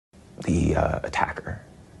the attacker,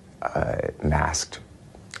 masked,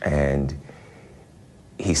 and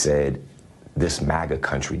he said, "This MAGA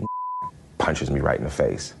country," punches me right in the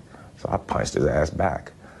face. So I punched his ass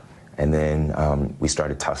back. And then we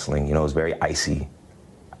started tussling. You know, it was very icy.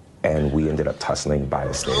 And we ended up tussling by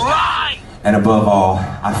the stage. And above all,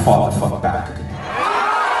 I fought the fuck back.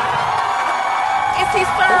 Is he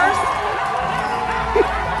first?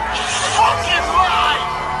 Fucking right!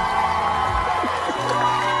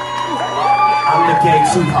 I'm the gay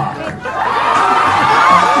TuPac.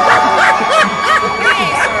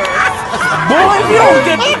 Boy, if you don't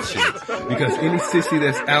get this shit. Because any sissy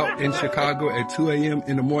that's out in Chicago at 2 a.m.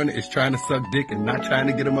 in the morning is trying to suck dick and not trying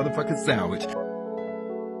to get a motherfucking sandwich.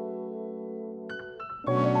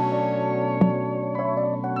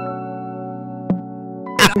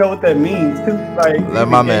 I know what that means. Like, let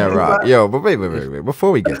my man rock. Yo, but wait.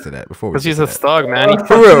 Before we get to that, because he's a thug, man. He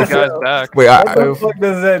for real. the guy's back. Wait, what the fuck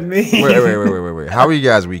does that mean? Wait. How are you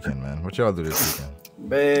guys weekend, man? What y'all do this weekend?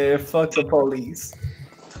 Man, fuck the police.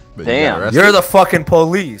 But damn, you're the fucking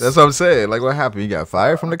police. That's what I'm saying. Like, what happened? You got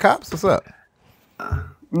fired from the cops? What's up?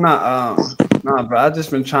 Nah, bro. I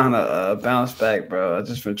just been trying to bounce back, bro. I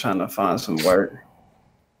just been trying to find some work.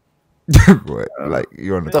 What? Like,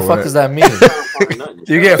 you're on the What the fuck does that mean?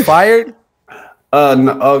 You get fired?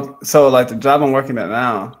 No. So like the job I'm working at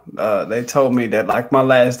now, they told me that like my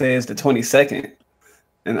last day is the 22nd,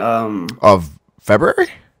 and of February.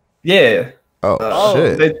 Yeah. Oh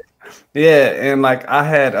shit. And like I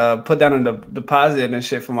had put down a deposit and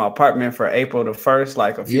shit for my apartment for April the 1st,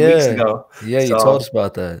 like a few weeks ago. Yeah, you told us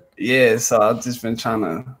about that. Yeah, so I've just been trying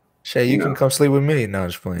to. Shay, you can come sleep with me. No, I'm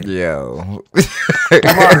just playing. Yo.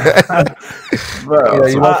 Bro, I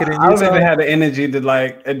don't even have the energy to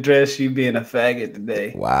like address you being a faggot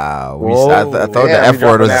today. Wow. I thought the F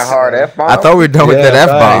word was that hard F-bomb? I thought we were done with that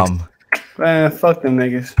F-bomb. Man, fuck them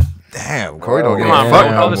niggas. Damn, Corey don't give a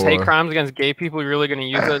fuck. All this hate crimes against gay people, you're really gonna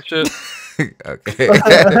use that shit? Okay.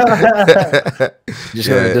 Just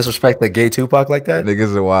gonna disrespect the gay TuPac like that?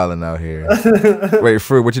 Niggas are wilding out here. Wait,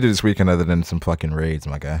 Froob, what you do this weekend other than some fucking raids,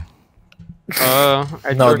 my guy?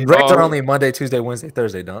 No, raids are only Monday, Tuesday, Wednesday,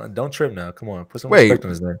 Thursday. Don't trip now. Come on, put some respect on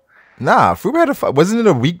his name. Nah, Froob had wasn't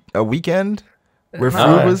it a weekend where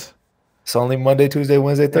Froob was? It's only Monday, Tuesday,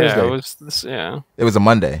 Wednesday, Thursday. Yeah, it was this, yeah. It was a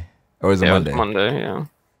Monday. Or was it Monday? It was Monday, yeah.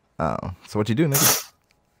 Oh, so what you do, nigga?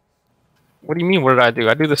 What do you mean? What did I do?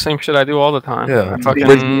 I do the same shit I do all the time. Yeah,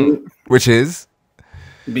 which is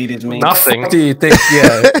beat his me. Nothing. What do you think?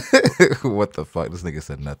 Yeah. What the fuck? This nigga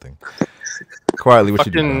said nothing. Quietly, what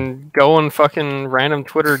you do? Go on fucking random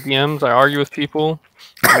Twitter DMs. I argue with people.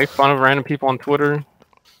 I make fun of random people on Twitter.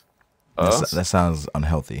 That sounds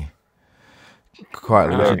unhealthy.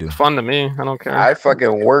 Quietly, what you do? It's fun to me. I don't care. I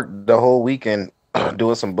fucking worked the whole weekend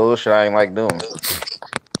doing some bullshit I ain't like doing.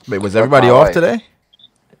 Wait, was everybody off today?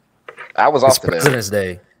 I was off today. President's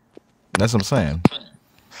Day. That's what I'm saying.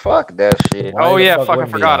 Fuck that shit. Oh yeah, fuck! I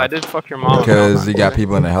forgot. I did fuck your mom. Because you got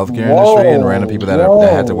people in the healthcare industry and random people that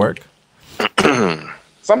had to work.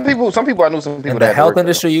 Some people I knew some people in the health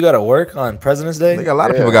industry. You got to work on President's Day. Like a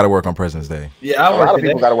lot of people got to work on President's Day. Yeah, a lot of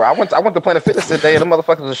people got to work. I went to Planet Fitness today, and the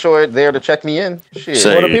motherfuckers are sure there to check me in. Shit.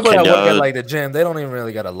 Well, the people that work at like the gym, they don't even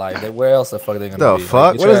really got a life. Where else the fuck they gonna be? The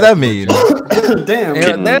fuck? What does that mean? Damn.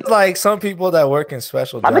 And there's like some people that work in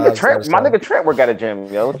special jobs. My nigga Trent work at a gym,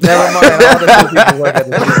 yo. Never mind. All the people work at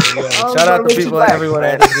the gym. Yeah. Shout out to people, everyone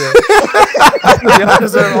at the gym. Y'all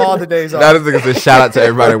deserve all the days off. That is a shout out to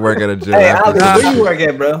everybody working at a gym. Hey, where you work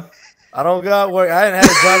at, bro? I don't got work. I didn't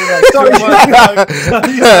have a job in like 2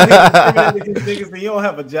 months. You don't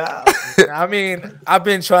have a job. I mean, I've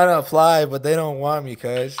been trying to apply, but they don't want me,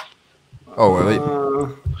 cuz. Oh,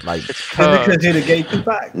 well, like because you're the gay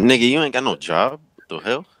TuPac. Nigga, you ain't got no job. The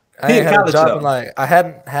hell? I ain't had a job in like I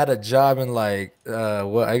hadn't had a job in like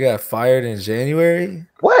what I got fired in January.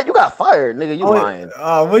 What? You got fired, nigga? You lying?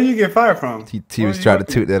 Where you get fired from? He was trying to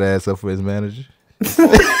toot that ass up for his manager.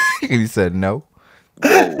 He said no.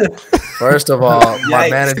 First of all, my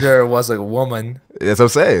manager was a woman. That's what I'm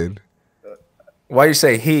saying. Why you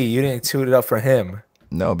say he? You didn't toot it up for him.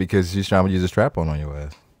 No, because she's trying to use a strap on your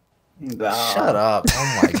ass. Shut up.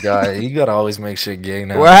 Oh my god. You gotta always make shit gay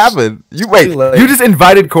now. What happened? You just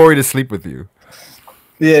invited Corey to sleep with you.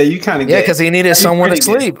 Yeah, you kind of Yeah, because he needed someone to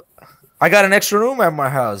sleep. I got an extra room at my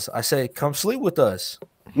house. I say, come sleep with us.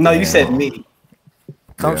 No, you said me.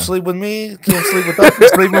 Come sleep with me. Come sleep with us. I'm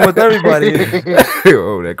sleeping with everybody.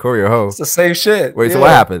 Oh, that Corey a hoe. It's the same shit. Wait, so what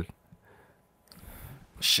happened?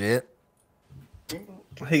 Shit.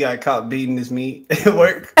 He got caught beating his meat at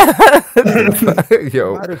work.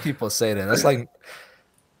 Yo, why do people say that? That's like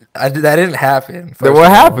that didn't happen. Then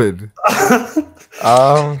what happened?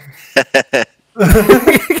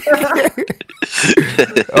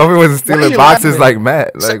 Obi wasn't stealing boxes like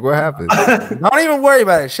Matt. Like, what happened? Don't even worry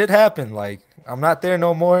about it. Shit happened. Like, I'm not there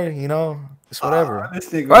no more. You know, it's whatever. Why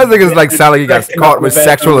is it like sound like he got caught with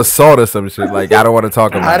sexual assault or some shit? Like, I don't want to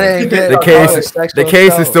talk about I it. didn't get The case. sexual The case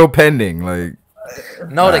assault. is still pending. Like,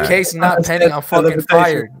 No, the case is not pending. I'm fucking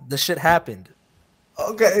fired. The shit happened.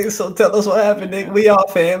 Okay, so tell us what happened, nigga. We all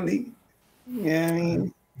family. Yeah, I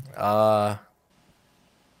mean,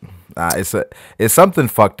 it's something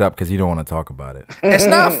fucked up because you don't want to talk about it. It's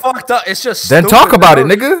not fucked up. It's just Then stupid. talk about it,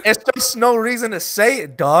 nigga. It's just no reason to say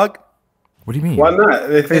it, dog. What do you mean? why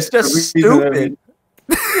not? If It's just stupid.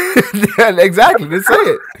 Yeah, exactly. Just say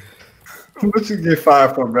it. What you get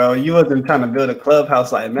fired for, bro? You wasn't trying to build a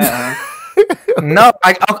clubhouse like that, huh? No,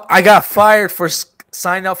 I got fired for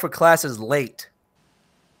signing up for classes late.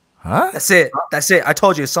 Huh? That's it. That's it. I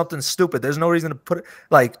told you it's something stupid. There's no reason to put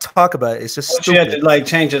it talk about it. It's just But you had stupid. to like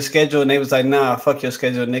change your schedule, and they was like, "Nah, fuck your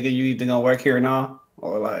schedule, nigga. You either gonna work here or not,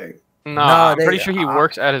 or like." Nah, I'm pretty sure he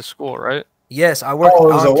works at his school, right? Yes, I work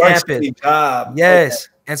Oh, it was a on work campus. study job. Yes,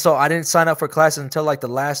 and so I didn't sign up for classes until like the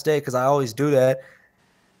last day because I always do that,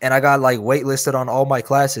 and I got like waitlisted on all my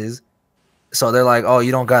classes. So they're like, "Oh,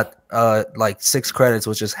 you don't got like 6 credits,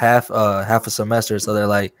 which is half a semester." So they're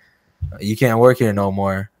like, "You can't work here no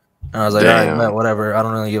more." And I was like, "All right, man, whatever. I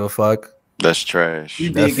don't really give a fuck." That's trash.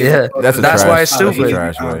 That's That's why it's That's a stupid.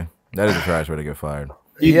 trash way. That is a trash way to get fired.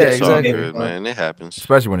 Yeah, It's all exactly. good, man. It happens.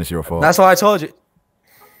 Especially when it's your fault. That's why I told you.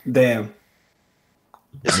 Damn.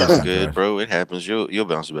 It's all good, bro. It happens. You'll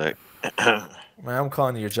bounce back. Man, I'm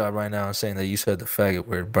calling you your job right now and saying that you said the faggot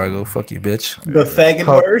word, Brago. Fuck you, bitch. The faggot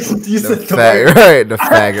word? You said the faggot, word. right? The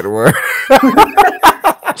faggot word.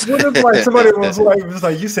 What if like somebody was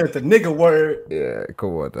like, you said the nigga word? Yeah,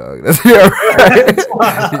 come on, dog. That's yeah, right.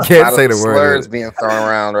 You can't say the word. Slurs being thrown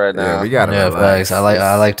around right now. Yeah, we gotta relax.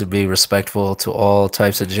 I like to be respectful to all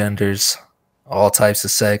types of genders, all types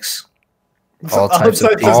of sex, all types of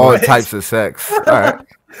people. All types of sex. All right,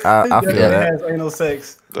 I feel that. Has anal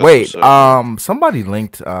sex. Wait, somebody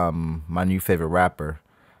linked my new favorite rapper,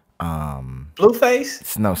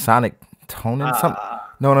 Blueface. No, Sonic Tonin.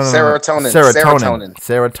 No. Serotonin.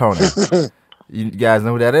 You guys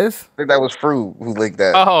know who that is? I think that was Froob who linked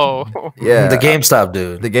that. Oh, yeah, the GameStop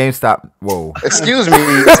dude. The GameStop. Whoa. Excuse me,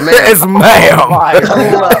 it's ma'am. It's ma'am.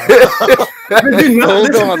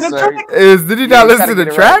 Hold on, sir. Did you not listen to the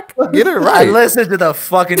track? Get it right. I listened to the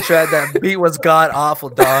fucking track. That beat was god awful,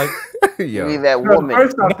 dog. Yo. Be that woman.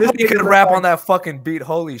 First off, this Nobody could rap on that fucking beat.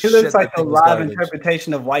 Holy shit. It looks like that a thing was live garbage.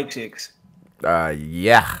 interpretation of White Chicks.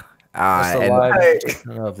 Yeah. That's the And-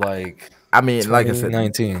 live of like. I mean, like I said,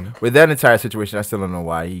 2019. with that entire situation, I still don't know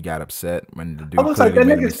why he got upset when the dude. I was like,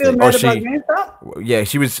 clearly that made a nigga still mistake. mad about GameStop? Yeah,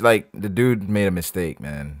 she was like, the dude made a mistake,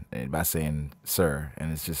 man, by saying "sir,"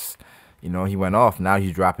 and it's just, he went off. Now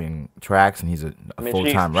he's dropping tracks, and he's a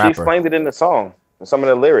full-time She rapper. explained it in the song. In some of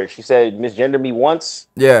the lyrics, she said, "Misgender me once,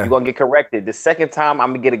 Yeah. you're gonna get corrected. The second time,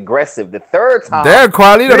 I'm gonna get aggressive. The third time, Damn,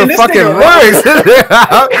 Quality, you know the fucking lyrics.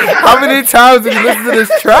 How many times did you listen to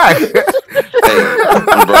this track?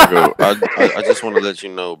 Brago, I just want to let you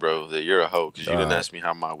know, bro, that you're a hoe because you didn't ask me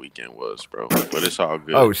how my weekend was, bro. But it's all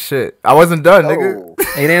good. Oh shit, I wasn't done, nigga.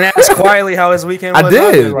 He didn't ask quietly how his weekend was. I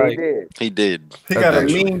did. He did. He got a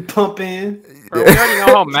mean pump in. Bro, we already know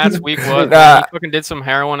how Matt's week was. Nah. He fucking did some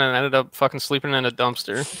heroin and ended up fucking sleeping in a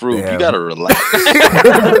dumpster. Froob, Damn. you gotta relax.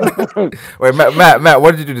 Wait, Matt,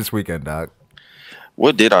 what did you do this weekend, dog?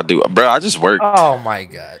 What did I do, bro? I just worked. Oh my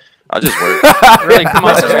god. I just worked. Really, come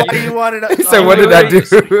on, sir. You wanted He said, "What did I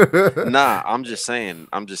do?" Nah, I'm just saying.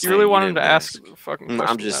 You really wanted him to ask fucking I'm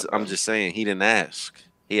questions just saying he didn't ask.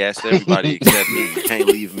 He asked everybody except me. You can't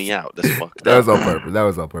leave me out. That's fucked That up. was on purpose. That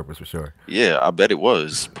was on purpose for sure. Yeah, I bet it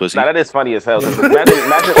was. Pussy. Now that is funny as hell. Imagine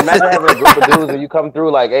having a group of dudes and you come through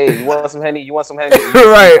like, "Hey, you want some Henny? You want some Henny?"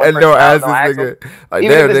 Right, One and person don't out, ask this nigga. Like,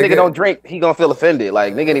 Even damn, if this nigga nigga. don't drink, he gonna feel offended.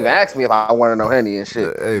 Like, nigga didn't even ask me if I wanted no Henny and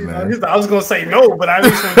shit. Hey man, I was gonna say no, but I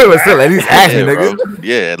just but still, at least ask me, Yeah, nigga. bro.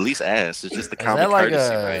 Yeah, at least ask. It's just the common that like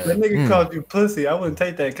courtesy, a- that man. nigga called you pussy. I wouldn't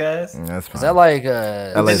take that, Cass. That's fine. Is that like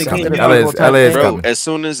LA is coming. something LA is Bro, coming. as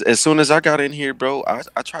soon as I got in here, bro,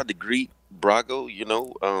 I tried to greet Brago,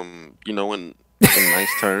 in nice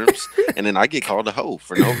terms, and then I get called a hoe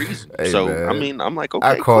for no reason. Hey, so man. I mean, I'm like, okay,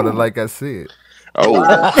 I called cool. it like I see it. Oh,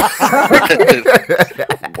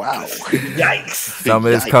 wow! Yikes! Summer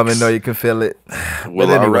is coming, though you can feel it. Well,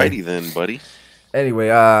 But anyway. alrighty then, buddy. Anyway,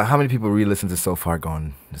 how many people re-listened to So Far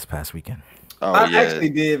Gone this past weekend? Oh I yeah, actually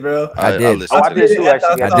did, bro. I did. listened I to did that. too,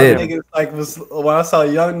 actually. I saw did. Niggas, like when I saw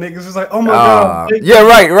young niggas, was like, oh my god. Yeah,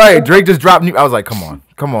 right. Drake just dropped new. I was like, come on,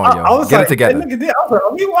 yo, I was get like, it together. That nigga did. I was like,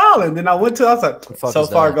 oh, he wildin'. Then I went to, I was like, fuck so is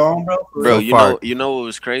far that? gone, bro. Bro, So you know what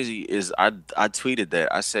was crazy is I tweeted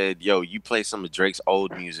that. I said, yo, you play some of Drake's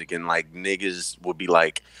old music and like niggas would be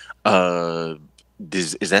like,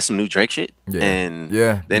 is that some new Drake shit? Yeah. And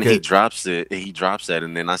Yeah, then because- he drops that,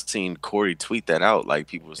 and then I seen Corey tweet that out. Like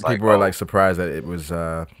people was like, People were like surprised that it was.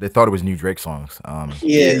 They thought it was new Drake songs.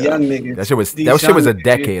 Yeah, young niggas. That shit was These that shit was a young niggas.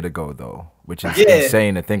 decade ago though, which is Yeah.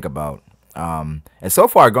 insane to think about. And so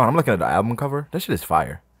far gone. I'm looking at the album cover. That shit is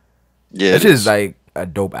fire. yeah, That shit is like a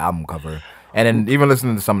dope album cover. And then even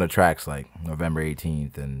listening to some of the tracks like November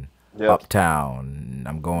 18th and Uptown,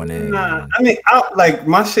 I'm going in. Nah, I mean, like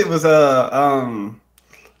my shit was one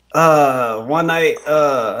night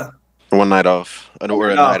one night off, or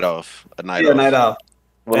a night off, a night off. night off.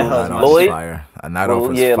 A night off was fire. A night off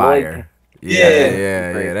was fire.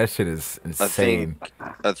 Yeah, that shit is insane.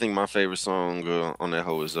 I think my favorite song on that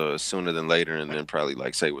hoe is Sooner Than Later, and then probably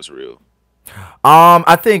like Say What's Real.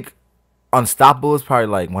 I think Unstoppable is probably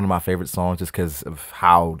like one of my favorite songs just because of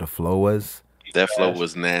how the flow was. That flow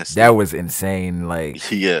was nasty. That was insane. Like,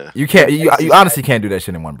 yeah, you can't. You honestly can't do that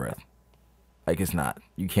shit in one breath. Like, it's not.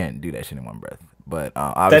 You can't do that shit in one breath. But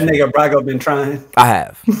That obviously, nigga Brago been trying. I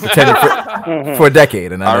have for a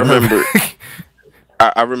decade, and I remember.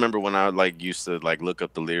 I remember when I like used to like look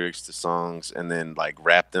up the lyrics to songs and then like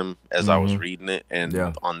rap them as I was reading it, and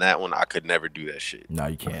on that one I could never do that shit. No,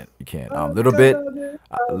 you can't. You can't. Little bit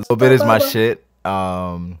is my shit.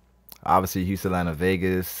 Obviously Houston, Atlanta,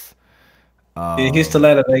 Vegas. Houston,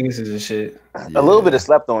 Atlanta, Vegas is a shit. A little bit is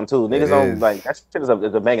slept on too. Niggas don't like that shit is a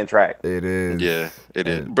banging track. It is. Yeah, it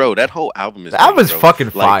is. Bro, that whole album is. The album is bro. fucking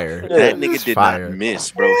fire. That nigga did not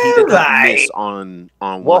miss, bro. He did not miss on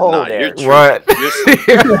Whoa, what? Nah, there. you're true. What?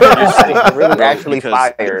 It's really actually because,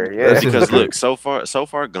 fire. Yeah. Because look, so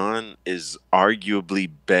far gone is arguably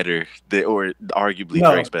better or arguably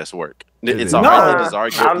Drake's best work. It's arguably. No.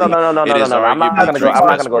 I'm not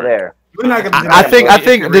gonna go there. We're not gonna. I think the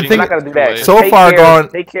thing. I'm not gonna do that. So far gone.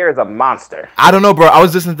 Take Care is a monster. I don't know, bro. I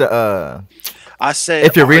was listening to I said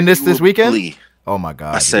if you're reading this weekend. arguably. Oh my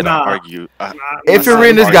god. I said argue. If you're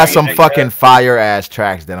reading this got some fucking fire ass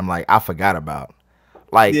tracks that I'm like I forgot about.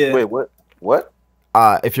 Like Wait, what?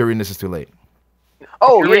 If you're reading this is too late.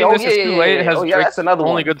 Oh You're yeah, reading This Is Too Late. It has Drake's that's another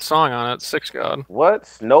only one. good song on it, Six God.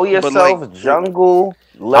 What? Know Yourself, Jungle,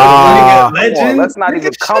 Legend. Let's not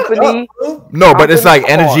even Company. No, but it's like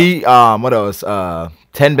Energy. What else?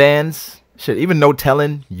 10 bands. Shit, even No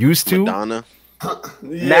Telling. Used to. Madonna.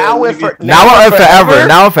 Now and forever. Now and forever.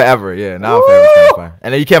 Now and forever. Yeah, now and forever. Kind of fire.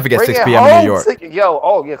 And then you can't forget 6 p.m. in New York.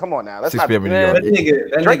 Come on now. Let's 6 not p.m. in New York.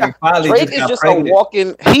 That nigga probably Drake just is got just pregnant. a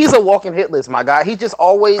walking. He's a walking hit list, my guy. He just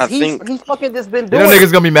always. He's fucking just been You doing. know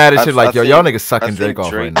niggas gonna be mad as shit like, yo, I y'all think- niggas sucking I Drake think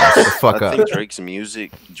off right now. Shut the fuck I up. think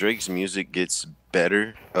Drake's music gets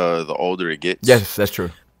better the older it gets. Yes, that's true.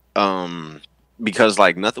 Because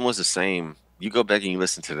like nothing was the same. You go back and you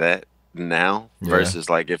listen to that now versus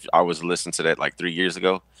like if I was listening to that like 3 years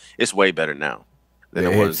ago, it's way better now than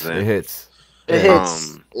it was then. It hits. It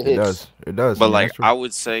hits. It does. It does. But I mean, like that's true. I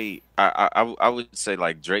would say, I would say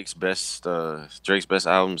like Drake's best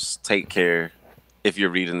albums. Take Care. If you're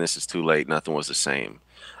reading This Is Too Late, Nothing Was the Same.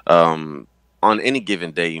 On any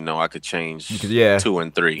given day, you know, I could change 2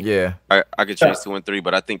 and 3. Yeah, I could change 2 and 3,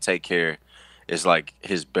 but I think Take Care is like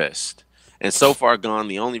his best. And So Far Gone,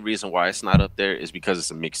 the only reason why it's not up there is because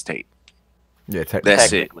it's a mixtape. Yeah,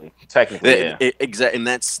 that's it. Technically, yeah. Exactly, and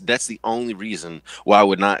that's the only reason why I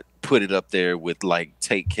would not put it up there with like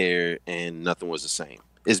Take Care and Nothing Was the Same.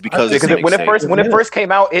 Is because when it first came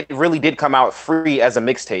out, it really did come out free as a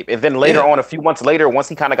mixtape, and then later on, a few months later, once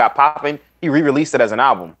he kind of got popping, he re-released it as an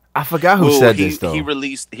album. I forgot who said this though. He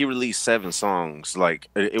released 7 songs. Like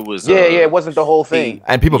it was. It wasn't the whole thing,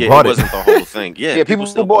 and people bought it. It wasn't the whole thing. Yeah, people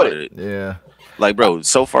still bought it. Yeah. Like, bro,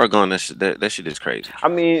 So Far Gone, that shit is crazy. I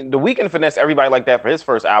mean, The Weeknd finessed everybody like that for his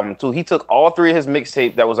first album too. He took all 3 of his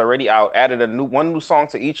mixtape that was already out, added one new song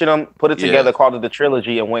to each of them, put it together, called it the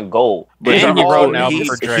trilogy, and went gold. But he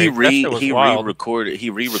re-recorded.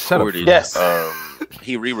 Yes.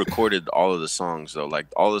 He re-recorded all of the songs though. Like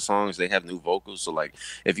all the songs, they have new vocals. So like,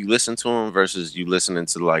 if you listen to them versus you listening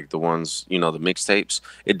to like the ones, you know, the mixtapes,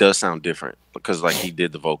 it does sound different because like he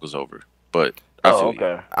did the vocals over. But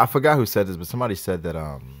I forgot who said this, but somebody said that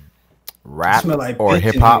rap like or bitch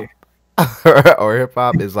hip in hop or hip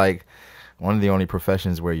hop is like one of the only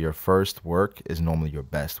professions where your first work is normally your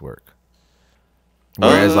best work.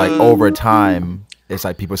 Whereas like over time, it's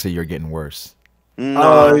like people say you're getting worse.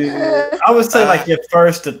 I would say like your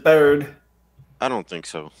first to third. I don't think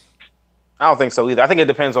so. I don't think so either. I think it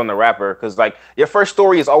depends on the rapper, because like your first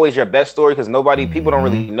story is always your best story, because people don't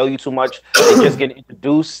really know you too much. They just get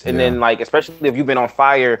introduced, and then like especially if you've been on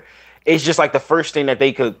fire, it's just like the first thing that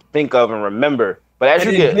they could think of and remember. But as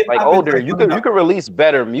you get like older, you can release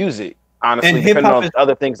better music, honestly, depending on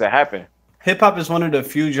other things that happen. Hip hop is one of the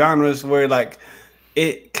few genres where like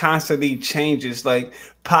it constantly changes. Like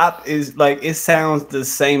pop is like it sounds the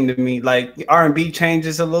same to me. Like R&B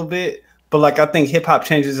changes a little bit, but like I think hip hop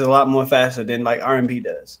changes a lot more faster than like R&B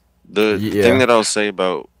does. The thing that I'll say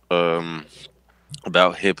about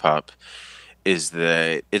hip hop is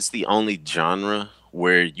that it's the only genre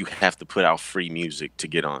where you have to put out free music to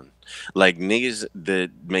get on. Like niggas that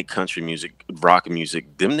make country music, rock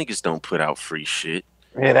music, them niggas don't put out free shit.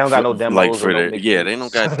 Yeah, they don't got no demos. Like for their, they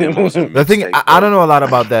don't got demos. The thing I don't know a lot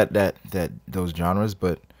about those genres,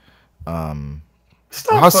 but how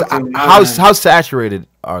saturated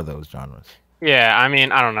are those genres? Yeah, I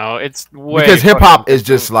mean, I don't know. It's way because hip hop is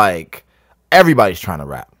just like everybody's trying to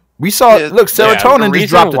rap. We saw look, Serotonin just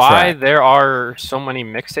dropped a track. Why there are so many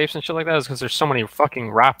mixtapes and shit like that is because there's so many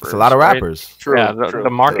fucking rappers. It's a lot of rappers. True, yeah, the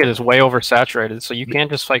market is way oversaturated, so you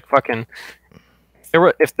can't just like fucking.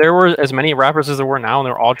 If there were as many rappers as there were now and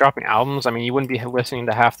they're all dropping albums, I mean, you wouldn't be listening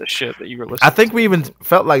to half the shit that you were listening. I think we even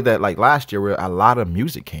felt like that like last year, where a lot of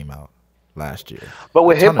music came out last year. But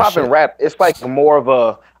with hip hop and rap, it's like more of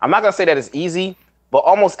a. I'm not gonna say that it's easy, but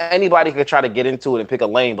almost anybody could try to get into it and pick a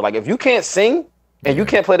lane. But like, if you can't sing and you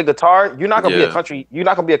can't play the guitar, you're not gonna be a country. You're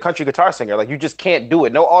not gonna be a country guitar singer. Like, you just can't do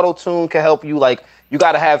it. No auto tune can help you. Like, you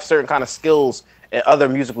got to have certain kind of skills in other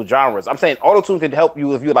musical genres. I'm saying auto tune can help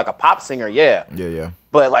you if you're like a pop singer. Yeah.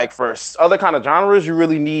 But like for other kind of genres, you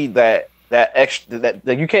really need that extra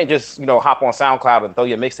that you can't just hop on SoundCloud and throw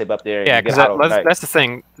your mixtape up there. Yeah, because that's the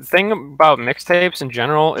thing. The thing about mixtapes in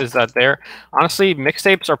general is that they're honestly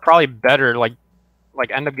mixtapes are probably better. Like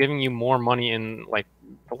end up giving you more money in like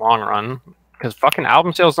the long run. Because fucking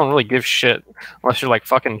album sales don't really give shit unless you're like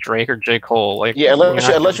fucking Drake or J. Cole. Like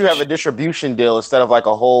unless you have a distribution deal instead of like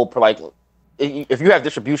a whole like. If you have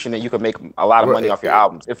distribution, then you can make a lot of money off your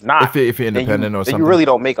albums. If not, if you're independent or something, you really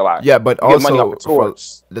don't make a lot. Yeah, but also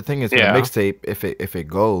the thing is, with a mixtape, if it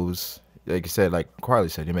goes, like you said, like Carly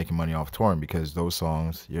said, you're making money off touring because those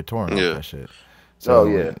songs you're touring off that shit. So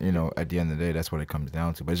at the end of the day, that's what it comes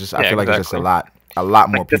down to. But it's just I feel like it's just a lot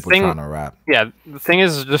more people trying to rap. Yeah, the thing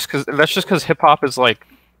is just because hip hop is like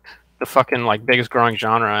the fucking like biggest growing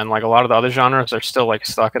genre, and like a lot of the other genres are still like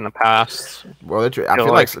stuck in the past. Well, I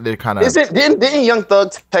feel like they're kind of. Didn't Young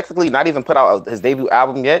Thug technically not even put out his debut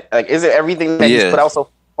album yet? Like, is it everything that he's put out so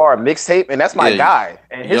far a mixtape? And that's my guy.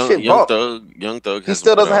 And his shit bumped. Young Thug. He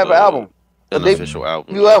still doesn't have an album. An official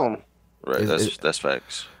album. New album. Right. That's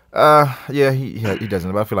facts. Yeah, he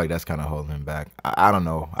doesn't. But I feel like that's kind of holding him back. I don't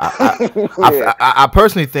know. I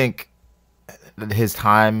personally think that his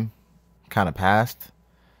time kind of passed.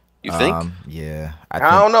 You think? Yeah. I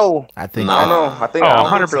don't know. I think. I don't know. I think.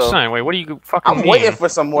 100%. Wait, what do you fucking mean? I'm waiting for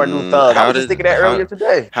some more new Thug. I was just thinking that earlier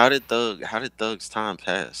today. How did Thug's time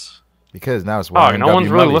pass? Because now it's no one's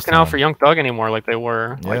really looking out for Young Thug anymore like they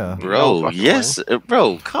were. Yeah, like, bro. Yes,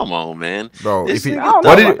 bro. Come on, man. Bro,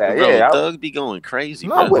 Thug be going crazy,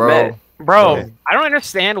 Bro, I don't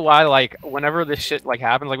understand why, like, whenever this shit, like,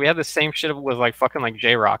 happens, like, we have the same shit with, like, fucking, like,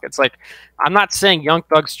 J-Rock. It's like, I'm not saying Young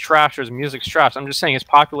Thug's trash or his music's trash. I'm just saying his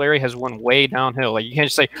popularity has went way downhill. Like, you can't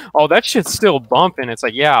just say, oh, that shit's still bumping. It's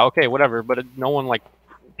like, yeah, okay, whatever. But no one, like,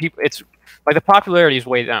 people, it's, like, the popularity is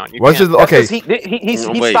way down. What's his, okay. He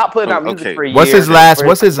stopped putting out music for a year. What's his last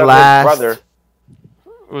brother?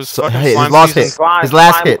 Was his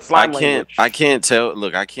last hit. I can't tell.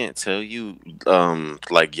 Look, I can't tell you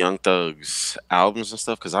like Young Thug's albums and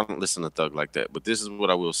stuff because I don't listen to Thug like that. But this is what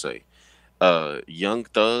I will say: Young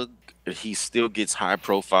Thug, he still gets high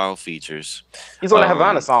profile features. He's on the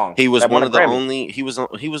Havana song. He was one of the only. He was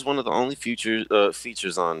one of the only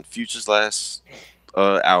features on Future's last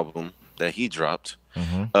album that he dropped.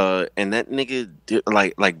 And that nigga did,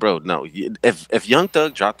 like bro, no. If Young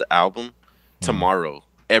Thug dropped the album tomorrow,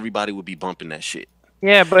 everybody would be bumping that shit.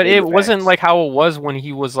 Yeah, but it wasn't like how it was when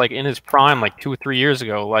he was like in his prime, like 2 or 3 years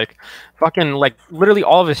ago. Like, fucking, like literally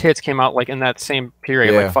all of his hits came out like in that same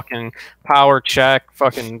period. Like fucking Power Check,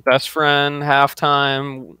 fucking Best Friend,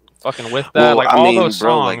 Halftime, fucking With That. Like all those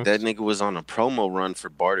songs. Like that nigga was on a promo run for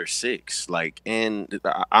Barter 6. Like, and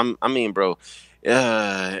I mean, bro,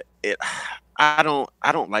 I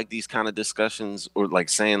don't like these kind of discussions or like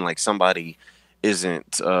saying like somebody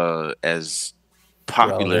isn't as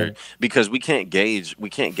popular because we can't gauge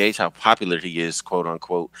how popular he is, quote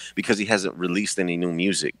unquote, because he hasn't released any new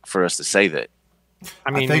music for us to say that.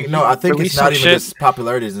 I mean, I think it's not even shit. just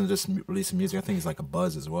popularity isn't just releasing music. I think it's like a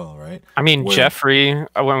buzz as well, right? I mean, Jeffrey,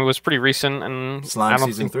 when it was pretty recent, and Slime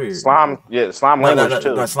season 3. Slime language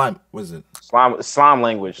too. No, slime. What is it? Slime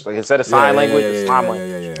language. Like instead of sign language, it's slime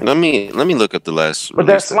language. Let me look up the last. But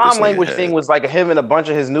that slime language thing was like him and a bunch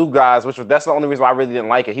of his new guys, that's the only reason why I really didn't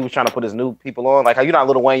like it. He was trying to put his new people on, like how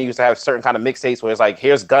Lil Wayne used to have certain kind of mixtapes where it's like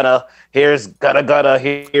here's Gunna, here's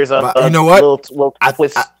here's a you know what? Little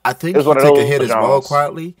twist. I think he took a hit as well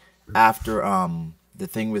quietly after the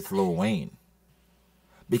thing with Lil Wayne.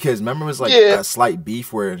 Because remember it was like a slight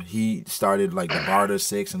beef where he started like the Barter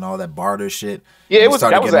 6 and all that barter shit. Yeah, that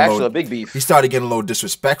was actually a big beef. He started getting a little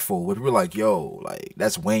disrespectful. We were like, yo, like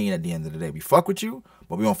that's Wayne at the end of the day. We fuck with you,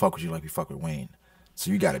 but we don't fuck with you like we fuck with Wayne. So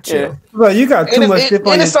you gotta chill. Yeah. Well, you got too much shit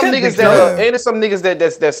on your some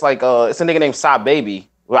niggas that's like it's a nigga named Sa Baby.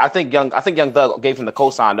 Well, I think Young Thug gave him the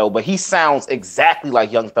cosign though, but he sounds exactly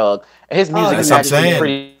like Young Thug, and his music is actually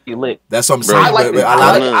pretty lit. That's what I'm saying.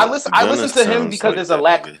 I listen to him because there's a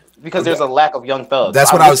lack of Young Thug.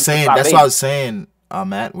 That's what I was saying. That's what I was saying,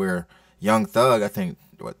 Matt. Where Young Thug, I think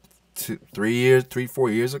 4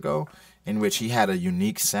 years ago, in which he had a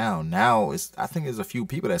unique sound. Now I think there's a few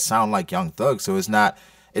people that sound like Young Thug, so it's not.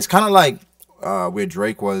 It's kind of like where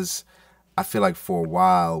Drake was. I feel like for a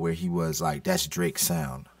while where he was like, that's Drake's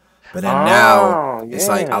sound. But then now it's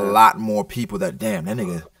like a lot more people that, damn, that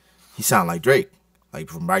nigga, he sound like Drake. Like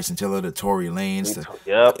from Bryson Tiller to Tory Lanez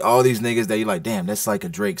to all these niggas that you like, damn, that's like a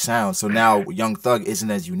Drake sound. So now Young Thug isn't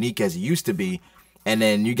as unique as he used to be. And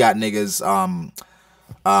then you got niggas,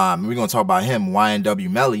 we're going to talk about him, YNW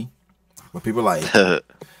Melly, where people like...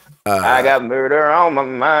 I got murder on my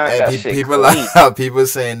mind. People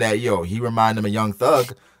saying that, yo, he remind them of Young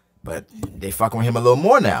Thug. But they fucking with him a little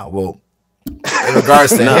more now. Well, in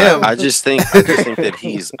regards to him, I just think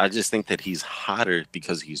that he's hotter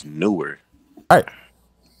because he's newer. Right.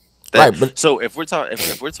 But so if we're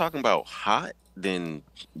talking about hot, then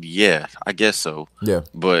yeah, I guess so. Yeah.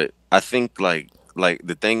 But I think like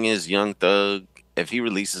the thing is, Young Thug, if he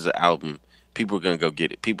releases an album, people are gonna go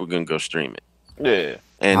get it. People are gonna go stream it. Yeah.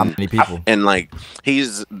 And how many people?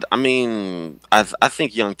 I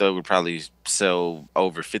think Young Thug would probably sell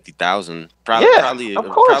over 50,000. Probably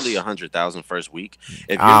 100,000 first week. If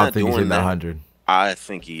you're I don't not think he's doing hitting that, 100. I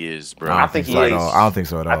think he is, bro. I think he is. I don't think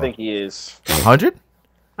so at all. I think he is. 100?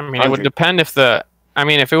 I mean, it would depend if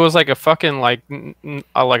if it was like a fucking like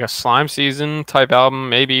a slime season type album,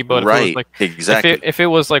 maybe. But right, if it was like, exactly. If it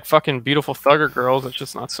was like fucking Beautiful Thugger Girls, it's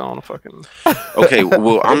just not selling a fucking. Okay,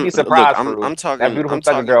 well, I'm surprised. I'm talking. That Beautiful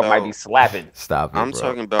Thugger Girl might be slapping. Stop it, I'm bro.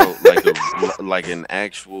 talking about like an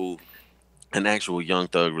actual Young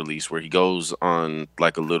Thug release where he goes on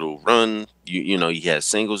like a little run. You know, he has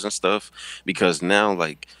singles and stuff because now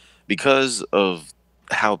because of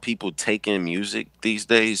how people take in music these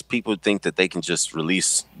days, people think that they can just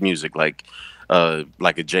release music like a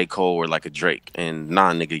J. Cole or like a Drake. And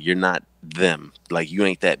nah, nigga, you're not them. Like, you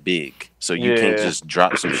ain't that big. So you can't just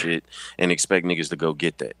drop some shit and expect niggas to go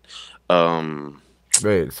get that.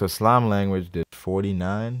 Wait, so Slime Language did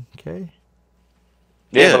 49K?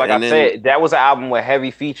 Yeah, but like I said, that was an album with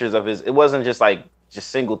heavy features of his. It wasn't just like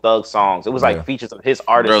single Thug songs. It was like features of his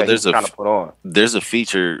artists that he's trying to put on. There's a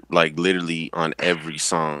feature like literally on every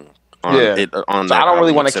song. So I don't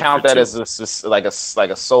really want to count that as like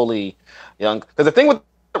a solely Young. Because the thing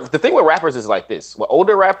with rappers is like this. With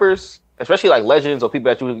older rappers, especially like legends or people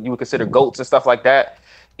that you would consider goats and stuff like that,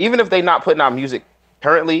 even if they not putting out music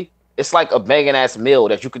currently, it's like a banging ass meal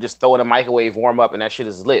that you could just throw in a microwave, warm up, and that shit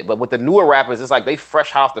is lit. But with the newer rappers, it's like they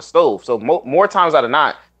fresh off the stove. So more times out of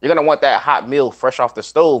not, you're gonna want that hot meal fresh off the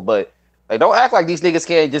stove. But like, don't act like these niggas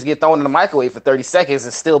can't just get thrown in the microwave for 30 seconds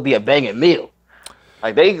and still be a banging meal.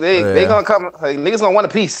 Like they gonna come. Like, niggas gonna want a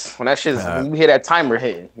piece when that shit is when you hear that timer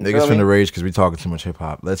hitting. Niggas finna rage because we talking too much hip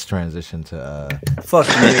hop. Let's transition to fuck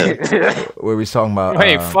me. Where we talking about?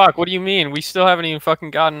 Wait, fuck. What do you mean? We still haven't even fucking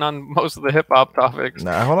gotten on most of the hip hop topics.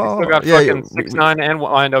 Nah, hold on. We still got fucking 6ix9ine and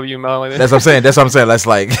YNW Melly. That's what I'm saying. Let's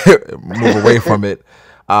like move away from it.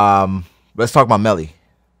 Let's talk about Melly.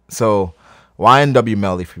 So YNW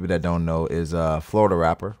Melly, for people that don't know, is a Florida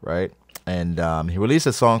rapper, right? And he released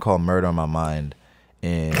a song called "Murder on My Mind"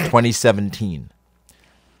 in 2017.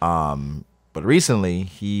 But recently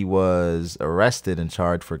he was arrested and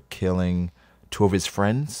charged for killing two of his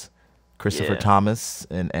friends, Christopher Thomas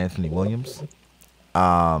and Anthony Williams.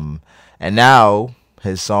 And now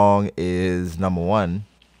his song is #1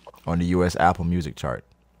 on the U.S. Apple Music chart.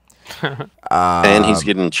 And he's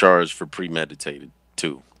getting charged for premeditated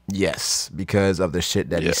too. Yes, because of the shit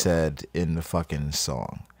that he said in the fucking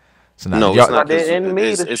song. No,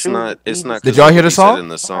 it's not. It's not. Did y'all hear the song? In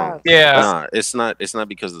the song, yeah. Nah, it's not. It's not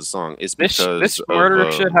because of the song. It's because this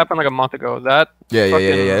murder shit happened like a month ago. That yeah.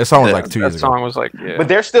 That song was like 2 years ago. That song was like, yeah. But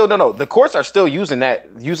they're still no. The courts are still using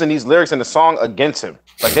these lyrics in the song against him.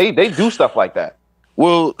 Like they do stuff like that.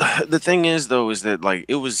 Well, the thing is though, is that like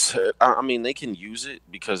it was. I mean, they can use it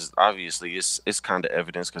because obviously it's kind of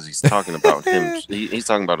evidence because he's talking about him. He's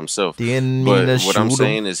talking about himself. But what I'm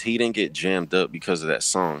saying is he didn't get jammed up because of that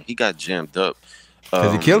song. He got jammed up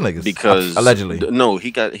because he killed niggas. Because allegedly, no, he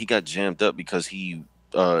got jammed up because he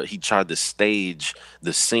tried to stage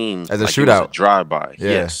the scene as a like shootout, a drive-by. Yeah.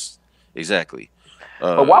 Yes, exactly.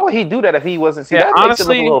 But why would he do that if he wasn't? See, that makes it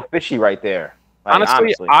look a little fishy right there. Like,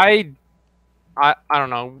 honestly, I don't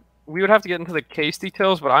know. We would have to get into the case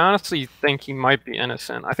details, but I honestly think he might be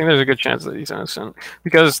innocent. I think there's a good chance that he's innocent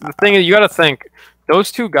because the thing is, you got to think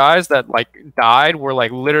those two guys that like died were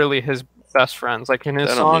like literally his best friends. Like in his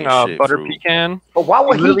song "Butter Pecan." But why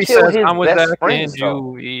would he kill his best friends?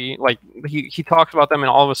 Like he talks about them in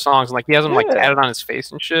all of his songs, and like he has them like tatted on his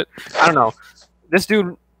face and shit. I don't know. This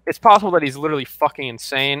dude. It's possible that he's literally fucking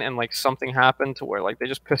insane and like something happened to where like they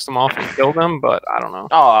just pissed him off and killed him, but I don't know.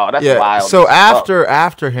 Oh, that's wild. So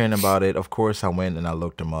after hearing about it, of course I went and I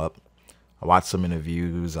looked him up. I watched some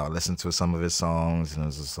interviews, I listened to some of his songs, and it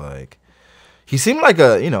was just like he seemed like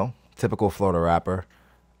a, typical Florida rapper.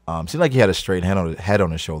 Seemed like he had a straight head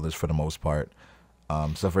on his shoulders for the most part.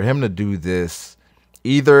 So for him to do this,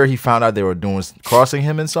 either he found out they were crossing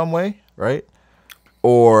him in some way, right?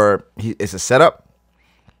 Or it's a setup.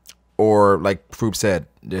 Or like Froob said,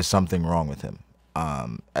 there's something wrong with him.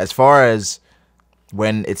 As far as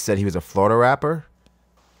when it said he was a Florida rapper,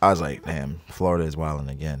 I was like, damn, Florida is wilding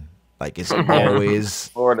again. Like it's always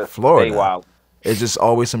Florida. Stay wild. It's just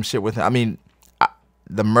always some shit with him. I mean,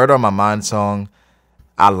 the "Murder on My Mind" song,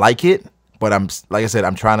 I like it, but I'm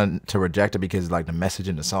trying to reject it because like the message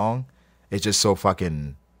in the song is just so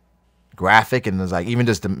fucking graphic, and it's like even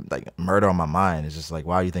just the like "Murder on My Mind" is just like,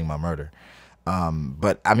 why do you think about murder?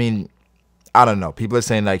 But I mean, I don't know. People are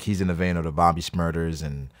saying like he's in the vein of the Bobby Smurters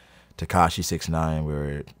and Tekashi 6ix9ine,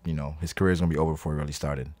 where his career is gonna be over before he really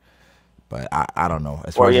started. But I don't know.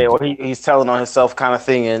 He's telling on himself kind of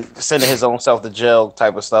thing and sending his own self to jail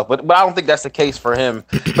type of stuff. But I don't think that's the case for him.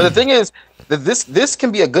 But the thing is that this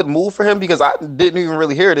can be a good move for him because I didn't even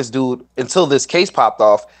really hear this dude until this case popped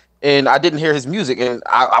off. And I didn't hear his music, and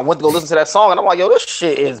I went to go listen to that song, and I'm like, yo, this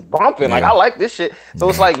shit is bumping. Yeah. Like, I like this shit. So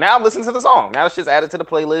it's like, now I'm listening to the song. Now it's just added to the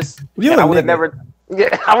playlist. I would have never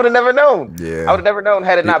known. Yeah. I would have never known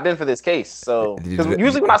had it not been for this case. So, because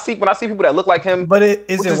usually when I see people that look like him, but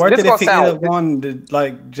is it worth it if he ended up going to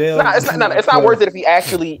like jail? It's not worth it if he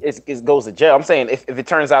actually goes to jail. I'm saying if it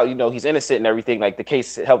turns out he's innocent and everything, like the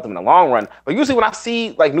case helped him in the long run. But usually when I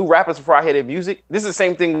see like new rappers before I hear their music, this is the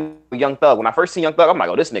same thing with Young Thug. When I first see Young Thug, I'm like,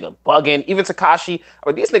 oh, this nigga bugging. Even Tekashi,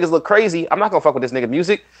 but these niggas look crazy. I'm not gonna fuck with this nigga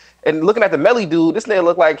music. And looking at the Melly dude, this nigga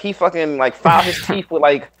look like he fucking like filed his teeth with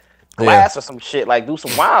like glass or some shit, like do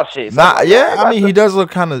some wild shit. I mean, he does look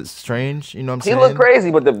kind of strange. You know what I'm saying? He look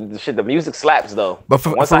crazy, but the music slaps though. But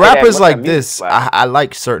for rappers like this, I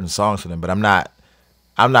like certain songs from them, but I'm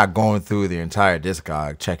not going through the entire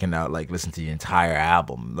discog checking out listen to the entire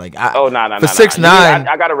album. Like for 6ix9ine,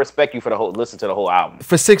 I gotta respect you for listen to the whole album.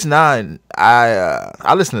 For 6ix9ine,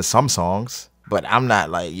 I listen to some songs, but I'm not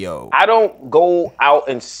like, yo. I don't go out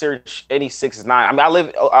and search any 6ix9ine. I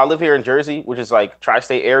mean, I live here in Jersey, which is like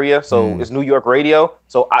tri-state area, so it's New York radio.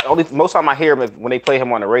 So most time I hear him when they play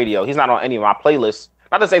him on the radio. He's not on any of my playlists.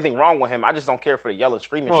 Not that there's anything wrong with him. I just don't care for the yellow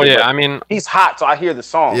screaming. Oh yeah, I mean, he's hot, so I hear the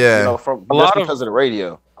song. Yeah, because of the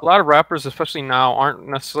radio. A lot of rappers, especially now, aren't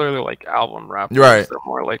necessarily like album rappers. Right, they're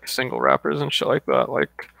more like single rappers and shit like that.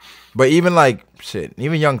 But even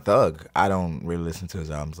even Young Thug, I don't really listen to his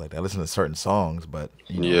albums like that. I listen to certain songs, but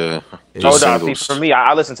for me,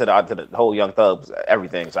 I listen to the whole Young Thug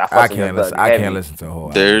everything. So I can't listen to the whole.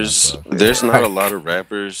 There's not a lot of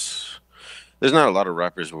rappers. There's not a lot of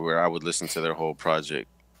rappers where I would listen to their whole project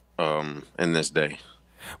in this day.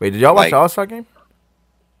 Wait, did y'all watch the All-Star game?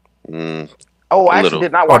 I actually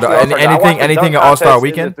did not watch the All-Star game. Anything at All-Star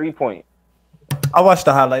Weekend? 3-point. I watched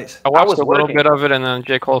the highlights. I watched a little bit of it, and then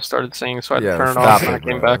J. Cole started singing, so I had to turn it off, and I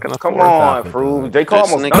came back. Come on, Froob. J. Cole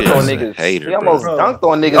almost dunked on niggas. He almost dunked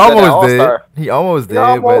on niggas. He almost did.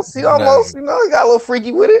 He almost, he got a little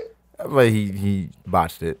freaky with it. But he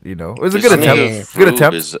botched it. You know, it was a good attempt. Good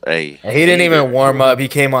attempt. He didn't even warm up. He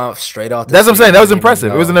came off straight off. That's what I'm saying. That was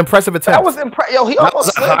impressive. It was an impressive attempt. That was impressive. Yo, he that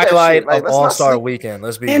almost was a highlight of All-Star Weekend.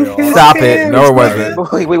 Let's be real. Stop it. No, it wasn't.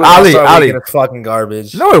 Ali was fucking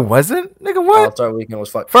garbage. No, it wasn't. Nigga, what? All-Star Weekend was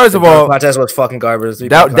fucking. First of all, contest was fucking garbage.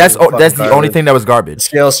 That's the only thing that was garbage.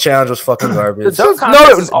 Skills challenge was fucking garbage. The dunk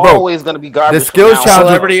contest is always gonna be garbage. The skills challenge.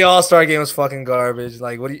 Celebrity All-Star game was fucking garbage.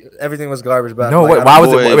 Like, everything was garbage. About no, like, why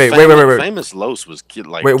was it? Wait. Famous Los was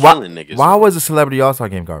killing niggas. Why was the Celebrity All-Star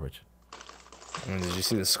game garbage? Did you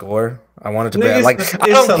see the score? I wanted to be like, I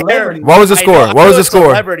don't care. What was the score? What was the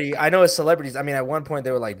score? I know it's celebrities. I mean, at one point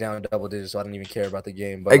they were like down double digits, so I didn't even care about the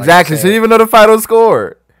game. But exactly. So you even know the final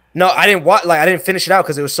score. No, I didn't watch. Like, I didn't finish it out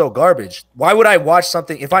because it was so garbage. Why would I watch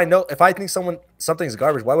something if I think something's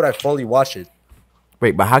garbage? Why would I fully watch it?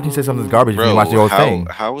 Wait, but how can you say something's garbage if you watch the whole thing?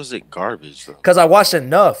 How is it garbage though? Because I watched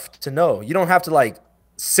enough to know. You don't have to like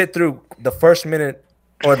sit through the first minute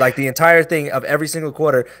or like the entire thing of every single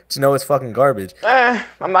quarter to know it's fucking garbage.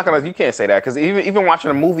 I'm not gonna. You can't say that because even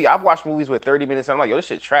watching a movie, I've watched movies with 30 minutes. And I'm like, yo, this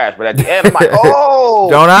shit trash. But at the end, I'm like,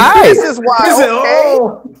 oh, don't I? This is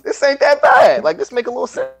why. This ain't that bad. Like, this make a little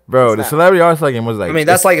sense. Bro, the Celebrity All-Star game was like. I mean,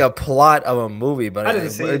 that's like a plot of a movie, but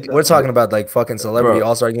we're talking about like fucking Celebrity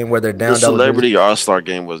All-Star game where they're down. The Celebrity All-Star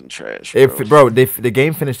game wasn't trash. The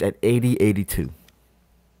game finished at 80-82.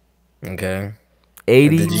 Okay.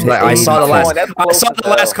 80. I saw the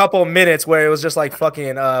last couple of minutes where it was just like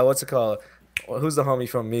fucking what's it called? Who's the homie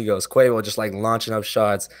from Migos? Quavo just like launching up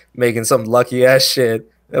shots, making some lucky ass shit.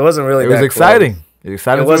 It wasn't really. It was exciting.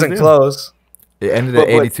 It wasn't close. It ended at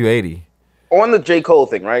 82-80. On the J. Cole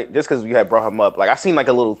thing, right? Just because you had brought him up, like I seen like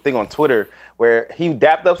a little thing on Twitter where he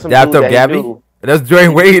dapped up some dude that Gabby? he knew. That's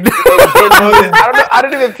Dwayne Wade. I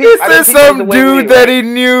didn't even peep. He said some dude that he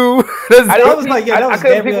knew. I was like, yeah, that was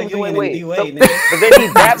Gabriel Union and D-Wade. But then he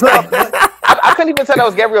dapped up. I couldn't even tell that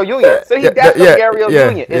was Gabriel Union. So he dapped up Gabriel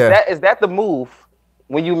Union. Is that the move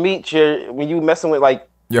when you messing with like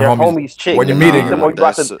your homie's chick? When you're meeting him,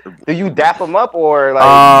 do you dap him up or like?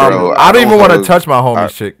 I don't even want to touch my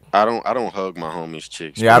homie's chick. I don't hug my homie's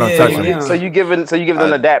chicks. Yeah, I don't touch them. So you giving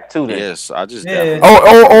them a dap too then? Yes, I just.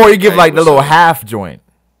 Or you give like the little half joint.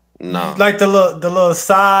 No. Like the little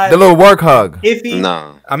side. The little work hug.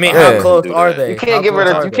 No. I mean, how close are they? You can't give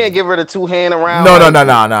her the two hand around. No.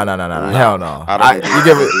 Hell no. You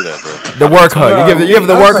give it the work hug. You give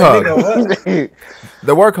the work hug.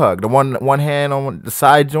 The work hug. The one hand on the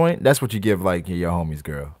side joint. That's what you give like your homie's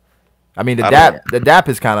girl. I mean, the dap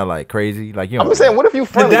is kind of like crazy. Like, you know. I'm just saying, what if you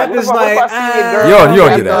friendly? The dap is like, you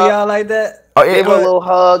don't get that. Y'all like that? Give her a little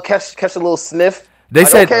hug, catch a little sniff. They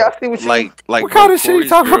said, okay, I see what you like what kind of shit you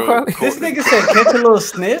talking about? This nigga said catch a little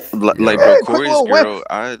sniff. Like, bro, Corey's girl.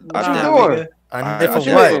 I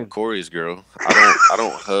hug Corey's girl. I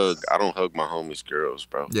don't hug my homies' girls,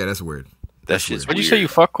 bro. Yeah, that's weird. That shit's weird. What'd you say? You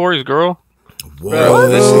fuck Corey's girl? Whoa. Bro,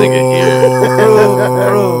 this nigga here.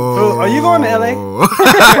 Bro, are you going to LA?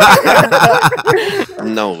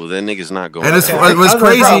 No, that nigga's not going. And it's what's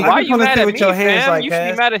crazy. Bro, why you mad at me, fam? You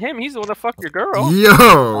should be mad at him. He's the one that fucked your girl. Yo.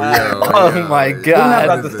 Oh my god. We're not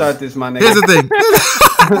about to start this, my nigga.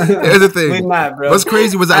 Here's the thing. We're not, bro. What's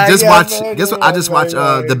crazy was I just watched. Guess what? I just watched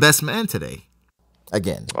The Best Man today.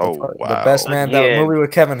 Again. Oh wow. The Best Man. That movie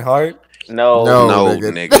with Kevin Hart. No,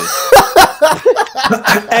 nigga.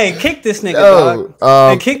 Hey, kick this nigga,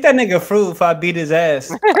 dog. And kick that nigga Froob if I beat his ass.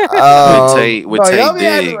 With Tay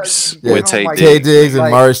Diggs. With Tay Diggs and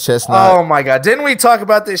Morris Chestnut. Oh my god. Didn't we talk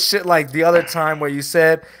about this shit like the other time where you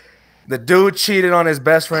said the dude cheated on his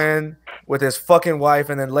best friend with his fucking wife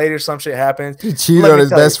and then later some shit happens? He cheated on his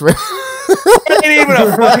best friend. It ain't even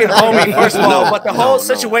a fucking homie, first of all. But the whole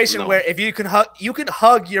situation where if you can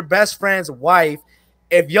hug your best friend's wife.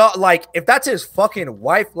 If y'all like, if that's his fucking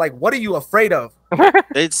wife, like, what are you afraid of?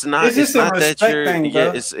 It's not. It's not that you're.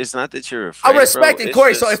 Yeah, it's not that you're afraid. I'm respecting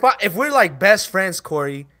Corey. So if we're like best friends,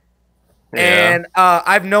 Corey, and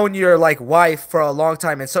I've known your like wife for a long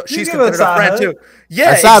time, and so she's considered a friend too.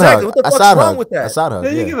 Yeah, exactly. What the fuck's wrong with that?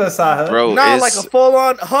 You give us a side hug, bro. No, like a full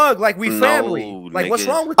on hug, like we family. Like what's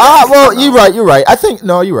wrong with that? Well, you're right. I think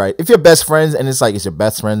you're right. If you're best friends and it's your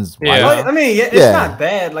best friend's wife. I mean, it's not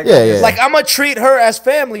bad. Like, like I'm gonna treat her as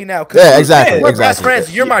family now. Yeah, exactly. We're best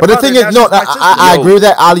friends. You're my brother. But the thing is, I agree with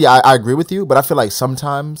that, Ali. I agree with you, but I feel like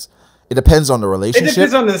sometimes It depends on the relationship. It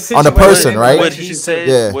depends on the on the person, right? What he said.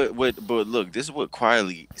 Yeah. But look, this is what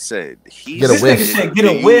Quiley said. He Get a said, whiff. Get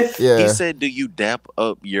a whiff. Yeah. He said, "Do you dap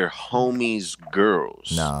up your homies'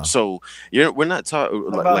 girls?" Nah. So we're not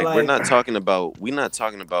talking we're not talking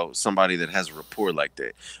about somebody that has a rapport like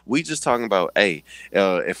that. We just talking about, hey,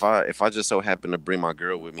 if I just so happen to bring my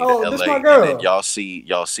girl with me to LA, and then y'all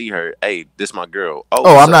see her, hey, this my girl.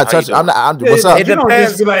 Oh, I'm not touching. What's up? It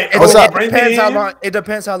depends. What's up? It depends how long. It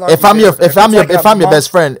depends how long. If I'm your best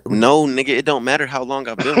friend, no, nigga, it don't matter how long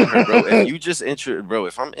I've been with her, bro. If you just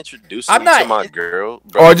if I'm introducing you to my girl,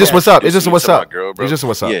 bro, or just what's up? It's just a what's up, girl, bro. It's just a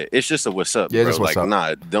what's up. Yeah, it's just a what's up. Yeah, bro. just what's like, up.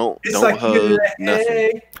 Nah, don't like, hug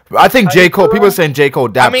nothing. I think J. Cole. People are saying J. Cole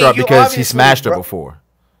dapped her up because he smashed her before.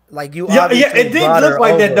 Like you, yeah, it did look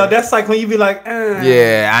like that though. That's like when you be like,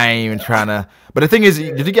 yeah, I ain't even trying to. But the thing is,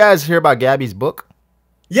 did you guys hear about Gabby's book?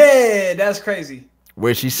 Yeah, that's crazy.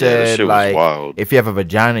 Where she said like, if you have a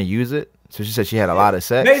vagina, use it. So she said she had a lot of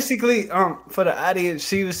sex. Basically, for the audience,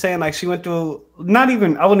 she was saying like she went through I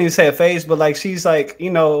wouldn't even say a phase, but like she's like,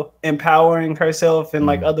 empowering herself and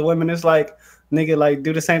like other women. It's like, nigga, like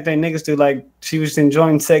do the same thing niggas do. Like she was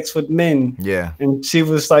enjoying sex with men. Yeah. And she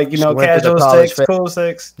was like, casual sex, cool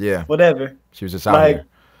sex. Yeah. Whatever. She was just out here.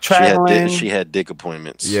 Traveling. She had dick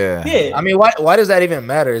appointments. Yeah. Yeah. I mean, why does that even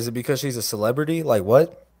matter? Is it because she's a celebrity? Like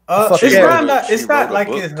what? It's not like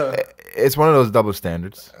it's her. It's one of those double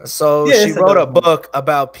standards. So she wrote a book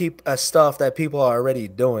about stuff that people are already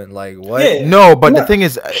doing. Like what? Yeah. No, but the thing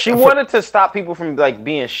is, she wanted to stop people from like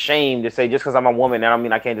being shamed to say just because I'm a woman, that don't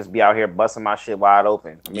mean I can't just be out here busting my shit wide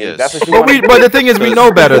open. I mean, that's what she but the thing is, we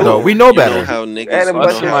know better though. We know better. You know how niggas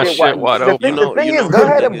busting my shit wide open. The thing is, go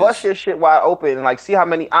ahead and bust your shit wide open and like see how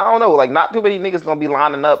many. I don't know, like not too many niggas gonna be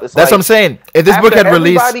lining up. It's that's what I'm saying. If this book had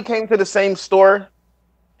released, everybody came to the same store.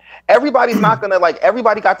 Everybody's not gonna like.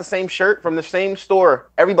 Everybody got the same shirt from the same store.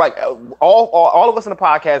 Everybody, all of us in the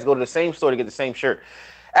podcast go to the same store to get the same shirt.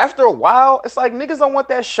 After a while, it's like niggas don't want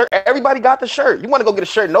that shirt. Everybody got the shirt. You want to go get a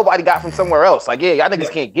shirt nobody got from somewhere else. Like, yeah, y'all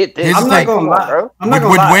niggas can't get this. I'm not gonna lie, bro.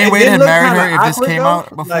 Would Wayne Wade have married her if this came out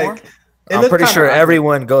before? Like, I'm pretty sure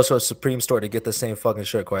everyone goes to a Supreme store to get the same fucking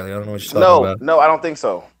shirt, Quiley. I don't know what you're talking about. No, I don't think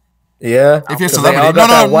so. Yeah, if you're a celebrity,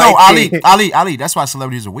 no, Ali. That's why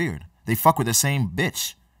celebrities are weird. They fuck with the same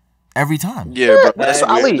bitch. Every time. Yeah, bro. So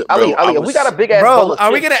Ali, we got a big ass bowl of chips.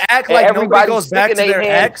 Are we gonna act like everybody goes back to their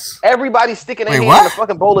ex? Everybody's sticking their hand in a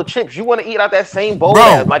fucking bowl of chips. You want to eat out that same bowl?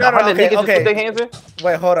 Bro, like 100 niggas just put their hands in?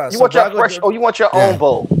 Wait, hold on. You want your fresh? Oh, you want your own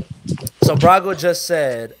bowl? So Brago just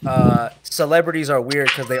said celebrities are weird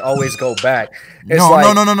because they always go back. It's no.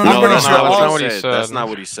 That's not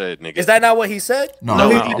what he said, nigga. Is that not what he said? No.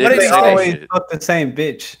 What did he always fuck the same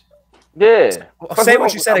bitch? Yeah. Say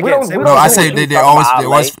what you said again. No, I say they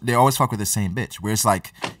always fuck with the same bitch. Where it's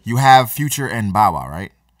like you have Future and Bow Wow,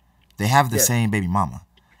 right? They have the same baby mama,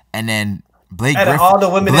 and then Blake Griffin, all the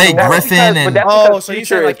women and so you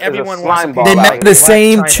said like everyone wants they met the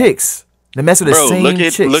same chicks. They mess with the same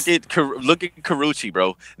chicks. Look at Karuchi,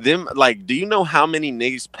 bro. Them like, do you know how many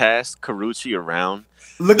niggas passed Karuchi around?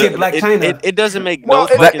 Look at Black China. It doesn't make no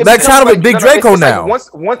fucking Black China with Big Draco now. Like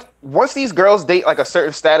once these girls date like a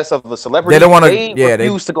certain status of a celebrity, they don't want to. They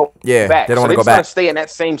refuse to go back. They don't want to go back. back. Stay in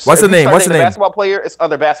that same. What's the name? What's the name? Basketball player. It's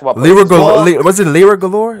other basketball players. Was it Lyra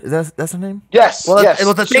Galore? That's her name? Yes.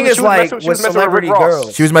 Well, the thing is like with celebrity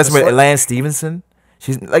girls, she was messing with Lance Stevenson.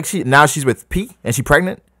 She's with P and she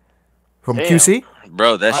pregnant from QC.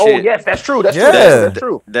 Bro, that shit. Oh yes, that's true. That's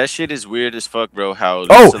true. That shit is weird as fuck, bro. How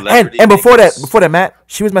and before that, Matt,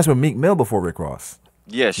 she was messing with Meek Mill before Rick Ross.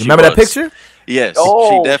 Yes, you remember that picture? Yes,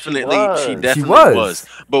 she definitely was.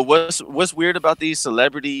 But what's weird about these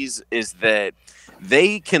celebrities is that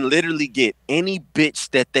they can literally get any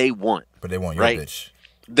bitch that they want. But they want your bitch.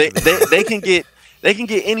 They can get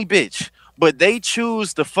any bitch, but they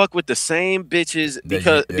choose to fuck with the same bitches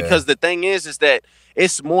because the thing is that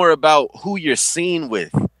it's more about who you're seen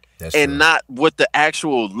with. And not what the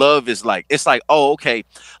actual love is like. It's like, oh, okay,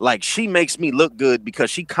 like she makes me look good because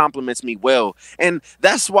she compliments me well. And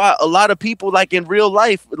that's why a lot of people like in real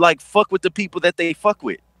life like fuck with the people that they fuck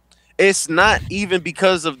with. It's not even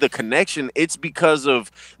because of the connection. It's because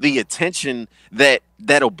of the attention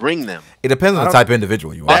that'll bring them. It depends on the type of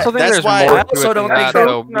individual you are. That's why I also don't think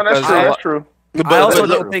that's true. I also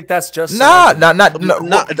don't think that's just no.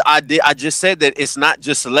 I just said that it's not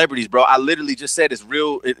just celebrities, bro. I literally just said it's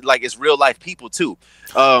real, it's real life people too.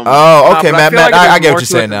 Okay, Matt. I get what you're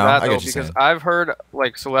saying now. I get what you're saying. Because I've heard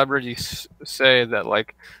like celebrities say that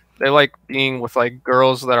like they like being with like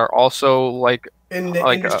girls that are also like in the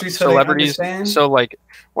industry, celebrities. So like,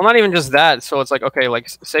 well, not even just that. So it's like, okay, like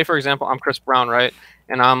say for example, I'm Chris Brown, right?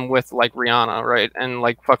 and I'm with like Rihanna, right? And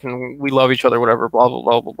like fucking, we love each other, whatever, blah blah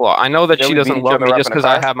blah blah blah. I know that she doesn't love me just because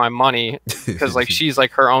I have my money, because like she's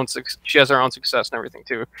like her own, she has her own success and everything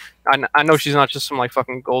too. I know she's not just some like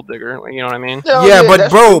fucking gold digger, like, you know what I mean? Yeah,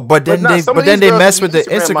 but bro, but then they mess with the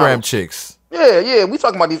Instagram chicks. Yeah, we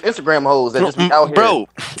talking about these Instagram hoes that just be out here, bro.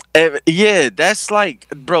 Yeah, that's like,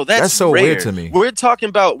 bro, that's so rare. weird to me. We're talking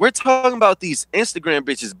about these Instagram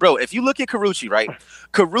bitches, bro. If you look at Karrueche, right?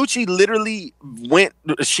 Karrueche literally went.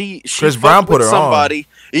 She Chris Brown put her somebody.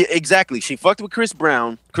 On. Exactly, she fucked with Chris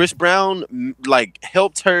Brown. Chris Brown like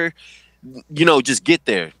helped her, you know, just get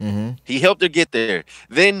there. He helped her get there.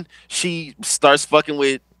 Then she starts fucking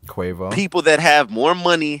with Quavo, people that have more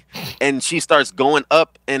money, and she starts going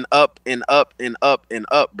up and up and up and up and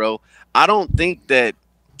up, bro. I don't think that,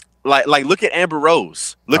 like look at Amber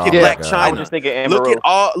Rose, look at Black China. I was just thinking Amber Rose.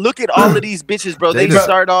 Look at all of these bitches, bro. They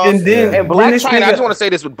start off and Black China. I just want to say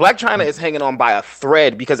this: Black China is hanging on by a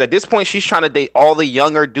thread, because at this point she's trying to date all the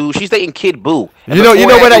younger dudes. She's dating Kid Boo. You know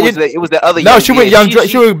what? It was the other. No, she went young.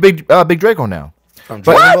 She went Big Draco now.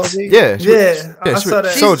 What? Yeah, I saw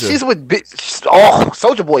that. She's with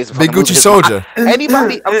Soulja Boy is Big Gucci Soldier.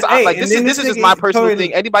 Anybody? This is just my personal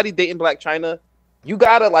thing. Anybody dating Black China, you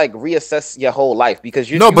gotta like reassess your whole life, because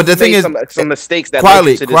but the thing is, some mistakes that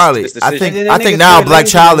Quality. This decision. I think now Black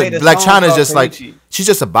China is just like, she's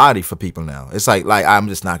just a body for people now. It's like I'm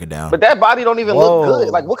just knocking down. But that body don't even look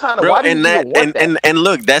good. Like, what kind of body? And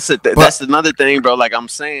look, that's another thing, bro. Like I'm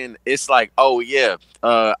saying, it's like, oh yeah,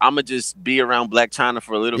 I'ma just be around Black China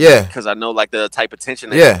for a little bit because I know like the type of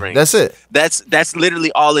tension that brings. That's it. That's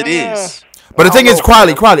literally all it is. But the thing is,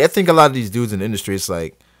 quality. I think a lot of these dudes in the industry, it's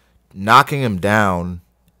like, knocking him down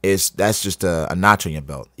that's just a notch on your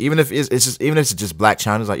belt. Even if it's just Black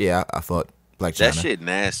China's like, yeah, I thought Black China. That shit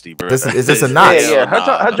nasty, bro. It's just a notch.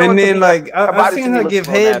 And then like I seen her give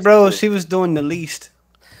head, bro. She was doing the least.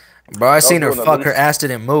 Bro, I seen her fuck, her ass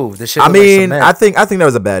didn't move. This shit. I mean, I think that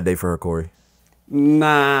was a bad day for her, Corey.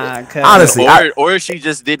 Nah, honestly, or she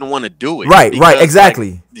just didn't want to do it. Right,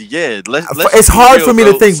 exactly. Like, yeah, let's it's hard for me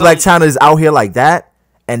to think Black China is out here like that,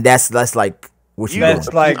 and that's like.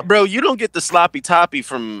 That's like, bro, you don't get the sloppy toppy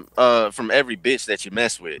from every bitch that you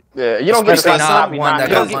mess with. Yeah, you don't get the sloppy one.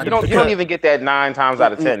 You don't even get that 9 times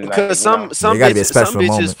out of 10. Because some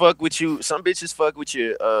bitches fuck with you. Some bitches fuck with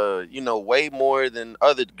you. You know, way more than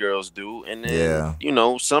other girls do. And then you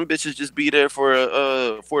know, some bitches just be there for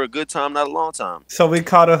a good time, not a long time. So we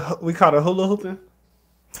caught her hula hooping.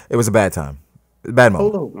 It was a bad time. Bad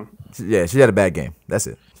moment. Yeah, she had a bad game. That's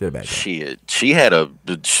it. She had a bad game. She had a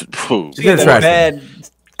bad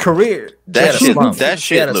career. That shit looked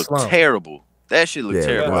terrible. That shit looked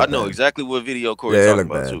terrible. I know exactly what video Corey's talking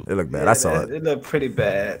about too. It looked bad. I saw it. It looked pretty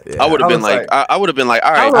bad. I would have been like, I would have been like,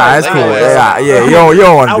 all right, that's cool. Yeah, you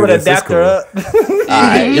don't want to do this. I would adapt her up.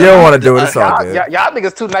 You don't want to do it. It's all good. Y'all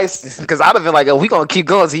niggas too nice, because I'd have been like, oh, we gonna keep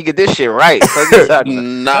going so he get this shit right.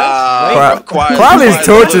 Nah, Quality's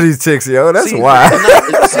torture these chicks, yo. That's why.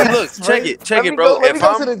 See, look, check it, bro. Let me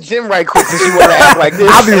go to the gym right quick since you want to act like this.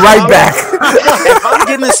 I'll be right back.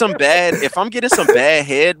 If I'm getting some bad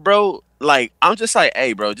head, bro. Like, I'm just like,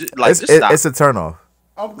 hey, bro, just stop. It's a turnoff.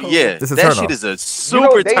 Yeah, that shit is a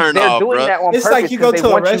super turn off, bro. It's like you go to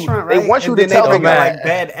a restaurant, right? They want you to tell them like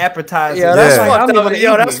bad appetizers. Yeah, that's fucked up.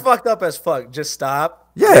 Yo, that's fucked up as fuck. Just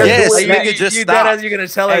stop. Yeah, just stop. You're gonna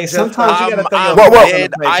tell her. Sometimes you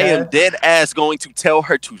gotta I am dead ass going to tell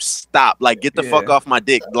her to stop. Like, get the fuck off my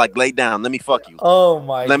dick. Like, lay down. Let me fuck you. Oh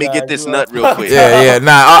my. Let me get this nut real quick. Yeah.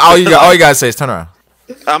 Nah, all you gotta say is turn around.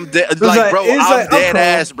 I'm dead, like, bro. I'm dead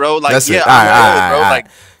ass, bro. Like, that's yeah, bro. Like,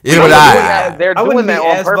 you know what they're doing that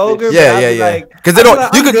on purpose. Yeah. Because they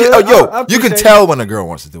don't. You can tell when a girl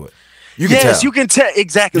wants to do it. You can tell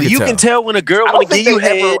exactly. You can tell when a girl wants to give you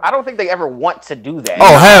head. I don't think they ever want to do that.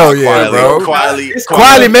 Oh hell yeah, bro.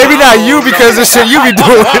 Quietly, maybe not you, because the shit you be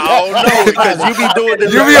doing. Oh no, because you be doing.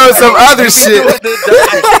 You be on some other shit.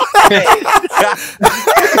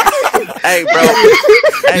 Hey, bro.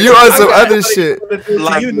 You on some other shit.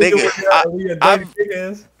 Like, nigga,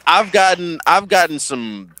 I've gotten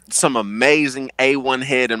some amazing A1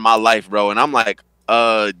 head in my life, bro, and I'm like,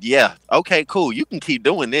 yeah, okay, cool. You can keep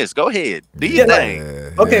doing this. Go ahead, do your thing.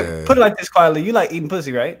 Okay, put it like this, quietly. You like eating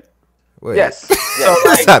pussy, right? Wait. Yes. So,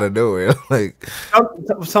 like, out of nowhere, like.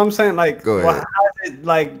 So I'm saying, like, well, how is it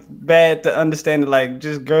like bad to understand it? Like,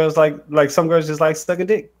 just girls like some girls just like sucking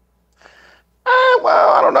dick.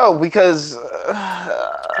 Well, I don't know, because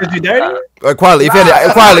you dirty. Quality. If you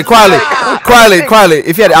had quality,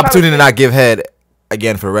 if you had the opportunity to not give head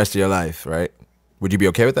again for the rest of your life, right? Would you be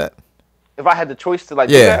okay with that? if I had the choice to like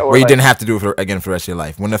do that, or where you like, didn't have to do it again for the rest of your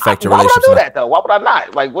life. Wouldn't affect your why would I relationship. do that though? Why would I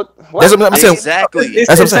not? Like what? That's what I'm saying. Exactly. It's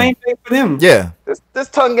That's the what I'm saying. same thing for them. Yeah. This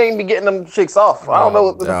tongue game be getting them chicks off. I don't know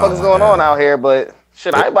what the fuck is going on out here, but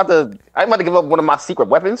shit, I ain't about to give up one of my secret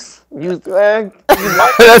weapons. That's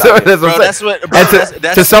what.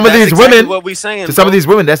 To some of these women, what we saying. To some of these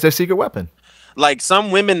women, that's their secret weapon. Like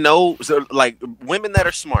some women know, so like women that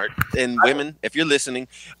are smart, and women, if you're listening,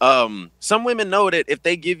 some women know that if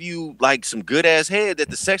they give you like some good ass head, that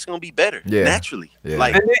the sex gonna be better naturally. Yeah.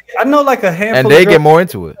 Like I know like a handful, and they of girls, get more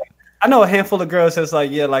into it. I know a handful of girls that's like,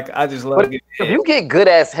 yeah, like I just love it. If you get good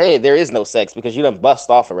ass head, there is no sex because you done bust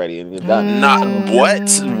off already and you're done. Not what?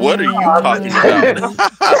 What are you talking about?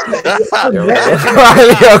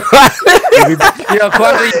 Yo,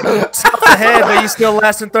 Quadri, stop the head, but you still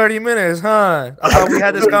lasting 30 minutes, huh? I thought we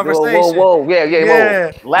had this conversation. Whoa,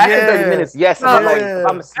 yeah. Lasting 30 minutes, yes. If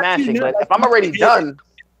I'm smashing, but if I'm already done,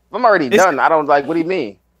 I don't like. What do you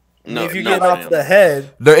mean? No, if you get off the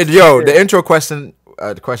head, the intro question.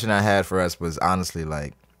 The question I had for us was honestly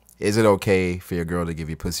like, is it okay for your girl to give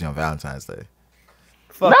you pussy on Valentine's Day?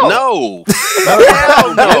 No.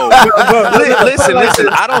 Listen.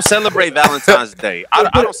 I don't celebrate Valentine's Day. I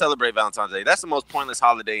don't celebrate Valentine's Day. That's the most pointless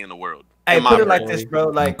holiday in the world. Hey, put it like this, bro.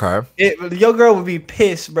 Like, your girl would be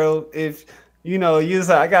pissed, bro, if you know you was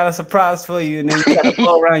like, I got a surprise for you, and then you got to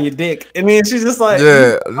blow around your dick. I mean, she's just like,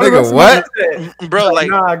 nigga, what, bro?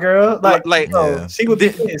 Like, nah, girl. Like, she would be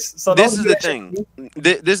pissed. So this is the thing.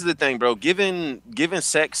 This is the thing, bro. Giving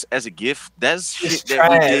sex as a gift, that's shit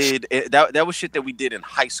that we did. That was shit that we did in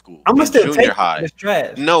high school. I'm gonna still junior take high. It's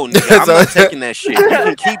trash. No, nigga, I'm not taking that shit.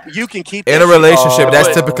 You can keep in that a relationship. Shit.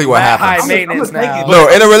 That's typically what happens. High maintenance now. No,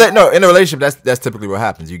 in a relationship, that's typically what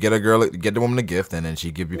happens. You get the woman a gift, and then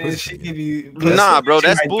she give you pussy. Nah, bro,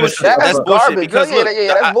 that's bullshit. That's bullshit. Because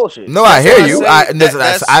that's bullshit. No, I hear you.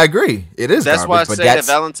 I agree. It is. That's why I say that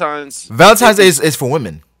Valentine's Day is for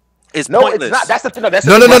women. It's pointless. It's not. That's the thing. That's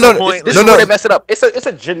no. This is where they mess it up. It's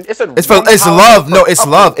love. No, it's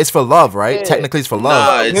love. It's for love, right? Yeah. Technically, it's for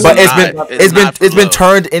love. But it's been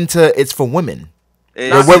turned into it's for women.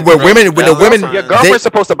 Where women, your girlfriend's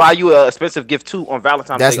supposed to buy you an expensive gift too on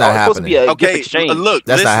Valentine's Day. That's not happening. It's supposed to be a gift exchange. Look,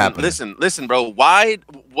 that's not happening. Listen, bro. Why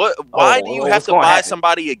do you have to buy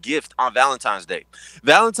somebody a gift on Valentine's Day?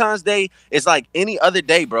 Valentine's Day is like any other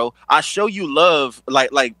day, bro. I show you love, like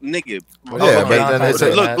nigga.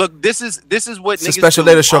 Look. This is what it's niggas a special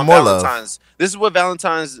day to show more Valentine's. Love. This is what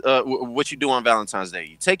Valentine's. What you do on Valentine's Day?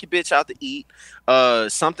 You take your bitch out to eat,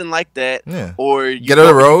 something like that, or you get her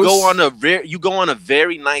a rose. You go on a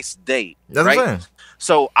very nice date. That's right? what I'm saying.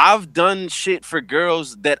 So I've done shit for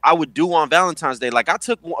girls that I would do on Valentine's Day. Like I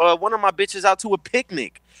took one of my bitches out to a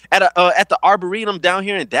picnic at the Arboretum down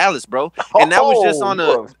here in Dallas, bro. And that was just on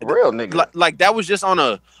a real nigga. Like that was just on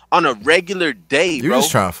a regular day, bro. You was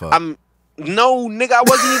trying to fuck. No, nigga, I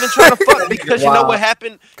wasn't even trying to fuck because you know what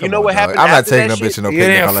happened. I'm not taking no bitch to no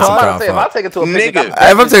picnic unless I'm trying to fuck. If I take it to a picnic,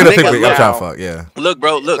 if I'm taking a picnic, I'm trying to fuck. Yeah. Look,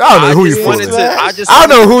 bro. Look. I don't know who you fooling. I don't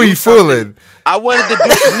know who you fooling. I wanted to do,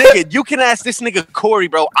 nigga. You can ask this nigga Corey,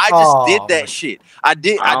 bro. I just did that shit. I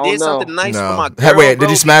did something nice for my girl. Wait, did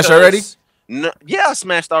you smash already? No, yeah, I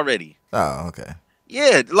smashed already. Oh, okay.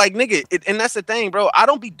 Yeah, like nigga, and that's the thing, bro. I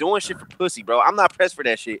don't be doing shit for pussy, bro. I'm not pressed for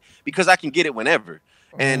that shit because I can get it whenever.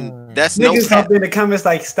 And that's niggas up in the comments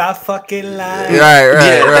like stop fucking lying.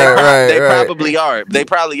 Right. They probably are. They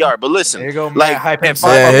probably are. But listen, like if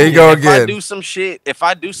I do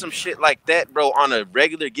some shit like that, bro, on a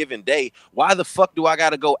regular given day, why the fuck do I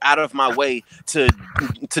gotta go out of my way to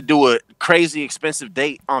do a crazy expensive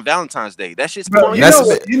date on Valentine's Day? That shit's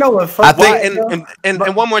pointless. You know what? I think,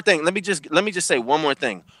 and one more thing. Let me just say one more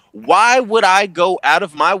thing. Why would I go out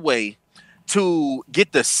of my way to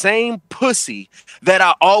get the same pussy that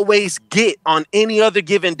I always get on any other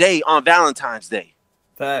given day on Valentine's Day?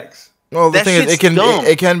 Facts. Well, the thing is,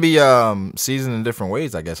 it can be seasoned in different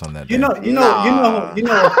ways, I guess. On that day. You know.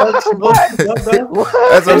 That's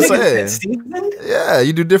what I'm saying. Yeah,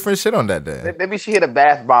 you do different shit on that day. Maybe she hit a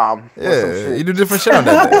bath bomb. Yeah, you do different shit on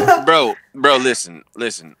that day. Bro, listen.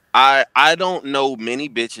 I don't know many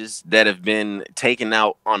bitches that have been taken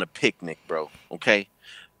out on a picnic, bro. Okay.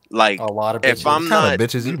 Like a lot of bitches. If I'm not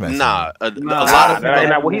bitches, you a lot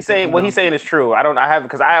of what he's saying is true. I haven't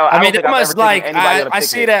because I mean, it must like I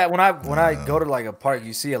see that when I go to like a park,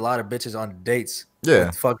 you see a lot of bitches on dates. Yeah,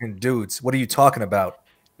 with fucking dudes. What are you talking about,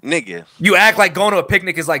 nigga? You act like going to a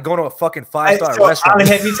picnic is like going to a fucking 5-star restaurant.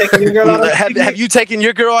 Have you taken your girl out? Have you taken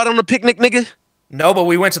your girl out on a picnic, nigga? No, but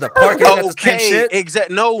we went to the park. Okay,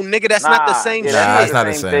 exactly. No, nigga, that's not the same shit. That's not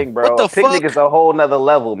the same thing, bro. What the picnic fuck? is a whole nother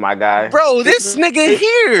level, my guy. Bro, this nigga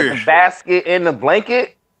here. The basket in the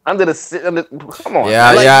blanket. Under the come on.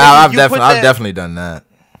 Yeah, Like, yeah, nigga, I've definitely done that.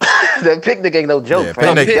 The picnic ain't no joke. Yeah,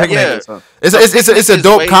 fam. picnic. It's a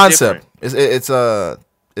dope concept. It's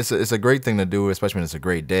a great thing to do, especially when it's a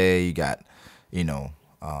great day. You got,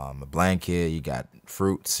 a blanket, you got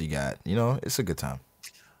fruits, you got, it's a good time.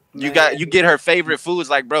 You get her favorite foods.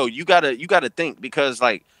 Like, bro, you gotta think, because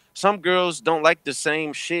like some girls don't like the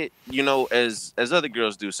same shit, as other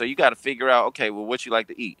girls do. So you gotta figure out, okay, well, what you like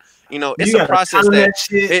to eat. It's a process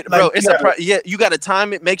you gotta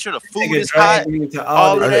time it, make sure the food is hot.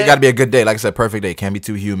 All of that. It gotta be a good day. Like I said, perfect day. Can't be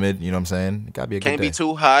too humid, you know what I'm saying? It gotta be a good day. Can't be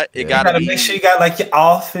too hot. It You gotta make sure you got like your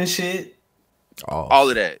off and shit. All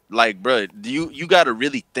of that. Like, bro, you gotta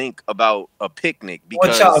really think about a picnic, What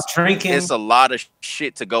because y'all drinking? it's a lot of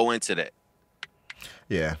shit to go into that.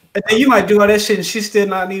 Yeah. And then you might do all that shit and she still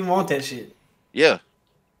not even want that shit. Yeah.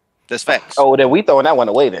 That's facts. Oh, then we throwing that one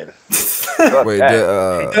away then. Wait,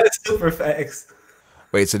 That's super facts.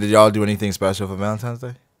 Wait, so did y'all do anything special for Valentine's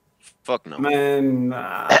Day? Fuck no. Man,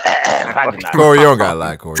 nah. Corey, you don't gotta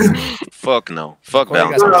lie, Corey. Fuck no. Fuck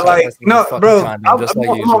Bro, Valentine's Day. bro, I'm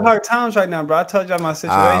on hard times right now, bro. I told y'all my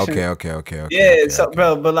situation. Okay. Yeah,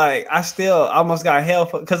 bro, but like, I still almost got hell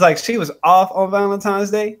because like she was off on Valentine's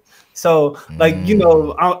Day. So like,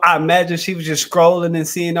 I imagine she was just scrolling and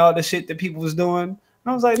seeing all the shit that people was doing.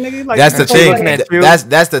 And I was like, nigga, like that's the thing.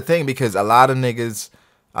 That's the thing, because a lot of niggas,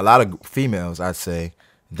 a lot of females, I'd say,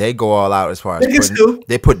 they go all out as far as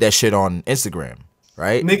they put that shit on Instagram,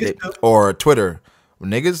 right? Or Twitter.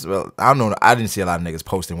 Niggas, well, I don't know. I didn't see a lot of niggas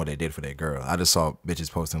posting what they did for their girl. I just saw bitches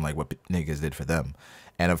posting like what niggas did for them.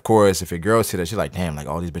 And of course, if your girl see that, she's like, damn, like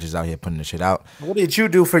all these bitches out here putting this shit out. What did you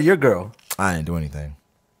do for your girl? I didn't do anything.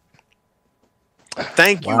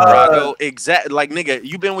 Thank you, Brago. Exactly. Like, nigga,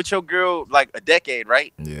 you been with your girl like a decade,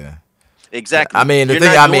 right? Yeah. Exactly. I mean, it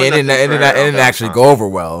didn't actually go over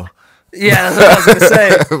well. Yeah, that's what I was gonna say.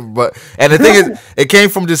 And the thing is, it came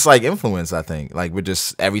from just like influence, I think. Like, with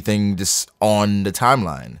just everything just on the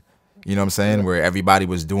timeline. You know what I'm saying? Where everybody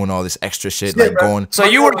was doing all this extra shit, like going. So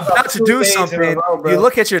you were about to do something. You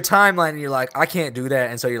look at your timeline and you're like, I can't do that.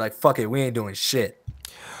 And so you're like, fuck it, we ain't doing shit.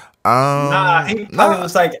 He probably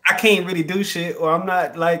was like, I can't really do shit, or I'm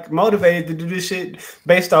not like motivated to do this shit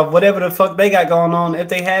based off whatever the fuck they got going on, if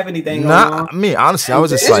they have anything going on. I mean, honestly, I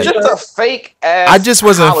was just it's like, just a fake ass. I just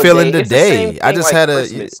wasn't holiday. feeling the It's day. I just like had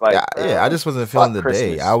Christmas. Like, I just wasn't feeling the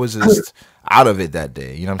day. I was just out of it that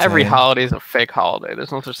day. You know what I'm Every saying? holiday is a fake holiday.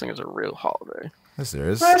 There's no such thing as a real holiday. Yes, there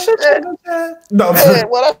is. No,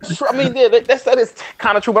 well, I mean, that is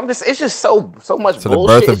kind of true. But it's just so much. So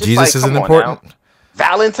bullshit. the birth of It's just Jesus like, isn't come on important. now.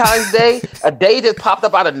 Valentine's Day, a day just popped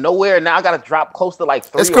up out of nowhere, and now I gotta drop close to like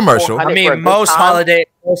 300. It's commercial. I mean, most holidays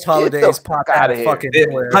pop out of fucking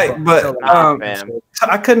nowhere.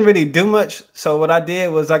 I couldn't really do much. So what I did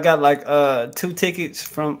was I got like 2 tickets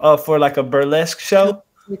from for like a burlesque show.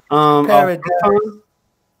 Paradise.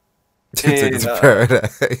 Tickets to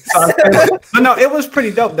Paradise. But no, it was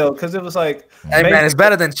pretty dope though, because it was like, hey man, it's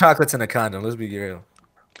better than chocolates in a condom. Let's be real.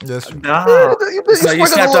 Yes. You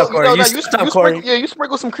stepped up, Corey. You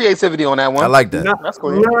sprinkle some creativity on that one. I like that. That's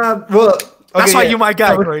cool. That's why you my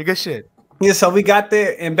guy, Corey. Good shit. Yeah, so we got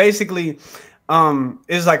there, and basically, it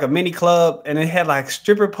was like a mini club, and it had like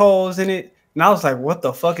stripper poles in it. And I was like, "What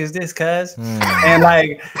the fuck is this, cuz?" And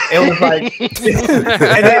like, it was like, and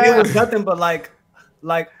then it was nothing but like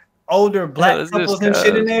older black couples and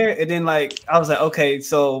shit in there. And then like, I was like, okay,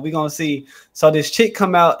 so we gonna see. So this chick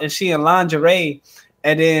come out, and she in lingerie.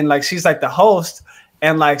 And then like she's like the host,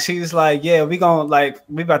 and like she's like, yeah, we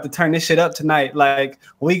about to turn this shit up tonight. Like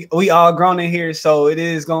we all grown in here, so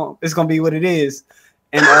it's gonna be what it is.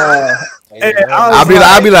 And I'll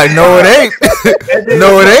be like, no, it ain't.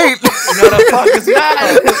 No, it ain't. No, the fuck is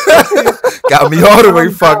not. Got me all the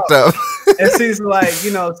way fucked up. And she's like,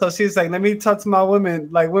 so she's like, let me talk to my women.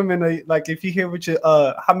 Like women are like, if you hear what you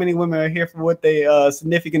how many women are here for what they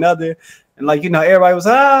significant other, and like, everybody was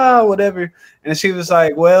whatever. And she was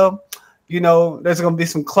like, well, there's gonna be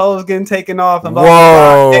some clothes getting taken off. And blah,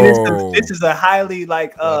 blah, blah. And this is a highly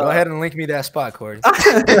like. Go ahead and link me that spot, Corey.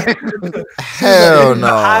 Hell no. A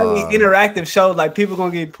highly interactive show. Like people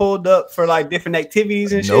gonna get pulled up for like different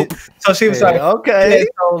activities and shit. So she was like, okay, yeah,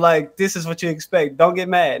 so like this is what you expect. Don't get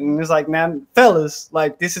mad. And it's like, now, fellas,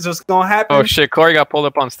 like this is what's gonna happen. Oh shit, Corey got pulled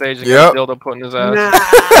up on stage and got dildo put in his ass.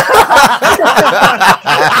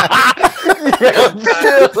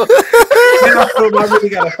 I really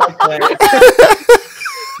gotta fight that.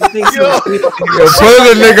 Putting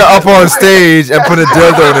a nigga up on stage and put a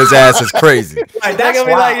dildo in his ass is crazy. Like, that's gonna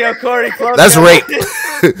be like, yo, Corey, that's rape. Yeah,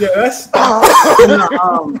 that's.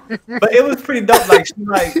 But it was pretty dope.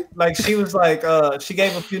 Like she was like, she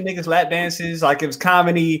gave a few niggas lap dances. Like it was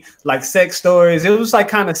comedy, like sex stories. It was like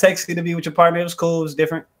kind of sexy to be with your partner. It was cool. It was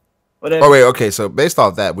different. Whatever. Oh wait, okay. So based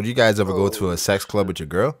off that, would you guys ever go to a sex club with your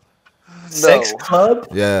girl? Sex club?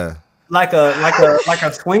 Yeah. Like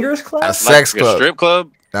a swingers club? A sex club. A strip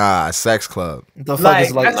club? Nah, a sex club. The fuck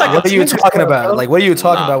is like what are you talking about? Like what are you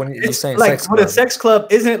talking about when you're saying like sex with club? a sex club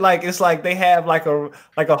isn't like it's like they have like a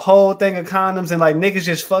whole thing of condoms and like niggas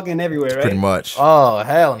just fucking everywhere, right? Pretty much. Oh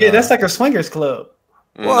hell no. Yeah, that's like a swingers club.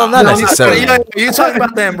 Well, not necessarily. Are you talking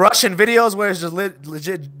about them Russian videos where it's just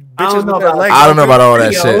legit bitches with their legs? I don't know about all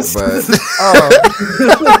that shit, but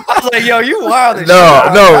I was like, yo, you wild as shit.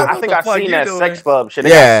 I think I've seen that sex club shit. They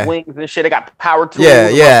got swings and shit. They got power tools.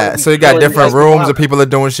 Yeah. So you got different rooms and people are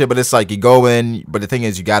doing shit, but it's like you go in, but the thing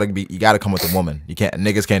is you gotta come with a woman.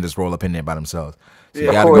 Niggas can't just roll up in there by themselves. So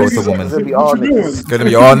you gotta go with the woman. It's gonna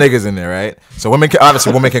be all niggas in there, right? So women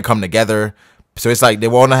can come together. So it's like they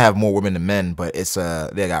want to have more women than men, but it's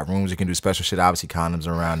they got rooms you can do special shit. Obviously, condoms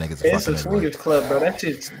are around niggas. It's a swingers club, bro. That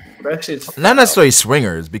shit's not necessarily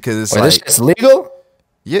swingers because it's this shit's legal.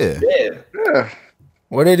 Yeah.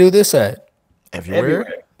 Where they do this at?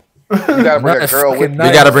 Everywhere. You gotta bring a girl with you.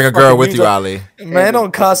 You gotta bring a girl with you, Alehh. Man, it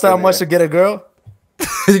don't cost that much to get a girl.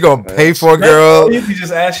 You gonna pay for a girl? You can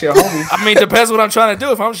just ask your homie. I mean, depends what I'm trying to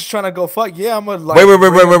do. If I'm just trying to go fuck, yeah, I'm gonna like. Wait.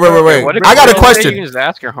 I got a question. You can just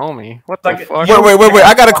ask your homie. What the fuck? Wait.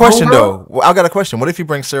 I got a question though. I got a question. What if you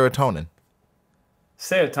bring serotonin?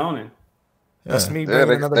 Serotonin. That's me. Yeah,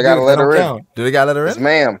 they gotta let her in. Do they gotta let her in? Yes,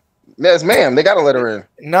 ma'am. Yes, ma'am. They gotta let her in.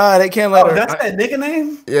 Nah, they can't let her. That's that nigga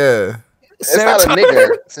name? Yeah. It's not a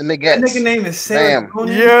nigga. It's a nigga. That nigga name is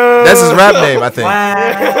Serotonin. Yeah. That's his rap name, I think.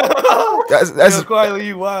 Wow. That's quietly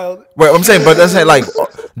you wild. Wait, I'm saying, but that's like,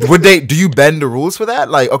 do you bend the rules for that?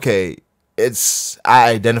 Like, okay, I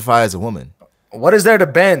identify as a woman. What is there to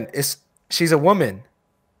bend? She's a woman.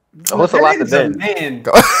 What's a lot to bend? Man.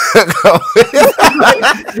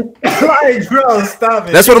 Like, bro, stop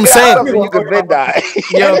it. That's what I'm saying. You could bend that.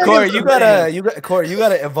 Yo, Corey, you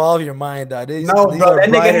gotta evolve your mind, dog. No, bro, that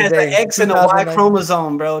nigga has an X and a Y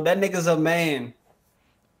chromosome, bro. That nigga's a man.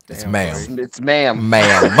 It's ma'am. It's ma'am.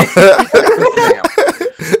 Ma'am.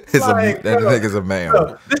 That nigga's a ma'am.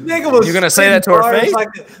 Bro, this nigga was. You gonna say that to her face?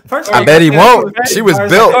 I bet he won't. She was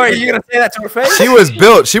built. Corey, you gonna say that to her face? She was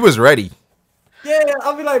built. She was ready. Yeah,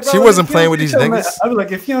 I'll be like, bro, she wasn't playing with these niggas. I'll be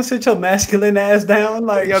like, if you don't sit your masculine ass down,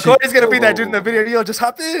 like, yo, Corey's gonna be that dude in the video. Yo, just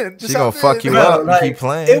hop in. She gonna fuck you up and keep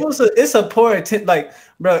playing. It's a poor attempt. Like,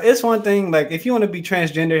 bro, it's one thing. Like, if you want to be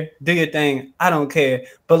transgender, do your thing. I don't care.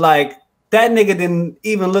 But like, that nigga didn't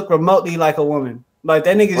even look remotely like a woman. Like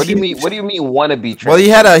that nigga. What do you mean? What do you mean? Want to be? Well, he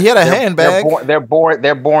had a handbag. They're born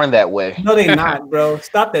that way. No, they not, bro.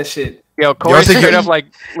 Stop that shit. Yo, Corey straight up like,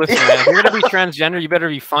 listen, man, if you're gonna be transgender, you better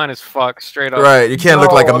be fine as fuck, straight up. Right, you can't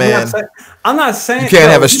look like a man. I'm not saying you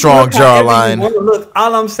can't have a strong jawline. Look,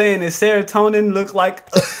 all I'm saying is serotonin look like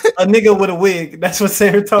a nigga with a wig. That's what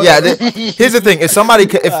serotonin. Yeah, here's the thing: if somebody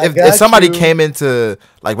came into,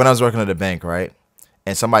 like when I was working at a bank, right,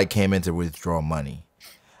 and somebody came in to withdraw money,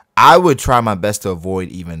 I would try my best to avoid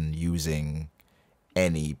even using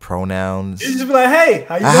any pronouns. You just be like, "Hey,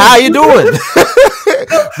 how you doing?"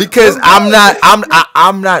 Because I'm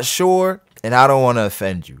not sure, and I don't want to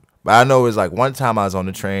offend you. But I know it was like one time I was on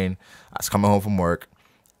the train, I was coming home from work,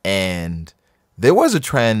 and there was a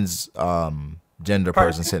transgender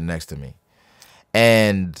person sitting next to me.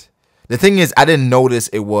 And the thing is, I didn't notice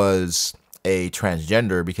it was a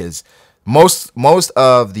transgender because most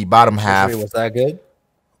of the bottom half was that good.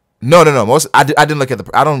 No. I didn't look at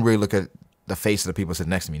I don't really look at the face of the people sitting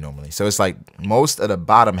next to me normally. So it's like most of the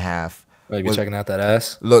bottom half. You be checking out that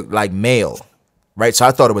ass? Looked like male, right? So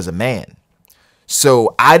I thought it was a man.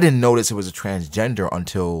 So I didn't notice it was a transgender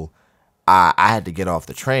until I had to get off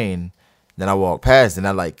the train. Then I walked past, and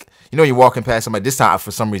I like, you're walking past somebody. This time,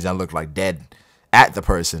 for some reason, I looked like dead at the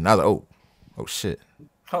person. I was like, oh shit.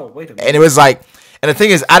 Oh, wait a minute. And it was like, and the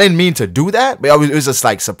thing is, I didn't mean to do that, but it was just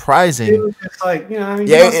like surprising. It was just like,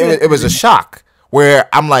 it was a shock where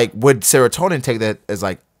I'm like, would serotonin take that as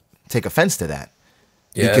like, take offense to that?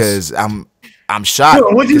 Yes. Because I'm shocked. Yo,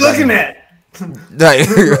 what you looking at?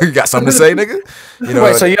 You got something to say, nigga?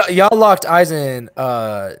 Wait, so y'all locked eyes in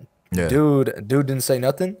dude didn't say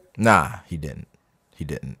nothing? Nah, he didn't.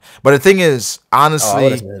 But the thing is,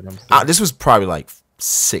 honestly, this was probably like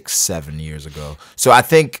 6-7 years ago. So I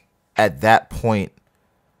think at that point,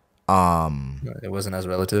 It wasn't as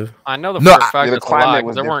relative. I know the fact the it's a lie climate because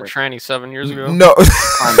was there weren't different. trannies 7 years ago. No,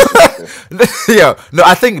 no.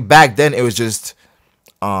 I think back then it was just,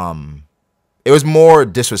 it was more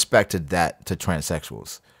disrespect to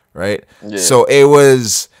transsexuals, right? Yeah. So it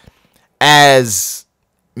was as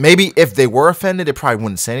maybe if they were offended, they probably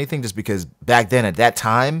wouldn't say anything just because back then at that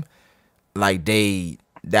time, like it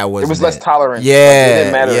was less tolerant. Yeah, like, it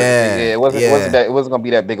didn't matter. Yeah, it wasn't gonna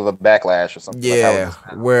be that big of a backlash or something. Yeah,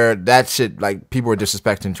 like where that shit, like people were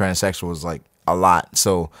disrespecting transsexuals like a lot.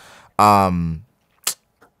 So, bro,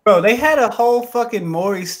 they had a whole fucking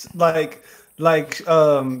Maury's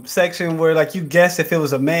section where like you guess if it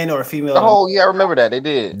was a man or a female. Oh yeah, I remember that they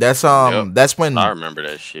did. That's that's when I remember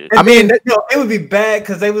that shit. And I mean, it would be bad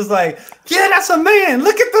because they was like, yeah, that's a man.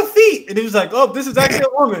 Look at the feet, and he was like, oh, this is actually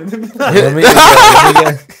a woman. Let me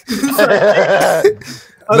guess.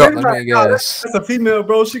 That's a female,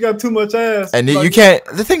 bro. She got too much ass. And you can't.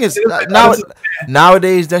 The thing is,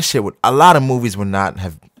 nowadays that shit would. A lot of movies would not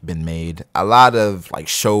have been made. A lot of like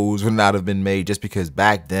shows would not have been made just because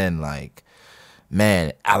back then, like,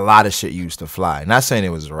 man, a lot of shit used to fly. Not saying it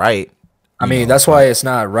was right. I mean, that's why it's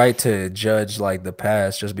not right to judge like the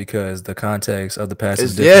past just because the context of the past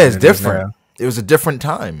is different. Yeah, it's different. It was a different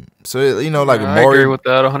time. So, like I agree with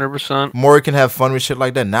that 100%. Maury can have fun with shit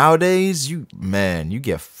like that. Nowadays, you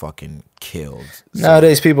get fucking killed. So.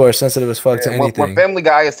 Nowadays, people are sensitive as fuck to anything. When Family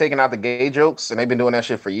Guy is taking out the gay jokes, and they've been doing that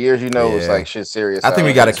shit for years, it's like shit serious. I think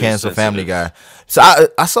we got to cancel Family Guy. So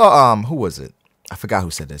I saw, who was it? I forgot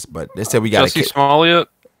who said this, but they said we got Jussie Smollett.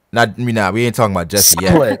 We ain't talking about Jussie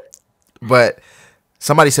yet. But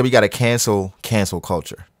somebody said we got to cancel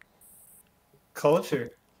culture.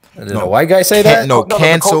 Culture. Did a white guy say that? No,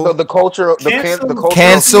 cancel the culture.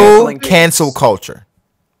 Cancel culture.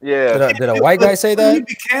 Yeah. Did a white guy say that?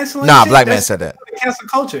 Nah, black man said that. Cancel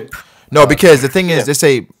culture. No, because the thing is, they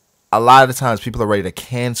say a lot of the times people are ready to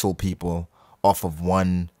cancel people off of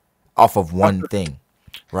one thing,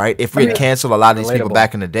 right? If we had canceled a lot of these people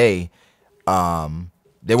back in the day,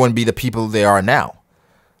 they wouldn't be the people they are now.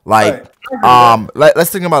 Like, let's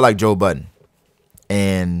think about like Joe Budden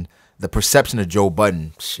and the perception of Joe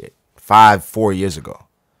Budden. Shit, 4 years ago,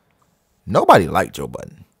 nobody liked Joe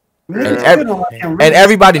Budden, and everybody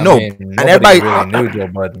everybody really knew Joe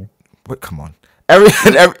Budden. But come on,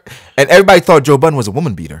 everybody thought Joe Budden was a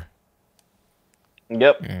woman beater.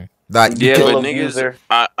 Yep. Like, but niggas,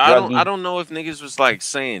 I don't know if niggas was like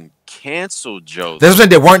saying cancel Joe. That's what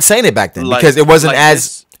they weren't saying it back then because it wasn't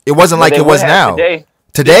like it was now.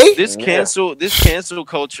 Today? This cancel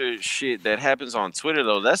culture shit that happens on Twitter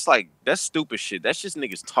though, that's stupid shit. That's just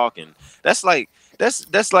niggas talking. That's like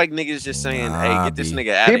niggas just saying, "Hey, get this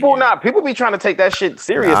nigga out of here." People be trying to take that shit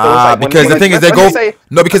serious though. It's like because the thing is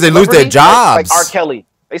because they lose their jobs. Like R. Kelly.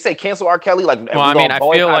 They say cancel R. Kelly. Like, I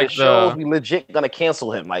feel like we legit gonna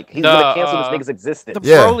cancel him. Like, he's gonna cancel this nigga's existence. The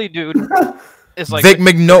Broly dude is like Vic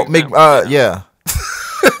yeah.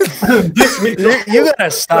 You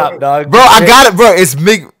gotta stop, dog. Bro, I got it, bro. It's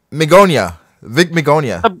Migonia. Vic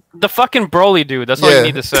Migonia. The fucking Broly dude. That's all you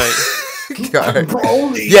need to say.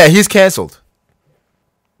 Yeah, he's canceled.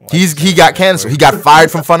 He got canceled. He got fired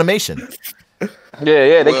from Funimation.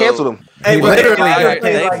 Yeah, they canceled him. They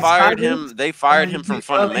fired him from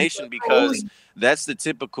Funimation because that's the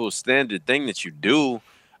typical standard thing that you do.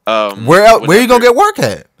 Where are you gonna get work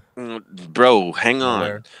at? Bro, hang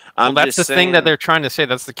on. That's the thing that they're trying to say.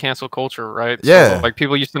 That's the cancel culture, right? Yeah. So, like,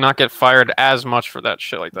 people used to not get fired as much for that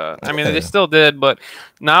shit like that. I mean, they still did, but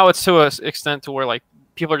now it's to an extent to where, like,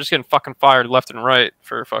 people are just getting fucking fired left and right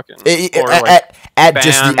for fucking... at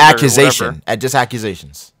just the accusation. At just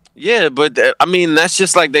accusations. Yeah, but I mean, that's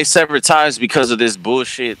just like they severed ties because of this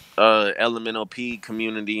bullshit LMNOP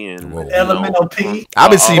community and LMNOP.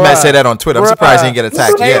 I've been seeing Matt say that on Twitter. I'm surprised he didn't get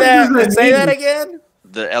attacked yet. Say that again.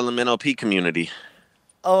 The LMNOP community.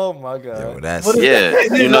 Oh my god.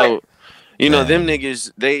 You know them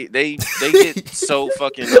niggas. They get so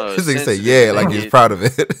fucking. This nigga say like he's proud of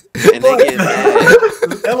it. And they get mad.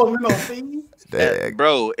 LMNOP.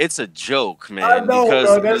 Bro, it's a joke, man.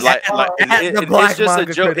 It's just a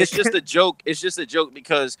joke. It's just a joke. It's just a joke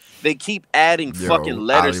because they keep adding fucking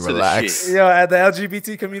letters to the shit. Yo, at the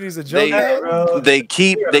LGBT community is a joke. They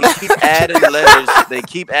keep adding letters. They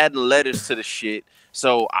keep adding letters to the shit.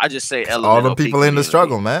 So I just say all the people in the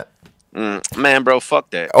struggle, man. Man, bro, fuck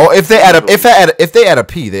that. Oh, if they add a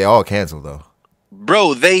P, they all cancel though.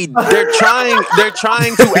 Bro, they're trying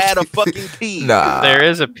to add a fucking P. Nah, there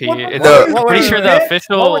is a P. I'm pretty sure the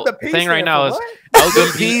official thing right now is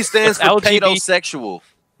LGBT. P stands for pedosexual.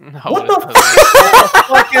 No, what the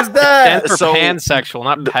fuck is that? stands for pansexual,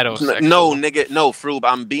 not pedosexual. No, nigga, no, Froob,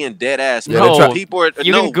 I'm being dead ass. Yeah, no, people are.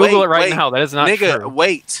 You can Google it right now. That is not nigga, true.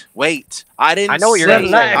 Wait. I didn't. I know what you're say,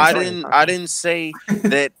 saying. I didn't say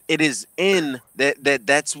that it is in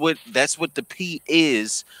that's what the P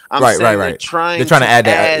is. I'm saying they're trying to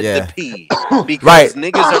add the P because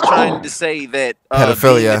niggas are trying to say that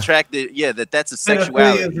pedophilia, attracted. Yeah, that's a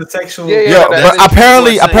sexuality. Is a sexual. Yeah, but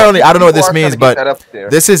apparently, I don't know what this means, but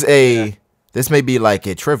this may be like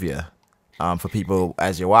a trivia for people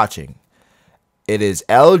as you're watching. It is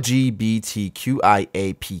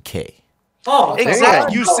LGBTQIAPK. Oh,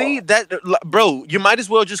 exactly. You see that, bro? You might as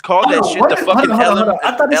well just call that shit the fucking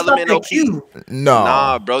elemental Q. No,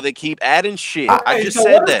 nah, bro. They keep adding shit. Okay, I just so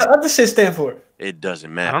said what does that. the other shit stand for? It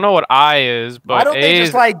doesn't matter. I don't know what I is, but Why don't they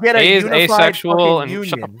just like get a A is unified asexual and fucking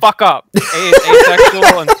shut the union? fuck up. A is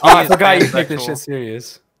asexual and P I is forgot you take this pansexual. shit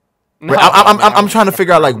serious. No, I'm trying to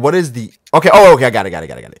figure out like what is the okay. Oh, okay, I got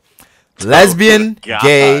it. Lesbian,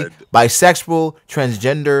 gay, bisexual,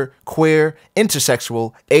 transgender, queer,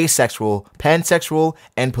 intersexual, asexual, pansexual,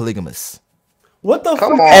 and polygamous. What the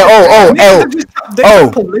Come fuck?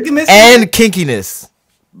 on. Polygamous And kinkiness.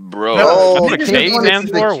 Bro, That's what K stands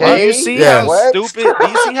for. What? Do you see how stupid? Do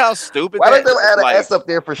you see how stupid? Why don't that they add an like, S up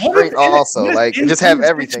there for straight also? Like just have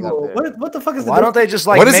everything up there. What the fuck is? Why don't they just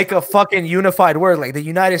like make a fucking unified word? Like the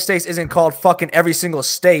United States isn't called fucking every single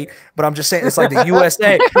state, but I'm just saying it's like the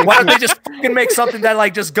USA. Why don't they just fucking make something that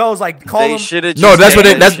like just goes like call them? No, that's what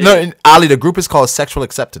it. That's no, Ali. The group is called Sexual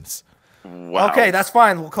Acceptance. Wow. Okay, that's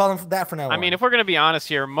fine. We'll call them that for now. I mean, if we're gonna be honest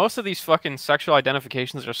here, most of these fucking sexual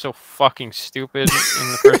identifications are so fucking stupid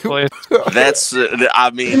in the first place. That's.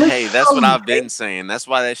 I mean, hey, that's what I've been saying. That's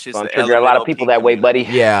why that shit's Gonna the trigger a lot of people that way, buddy.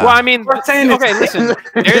 Yeah. Well, I mean, okay, listen.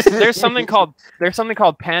 There's something called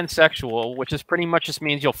pansexual, which is pretty much just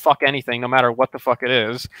means you'll fuck anything, no matter what the fuck it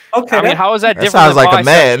is. Okay, I mean, how is that different? Sounds than like a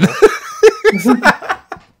man.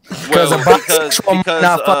 Because a bisexual might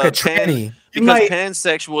not fuck a tranny. Because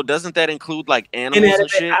pansexual, doesn't that include like animals and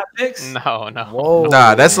shit? No. Whoa.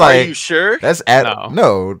 Nah, that's like. Are you sure? That's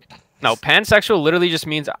No, pansexual literally just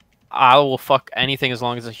means I will fuck anything as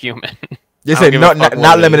long as it's a human. You said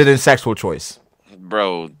not limited in sexual choice.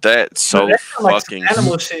 Bro, that's so fucking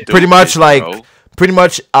stupid, pretty much like. bro. Pretty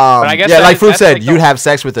much, I guess like Froob said, like you'd have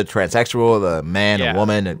sex with a transsexual, a man, a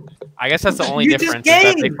woman. And... I guess that's the only difference is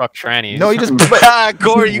that they fuck trannies. No, you just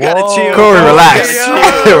Corey, you gotta chill. Corey, relax.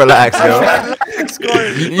 Relax, yo.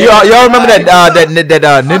 Y'all remember that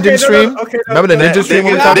ninja stream? Remember the ninja stream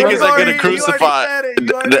when we talked about? Niggas are gonna crucify,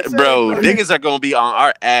 bro. Niggas are gonna be on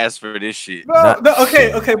our ass for this shit. Bro,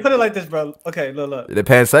 okay, put it like this, bro. Okay, look. They're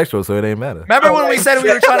pansexual, so it ain't matter. Remember when we said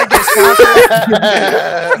we were trying to get sponsored?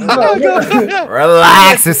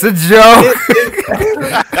 Relax, it's a joke.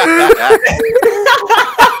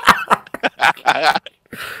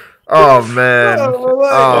 Oh man.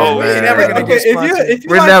 Oh man.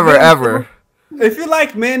 We're never ever. If you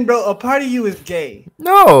like men, bro, a part of you is gay.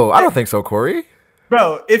 No, I don't think so, Corey.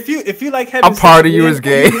 Bro, if you like having a part of you is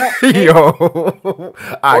gay. Yo. All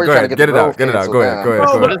right, go ahead. Get it out. Go ahead.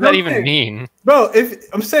 Bro, what does that even mean? Bro,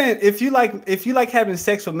 if you like having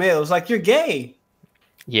sex with males, like you're gay.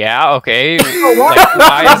 Yeah, okay.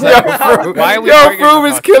 Why is that? Why are we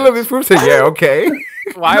Froob is killing me. Froob said, yeah, okay.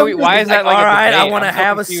 Why is that like all right, I want to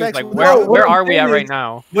have a sex like, with where are we at right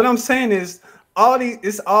now? What I'm saying is all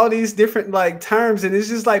these different like terms, and it's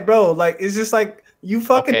just like, bro, like it's just like you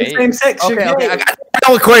fucking the same sex. Okay, I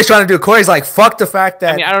know what Corey's trying to do. Corey's like, fuck the fact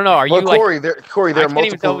that. I mean, I don't know. Are you Corey, like Corey, there are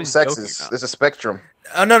multiple sexes. There's a spectrum.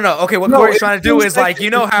 No. Okay, what Corey's trying to do is like,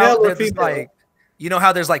 you know how there's like,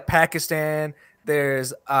 there's like Pakistan,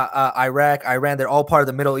 there's Iraq, Iran. They're all part of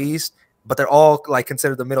the Middle East, but they're all like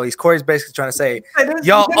considered the Middle East. Corey's basically trying to say,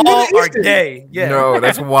 y'all all are gay. Yeah. No,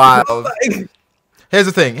 that's wild. Here's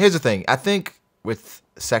the thing. I think with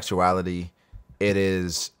sexuality,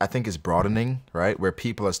 I think it's broadening, right? Where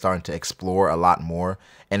people are starting to explore a lot more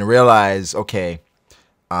and realize, okay,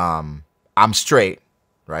 I'm straight,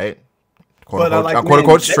 right? Quote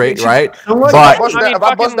unquote straight, right? But if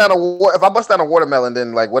I bust down a watermelon,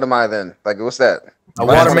 then like, what am I then? Like, what's that? A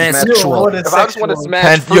waterman sexual. If I just want to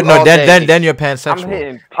smash fruit then you're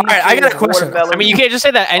pansexual. All right, I got a question. I mean, you can't just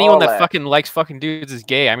say that anyone that fucking likes fucking dudes is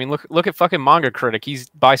gay. I mean, look at fucking Manga Critic. He's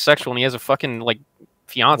bisexual and he has a fucking like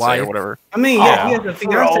fiance or whatever. I mean, yeah, he has a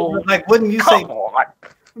fiance. But, like, wouldn't you say?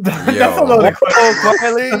 That's a little.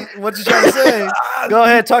 Quietly, what you trying to say? Go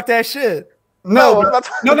ahead, talk that shit. No. Okay,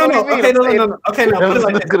 no. Okay, no. Put it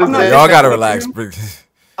like this. Y'all gotta relax.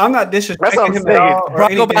 I'm not disrespecting him at all.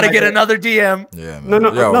 Brago about to get another DM. Yeah, man.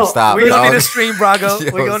 No. Stop. We're gonna need a stream, Brago.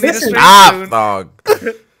 We're gonna need a stream soon. Dog.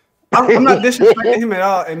 I'm not disrespecting him at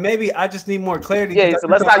all, and maybe I just need more clarity. Yeah, so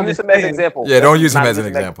let's not use him as an example. Yeah, don't use him as an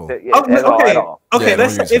example. Okay,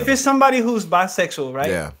 let's say if it's somebody who's bisexual, right?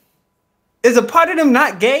 Yeah. Is a part of them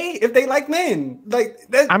not gay if they like men? Like,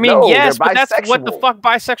 I mean, yes, but that's what the fuck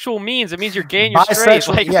bisexual means. It means you're gay and you're straight.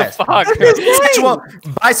 Like, yes. the fuck?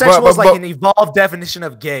 Bisexual is like an evolved definition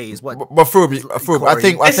of gay. Is what? But Froob,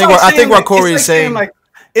 I think what Corey is saying. Like,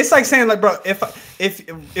 it's like saying, like, bro, if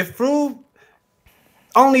Froob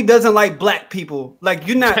only doesn't like black people, like,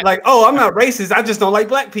 you're not like, oh, I'm not racist, I just don't like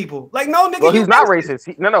black people. Like, no, nigga. Well, he's not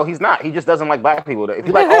racist. No, he's not. He just doesn't like black people. If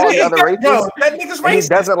you like all the other races, bro, that nigga's racist. He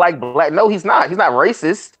doesn't like black. No, he's not. He's not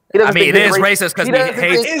racist. He doesn't. I mean, it is racist because he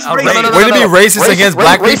hates. Would it be racist against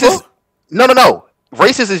black people? No.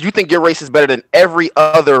 Racist is you think your race is better than every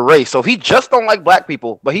other race. So if he just don't like black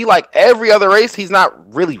people, but he like every other race, he's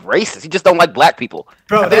not really racist. He just don't like black people.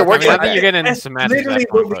 Bro, I think you're getting into semantics. Literally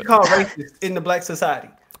what we call racist in the black society.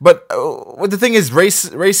 But the thing is,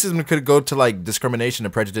 racism could go to like discrimination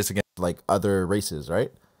and prejudice against like other races,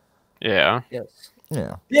 right? Yeah. Yes.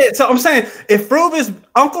 Yeah. Yeah, so I'm saying if Froob is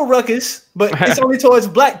Uncle Ruckus, but it's only towards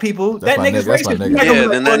black people, that nigga's racist. Yeah,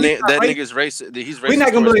 then that nigga's racist. He's racist. We're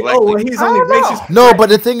not gonna be like, oh, well, he's only racist. No, but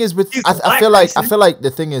the thing is, with I feel like the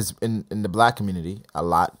thing is in the black community a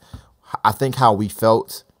lot. I think how we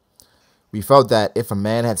felt that if a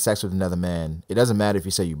man had sex with another man, it doesn't matter if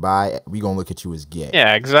you say you bi, we gonna look at you as gay.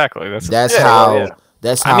 Yeah, exactly. That's how.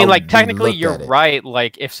 I mean, like, technically, you're right.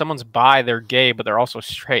 Like, if someone's bi, they're gay, but they're also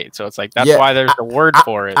straight. So it's like, that's why there's a word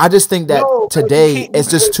for it. I just think that today it's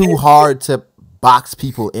just too hard to box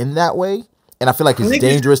people in that way. And I feel like it's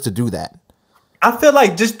dangerous to do that. I feel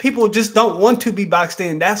like just people just don't want to be boxed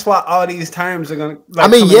in. That's why all these terms are going to. Like,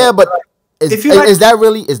 I mean, yeah, but is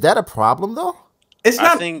that a problem, though? It's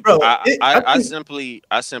not, I think, bro. I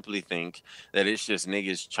simply think that it's just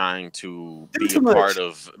niggas trying to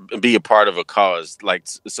be a part of a cause, like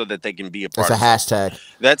so that they can be a part. It's a hashtag.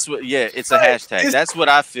 That's what. Yeah, it's a hashtag. That's what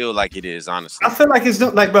I feel like it is. Honestly, I feel like it's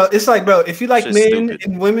not like, bro. It's like, bro. If you like men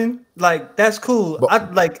and women, like that's cool.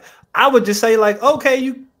 But, I would just say like, okay,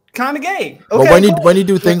 you kind of gay. Okay, but when you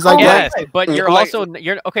do things like that, but you're also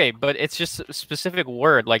okay. But it's just a specific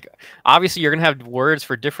word. Like, obviously, you're gonna have words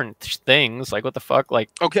for different things. Like, what the fuck? Like,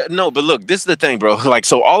 okay, no, but look, this is the thing, bro. Like,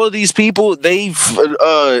 so all of these people, they've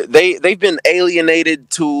been alienated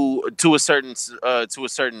to a certain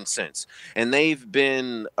sense, and they've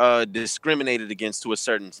been discriminated against to a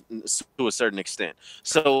certain extent.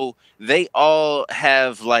 So they all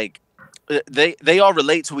have like. They all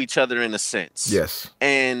relate to each other in a sense. Yes.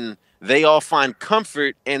 And they all find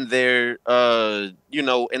comfort in their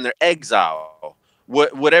in their exile.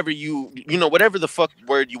 Whatever whatever the fuck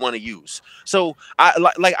word you want to use. So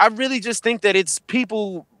I really just think that it's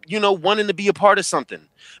people, wanting to be a part of something.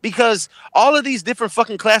 Because all of these different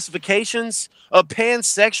fucking classifications of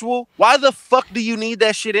pansexual, why the fuck do you need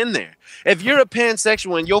that shit in there? If you're a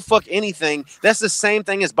pansexual and you'll fuck anything, that's the same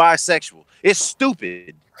thing as bisexual. It's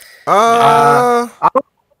stupid. I don't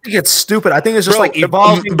think it's stupid. I think it's just like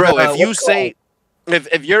evolving. Bro, if you say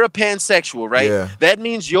if you're a pansexual, right? Yeah. That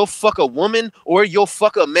means you'll fuck a woman or you'll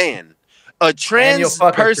fuck a man. A trans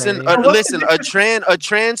person, a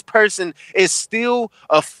trans person is still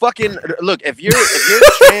a fucking look. If you're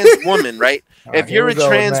a trans woman, right? If you're a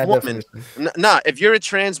trans woman, if you're a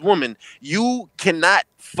trans woman, you cannot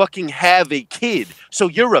fucking have a kid. So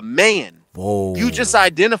you're a man. Whoa. You just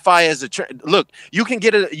identify as a look. You can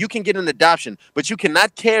get an adoption, but you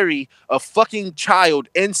cannot carry a fucking child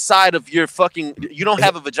inside of your fucking. You don't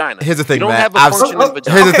have a vagina. Here's the thing, you don't man. have a functioning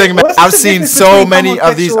vagina. Here's the thing, man. I've seen so many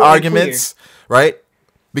of these arguments, right?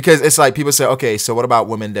 Because it's like people say, okay, so what about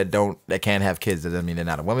women that can't have kids? Does that mean they're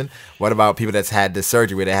not a woman? What about people that's had the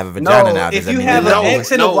surgery where they have a vagina now? Does that mean have an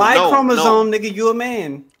X and a Y chromosome, nigga, you a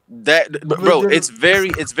man. That, bro, it's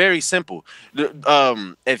very simple.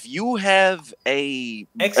 If you have a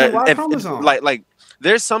X and Y chromosome, like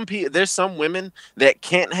there's some women that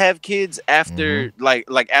can't have kids after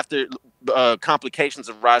after complications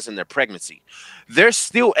arise in their pregnancy. They're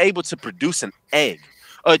still able to produce an egg.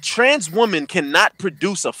 A trans woman cannot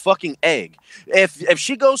produce a fucking egg. If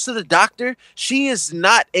she goes to the doctor, she is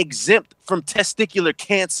not exempt from testicular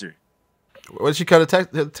cancer. What, she cut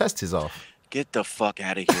the testes off? Get the fuck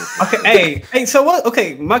out of here. Okay, hey, so what?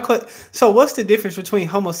 Okay, so what's the difference between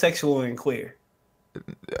homosexual and queer?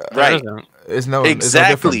 Right. It's no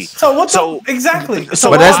exactly. So what's exactly?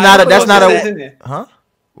 So but that's not a huh?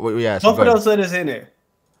 Well, yeah, both of those letters in there.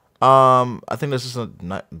 I think that's just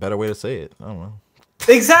a better way to say it. I don't know.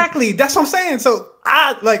 Exactly. That's what I'm saying. So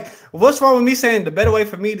what's wrong with me saying the better way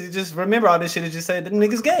for me to just remember all this shit is just say the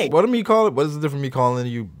nigga's gay? What do you call it? What is the difference from me calling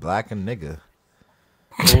you black and nigga?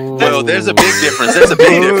 Well, there's a big difference. There's a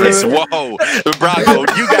big difference. Whoa, Brago,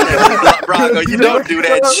 Brago, you don't do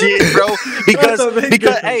that shit, bro. Because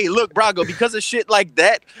hey, look, Brago, because of shit like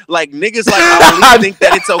that, like niggas like Ali think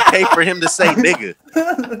that it's okay for him to say nigga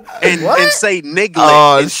and say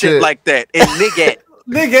nigga and shit like that and nigga.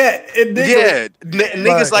 Yeah,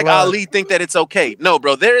 niggas like Ali think that it's okay. No,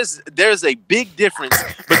 bro, there's a big difference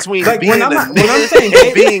between being a nigga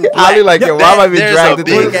and being black. Ali like, yo, why am I being dragged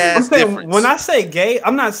into this? Big ass difference. When I say gay,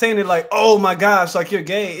 I'm not saying it like, oh my gosh, like you're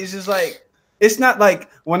gay. It's just like, it's not like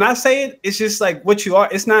when I say it, it's just like what you are.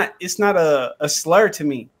 It's not a slur to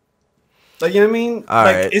me. Like, you know what I mean?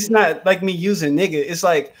 It's not like me using nigga. It's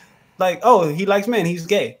like, oh, he likes men, he's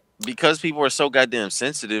gay. Because people are so goddamn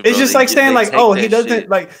sensitive. It's just like saying like, oh, he doesn't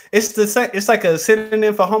like. It's like a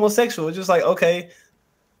synonym for homosexual. It's just like, okay,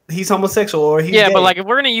 he's homosexual or he's gay. But like if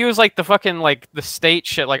we're gonna use like the fucking like the state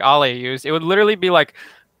shit like Alehh used, it would literally be like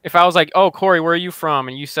if I was like, oh, Corey, where are you from?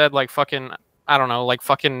 And you said like fucking, I don't know, like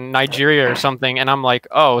fucking Nigeria or something, and I'm like,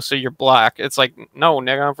 oh, so you're black? It's like, no,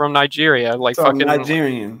 nigga, I'm from Nigeria. Like so fucking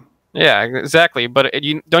Nigerian. Yeah, exactly. But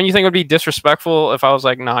don't you think it would be disrespectful if I was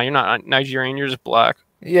like, nah, you're not Nigerian, you're just black?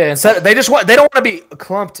 Yeah, instead they don't want to be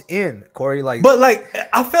clumped in, Corey. Like, but like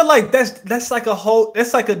I feel like that's like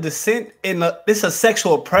a descent in it's a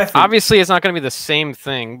sexual preference. Obviously, it's not going to be the same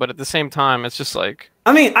thing, but at the same time, it's just like.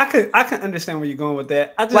 I mean, I can understand where you're going with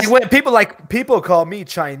that. I just like when people call me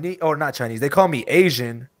Chinese or not Chinese, they call me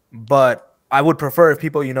Asian, but I would prefer if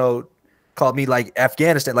people called me like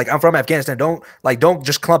Afghanistan. Like I'm from Afghanistan. Don't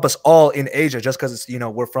just clump us all in Asia just because it's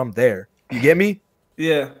we're from there. You get me?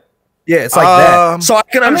 Yeah. Yeah, it's like that. So I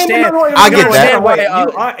can understand. I get that. Wait,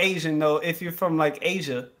 you are Asian though, if you're from like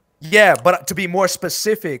Asia. Yeah, but to be more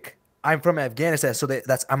specific, I'm from Afghanistan, so I'm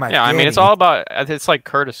Afghani. Yeah, I mean, it's all about it's like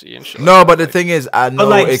courtesy and shit. No, but the thing is, I know. But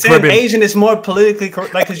like saying Asian is more politically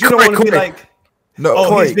correct, like because you don't want to be like, he's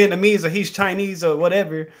Vietnamese or he's Chinese or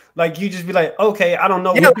whatever. Like you just be like, okay, I don't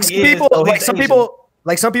know who he is. Some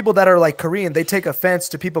people that are like Korean, they take offense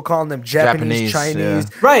to people calling them Japanese Chinese,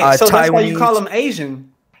 right? So Taiwanese. That's why you call them Asian.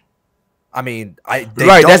 I mean, they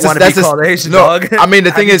don't want to be called Asian, dog. I mean,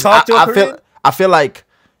 the thing is, I feel like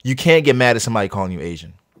you can't get mad at somebody calling you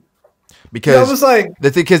Asian. Because the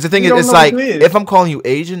thing is, it's like if I'm calling you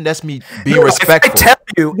Asian, that's me being respectful. If I tell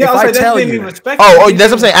you,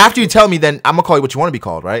 that's what I'm saying. After you tell me, then I'm gonna call you what you want to be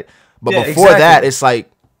called, right? But before that, it's like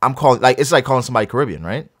I'm calling, like it's like calling somebody Caribbean,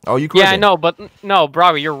 right? Oh, you Caribbean? Yeah, I know, but no,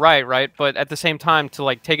 Brago, you're right. But at the same time, to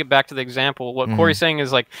like take it back to the example, what Corey's saying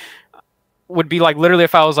is like. Would be like literally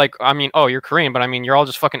if I was like, I mean, oh, you're Korean, but I mean, you're all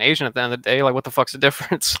just fucking Asian at the end of the day. Like, what the fuck's the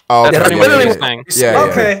difference? Oh, that's pretty much what you're saying.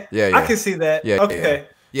 Yeah, I can see that. Yeah, okay.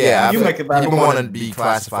 Yeah, you make it better. People want to be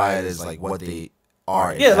classified as like what they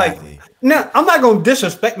are. Yeah, exactly. Like now, I'm not gonna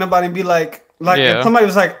disrespect nobody and be like if somebody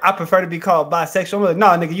was like, I prefer to be called bisexual. I'm like,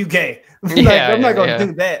 nah, nigga, you gay. I'm not gonna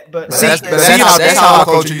do that. But that's how our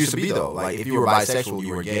culture used to be though. Like if you were bisexual,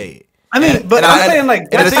 you were gay. I mean, but I'm saying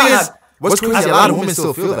like that's not. What's crazy? A lot of women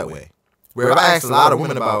still feel that way. Where I asked a lot of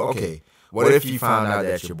women about, okay, what if you found out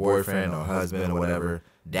that your boyfriend or husband or whatever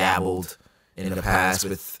dabbled in the past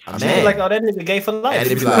with a man? Like, oh, that nigga gay for life. And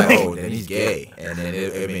they'd be like, oh, then he's gay. And then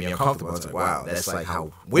it made me uncomfortable. It's like, wow, that's like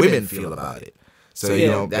how women feel about it.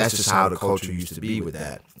 So, that's just how the culture used to be with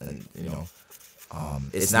that. And,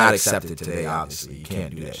 it's not accepted today, obviously. You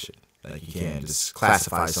can't do that shit. Like, you can't just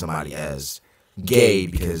classify somebody as gay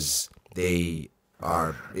because they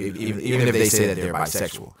are, even if they say that they're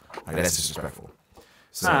bisexual. Like, that's disrespectful.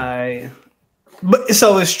 So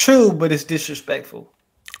it's true, but it's disrespectful.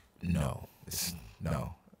 No, it's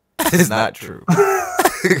not true.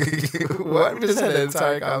 What? We just had an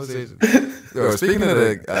entire conversation. Yo, speaking of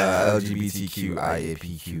the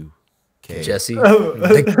LGBTQIAPQ, Jesse,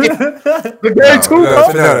 the gay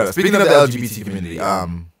TuPac. No. Speaking of the LGBT community,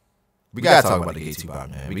 we gotta talk about the gay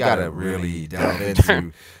TuPac, man. We gotta really delve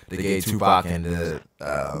into the gay TuPac and the.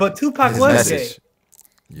 But TuPac was message. Gay.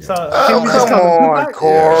 Yeah. So, come on,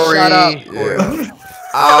 Corey. Shut up. Yeah.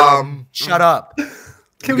 Shut up. We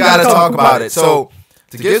gotta talk about it. So,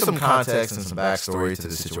 to give some context and some backstory to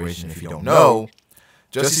the situation, if you don't know,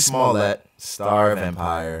 Jussie Smollett, star of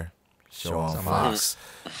Empire, show on Fox.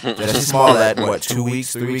 Jussie Smollett, 3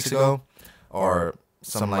 weeks ago, or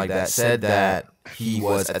something like that, said that he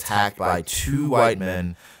was attacked by 2 white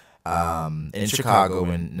men in Chicago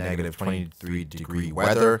in negative 23-degree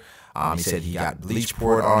weather. He said he got bleach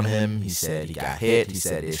poured on him. He said he got hit. He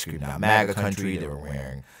said they screamed out MAGA country. They were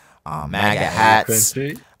wearing MAGA hats.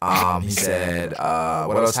 He said,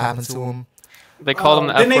 what else happened to him? They called him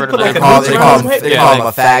the F word. They called him a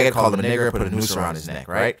faggot, called him a nigger, put a noose around his neck,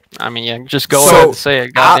 right? I mean, yeah, just go ahead and say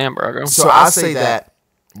it. Goddamn, Brago. So I'll say that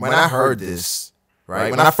when I heard this, right?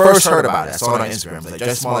 When I first heard about it, I saw it on Instagram. It was like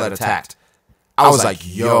Jussie Smollett attacked. I was like,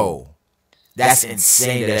 yo, that's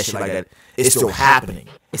insane that shit like that is still happening.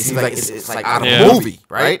 It seems like it's like out of a movie,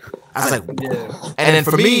 right? I was like, and then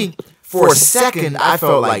for me, for a second, I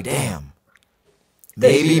felt like, damn,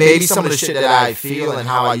 maybe some of the shit that I feel and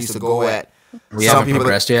how I used to go at. We haven't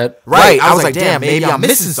progressed yet. Right. I was like, damn, maybe I'm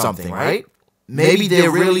missing something, right? Maybe there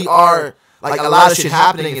really are like a lot of shit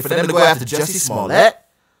happening, and for them to go after Jussie Smollett,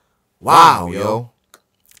 wow, yo.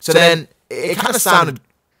 So then it kind of sounded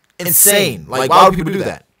insane. Like, why would people do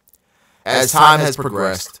that? As time has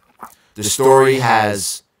progressed, the story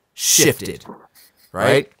has shifted,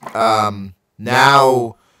 right?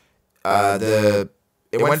 Now, it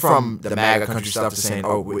went from the MAGA country stuff to saying,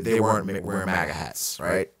 oh, they weren't wearing MAGA hats,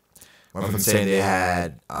 right? Went from saying they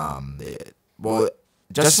had, Jussie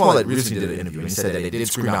Smollett recently did an interview and he said that they did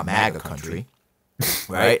scream out MAGA country,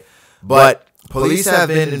 right? But police have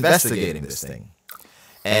been investigating this thing.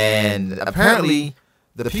 And apparently,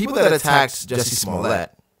 the people that attacked Jussie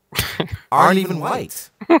Smollett aren't even white.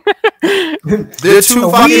 They're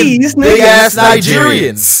two fucking big-ass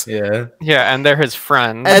Nigerians. Yeah, and they're his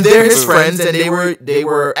friends. And they're his friends, and they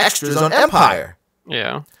were extras on Empire.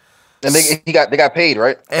 Yeah. And they got paid,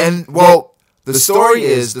 right? And, well, the story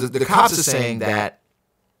is, the cops are saying that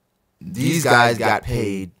these guys got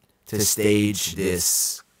paid to stage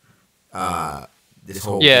this whole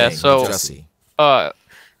thing so, with Jussie.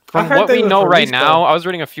 From what we know right now, I was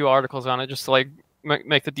reading a few articles on it just to like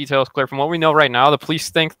make the details clear. From what we know right now, the police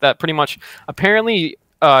think that pretty much, apparently,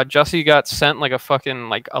 Jussie got sent like a fucking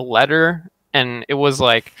like a letter, and it was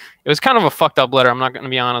kind of a fucked up letter. I'm not gonna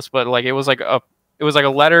be honest, but like it was like a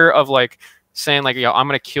letter of like saying like, yo, I'm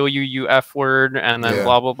gonna kill you, you F word, and then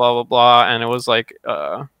blah blah blah blah blah, and it was like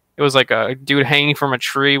a dude hanging from a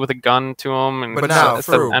tree with a gun to him, and but now, it's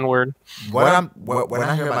the N word. When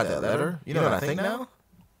I hear about that letter, you know what I think now?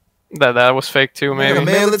 That was fake too, maybe.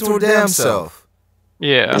 Mail it to her damn self.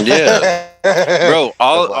 Yeah. Bro,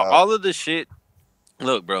 all of the shit.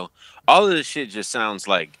 Look, bro, all of this shit just sounds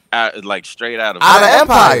like straight out of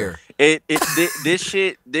Empire. This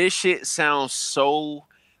shit sounds so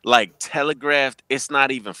like telegraphed. It's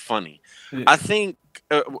not even funny. Yeah. I think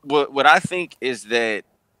what I think is that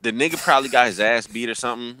the nigga probably got his ass beat or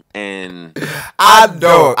something, and I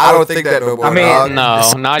don't think that no more. I mean, no,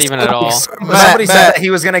 not even at all. Somebody said that he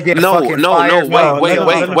was gonna get fucking fired.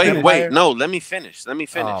 Wait. No, let me finish. Oh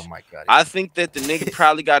my god. I think that the nigga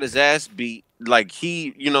probably got his ass beat. Like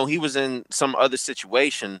he was in some other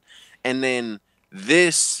situation, and then he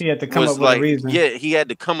had to come up with a reason. Yeah, he had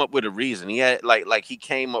to come up with a reason. He had like he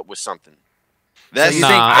came up with something.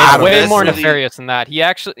 It's way more nefarious than that.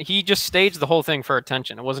 He just staged the whole thing for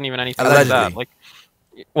attention. It wasn't even anything like that. Like,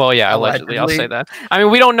 well, yeah, allegedly. I'll say that. I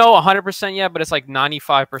mean, we don't know 100% yet, but it's like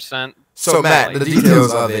 95%. So Matt, the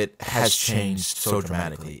details of it has changed so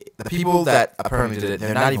dramatically. The people that apparently did it,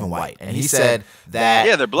 they're not even white. And he said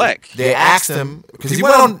that they're black. They asked him because he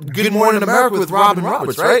went on Good Morning America with Robin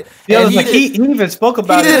Roberts, right? Yeah, and he even spoke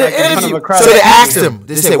about it like in front of a crowd. So they asked him.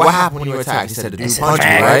 They said, "What happened when you were attacked?" He said, "The dude punched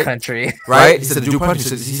me, right?" Right? He said, "The dude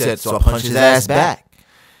punched me." He said, "So I punched his ass back."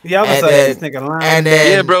 Yeah, I was like, this nigga lying. And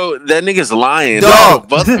then, yeah, bro, that nigga's lying. Dog,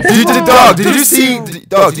 did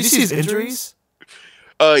you see his injuries?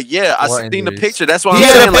 Yeah, I seen the picture. That's why he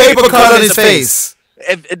had a paper cut on his face.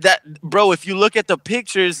 If you look at the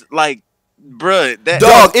pictures, like, bruh, if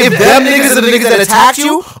them niggas are the niggas that attacked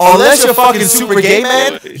you, unless you're fucking super gay,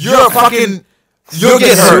 man, you'll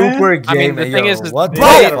get hurt. Super gay, I mean, the thing is,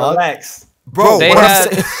 relax, bro.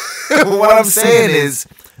 What I'm saying is,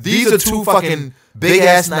 these are two fucking big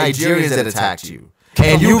ass Nigerians that attacked you,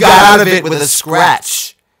 and you got out of it with a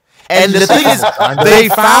scratch. And the thing is, they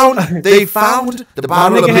found the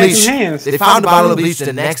bottle of bleach. They found the bottle of bleach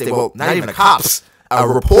the next day. Well, not even the cops. A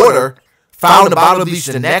reporter found the bottle of bleach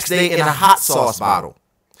the next day in a hot sauce bottle.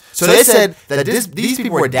 So they said that these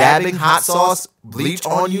people were dabbing hot sauce bleach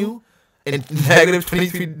on you in negative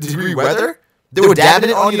 23-degree weather. They were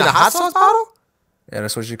dabbing it on you in a hot sauce bottle? Yeah,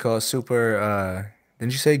 that's what you call super.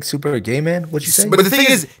 Didn't you say super gay man? What'd you say? But the thing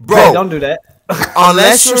is, bro, don't do that.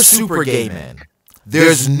 Unless you're super gay man.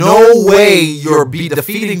 There's no way you're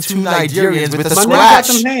defeating two Nigerians with a scratch. Got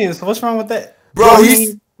some hands. What's wrong with that?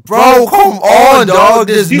 Bro, come on, dog.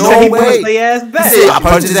 There's no way. Punched his ass back. He said, I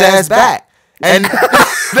punched his ass back. And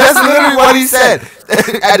that's literally what he said.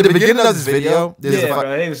 At the beginning of this video,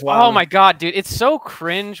 oh my god, dude. It's so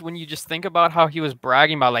cringe when you just think about how he was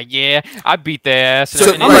bragging about, like, yeah, I beat their ass.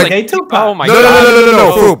 And oh my god.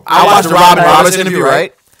 No, Froob. I watched the Robin Roberts interview,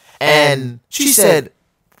 right? And she said,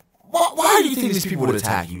 why do you think these people would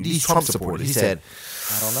attack you? These Trump supporters. He said,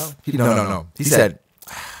 I don't know. No. He said,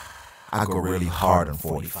 I go really hard on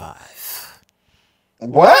 45.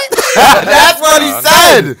 What? That's what he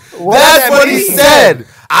said. That's what he said.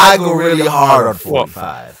 I go really hard on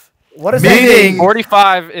 45. What is meaning?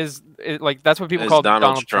 45 is like that's what people call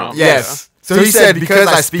Donald Trump. Yes. So he said because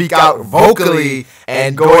I speak out vocally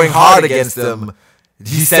and going hard against them,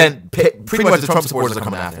 he said pretty much the Trump supporters are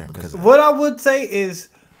coming after him. What I would say is,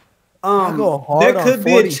 there could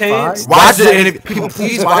be a chance. Watch the interview. People,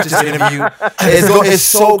 please watch this interview. It's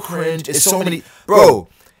so cringe. It's so many, bro.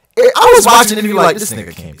 I was watching the interview like this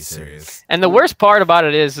nigga can't be serious. And the worst part about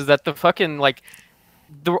it is that the fucking like.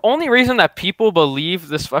 The only reason that people believe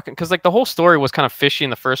this fucking because like the whole story was kind of fishy in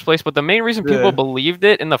the first place, but the main reason people believed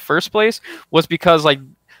it in the first place was because like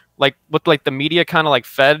what like the media kind of like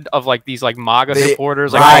fed of like these like MAGA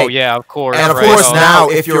supporters like oh yeah of course and of course now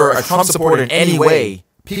if you're a Trump supporter in any way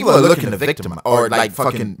people are looking to victim or like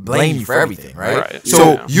fucking blame you for everything, right?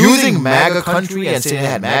 So using MAGA country and saying they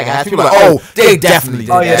had MAGA hats, people are like, oh, they definitely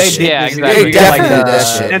did that shit. Yeah, exactly. They definitely did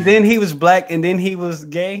that shit. And then he was black, and then he was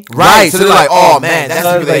gay. Right. So they're like, oh man,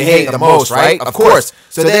 that's who they hate the most, right? Of course.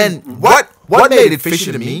 So then what made it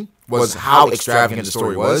fishy to me was how extravagant the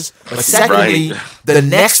story was. But secondly, the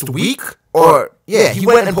next week, he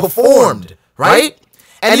went and performed, right?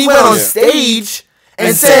 And he went on stage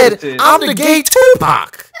and said, "I'm the gay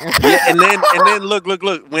TuPAc." Yeah, and then look.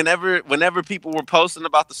 Whenever people were posting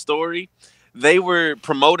about the story, they were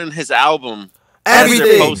promoting his album.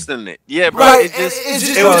 Everything. Posting it. Yeah, bro. Right. It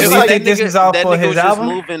just like this is all for his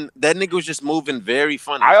album. That nigga was just moving very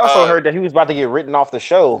funny. I also heard that he was about to get written off the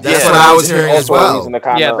show. That's what I was hearing as well.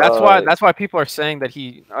 Yeah, that's why people are saying that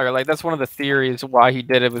that's one of the theories why he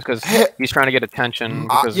did it was because he's trying to get attention.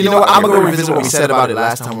 You know what? I'm gonna go revisit what we said about it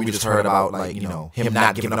last time when we just heard about like him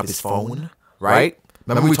not giving up his phone, right?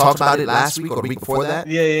 Remember we talked about it last week or the week before that?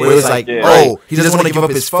 Yeah. Where it was like, oh, he doesn't want to give up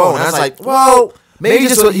his phone. And I was like, well. Maybe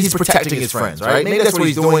that's what he's protecting his friends, right? Maybe that's what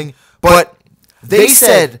he's doing. But they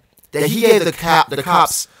said that he gave the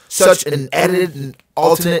cops such an edited and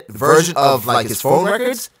alternate version of like his phone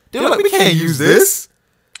records. They're like, we can't use this.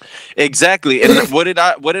 Exactly. And what did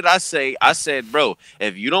I say? I said, bro,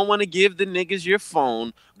 if you don't want to give the niggas your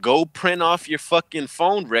phone, go print off your fucking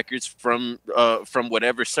phone records from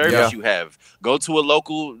whatever service you have. Go to a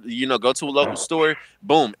local, store.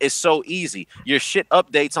 Boom. It's so easy. Your shit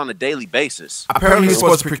updates on a daily basis. Apparently you're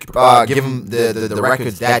supposed to give him the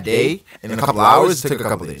records that day in a couple hours. It took a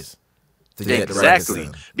couple days. Exactly.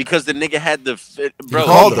 Because the nigga had the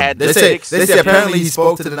They say apparently he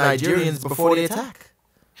spoke to the Nigerians before the attack.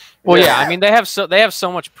 Well, yeah, I mean they have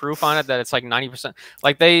so much proof on it that it's like 90%.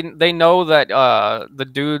 Like they know that the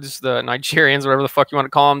dudes, the Nigerians, whatever the fuck you want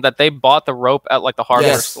to call them, that they bought the rope at like the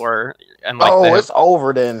hardware store. And like it's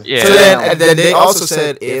over then. Yeah. So then they also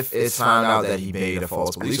said if it's found out that he made a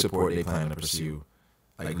false police report, they plan to pursue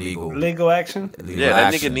like legal action.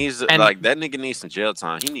 That nigga needs that nigga needs some jail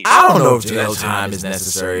time. I don't know if jail time is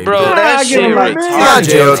necessary, bro. That shit not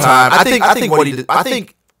jail time. I think what he did. I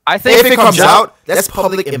think if it comes out, that's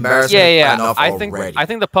public embarrassment enough already. I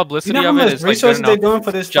think the publicity of it is resources they're doing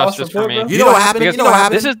for this justice for me. You know what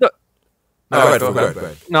happened? This is the. No, go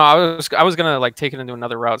ahead. No, I was gonna like take it into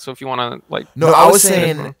another route. So if you want to like. No, I was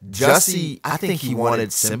saying Jussie. I think he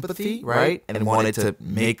wanted sympathy, right, and wanted to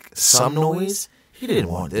make some noise. He didn't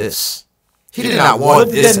want this. He did not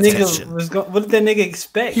want this attention. What did that nigga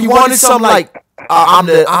expect? He wanted some like. I'm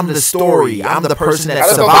the story. I'm the person that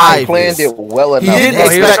survived. He planned it well enough. He didn't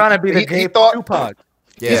expect. He was trying to be the gay TuPac.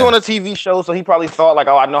 He's on a TV show, so he probably thought like,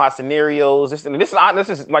 oh, I know how scenarios. This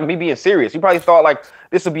is like me being serious. He probably thought like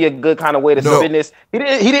this would be a good kind of way to spin this. He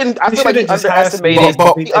didn't. I feel like he underestimated.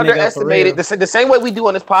 He underestimated the same way we do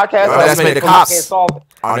on this podcast. Underestimated the cops. Can't solve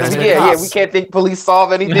it. We can't think police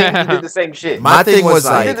solve anything. He did the same shit. My thing was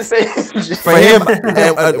like, he did the same shit. For him,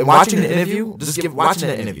 and watching the interview, watching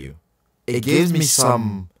that interview, it gives me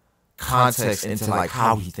some context into like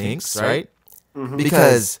how he thinks, right?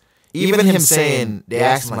 Because even him saying, they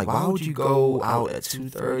asked him like, why would you go out at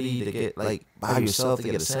 2:30 to get like by yourself to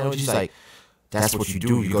get a sandwich? He's like, that's what you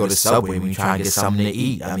do. You go to Subway when you try to get something to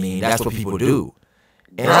eat. I mean, that's what people do.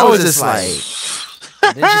 And I was just like,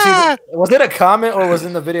 was it a comment or was it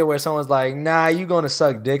in the video where someone's like, nah, you going to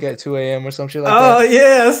suck dick at 2 a.m. or some shit like that? Oh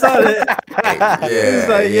yeah, I saw that.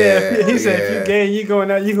 He said if you gay, you going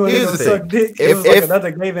to suck dick. It was like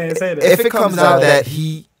another gay man say that. If it comes out that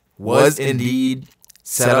he was indeed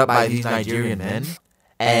set up by these Nigerian men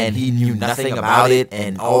and he knew nothing about it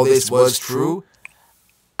and all this was true,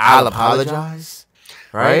 I'll apologize.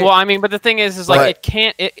 right? Well, I mean, but the thing is like it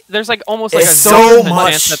can't. There's like almost like a so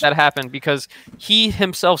chance that happened because he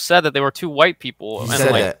himself said that they were two white people,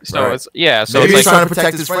 and like so it's So maybe he's trying to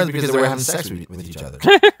protect his friends because they were having sex with each other.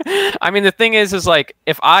 I mean, the thing is like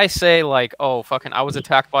if I say like, oh fucking, I was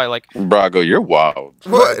attacked by like Brago, you're wild.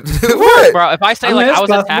 What? Bro, if I say like I was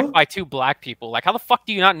attacked by two black people, like how the fuck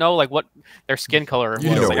do you not know like what their skin color was?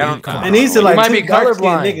 Like, I don't. And these are like might be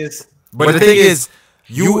colorblind niggas. But the thing is,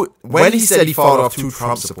 when he said he fought off 2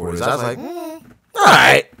 Trump supporters, I was like, all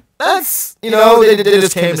right, that's they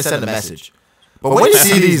just came to send a message. But when you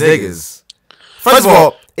see these niggas, first of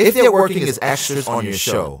all, if they're working as extras on your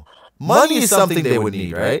show, money is something they would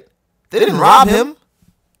need, right? They didn't rob him.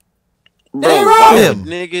 They didn't rob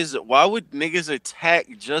him. Why would niggas attack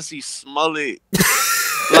Jussie Smollett?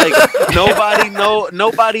 Like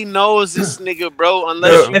nobody knows this nigga, bro.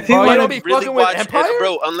 Unless you really watch Empire,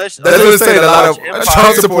 bro. Unless that's what I'm saying. A lot of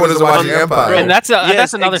Trump supporters watching Empire, and that's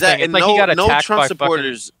another thing. It's like he got attacked Trump by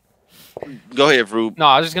supporters. Go ahead, Froob. No,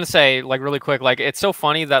 I was just gonna say, like, really quick, like, it's so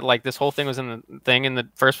funny that like this whole thing was in the thing in the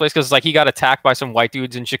first place because like he got attacked by some white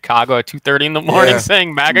dudes in Chicago at 2:30 in the morning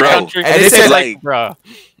saying MAGA country, and they said like, bro.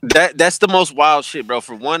 That's the most wild shit, bro.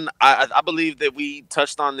 For one, I believe that we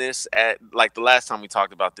touched on this at like the last time we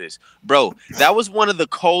talked about this, bro. That was one of the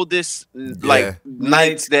coldest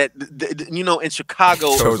nights that in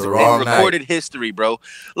Chicago in recorded history, bro.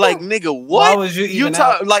 Like nigga, what? Why was you even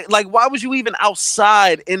like why was you even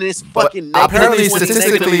outside in this fucking apparently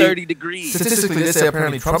negative 30 degrees? Statistically, they say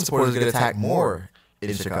apparently Trump supporters get attacked more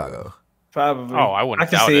in Chicago. Probably. Oh, I wouldn't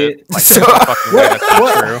doubt it. Like, so, that's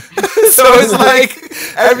true. So it's like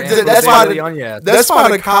that's why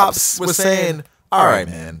the cops were saying, "All right,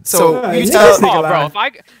 man." So you tell if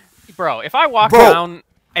I walk down.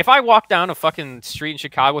 If I walk down a fucking street in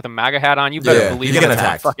Chicago with a MAGA hat on, you better believe you're gonna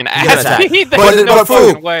attack. Fucking ass. But no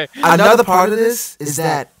fucking way. Another part of this is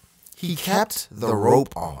that he kept the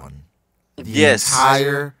rope on the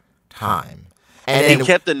entire time. And he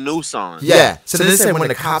kept the noose on. Yeah. So they said when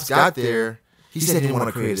the cops got there, he said he didn't want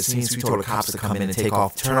to create a scene, so he told the cops to come in and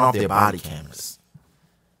turn off their body cameras.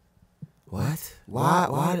 What? Why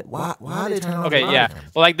are they turning off their body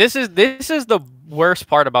cameras? Well, like this is the worst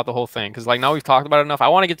part about the whole thing because like now we've talked about it enough. I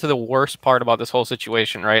want to get to the worst part about this whole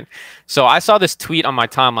situation, right? So I saw this tweet on my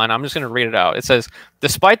timeline. I'm just gonna read it out. It says,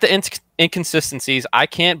 "Despite the inconsistencies, I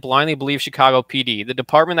can't blindly believe Chicago PD, the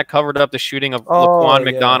department that covered up the shooting of Laquan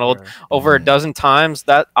McDonald over a dozen times,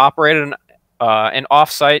 that operated an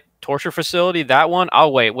off-site torture facility. That one,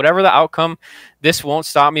 I'll wait. Whatever the outcome, this won't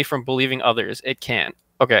stop me from believing others. It can't."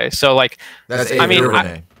 Okay, so like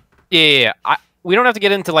we don't have to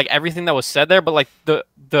get into like everything that was said there, but like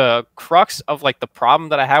the crux of like the problem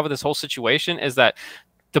that I have with this whole situation is that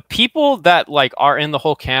the people that like are in the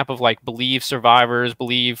whole camp of like believe survivors,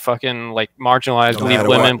 believe fucking like marginalized, believe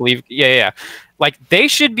women, believe like they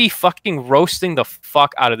should be fucking roasting the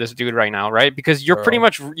fuck out of this dude right now, right? Because you're pretty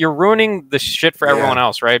much ruining the shit for everyone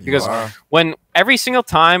else, right? Because when every single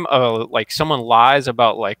time like someone lies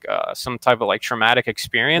about like some type of like traumatic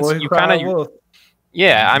experience, you kind of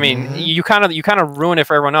I mean, you kind of ruin it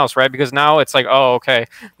for everyone else, right? Because now it's like, oh, okay,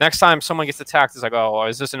 next time someone gets attacked, it's like, oh,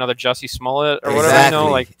 is this another Jussie Smollett or whatever? You know,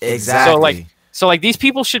 like So like these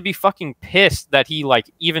people should be fucking pissed that he like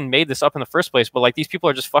even made this up in the first place, but like these people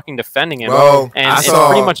are just fucking defending him, and it's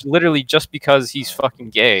pretty much literally just because he's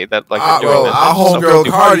fucking gay that like they're doing this. Our homegirl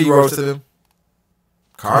Cardi roasted him.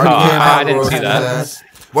 Cardi I didn't see that.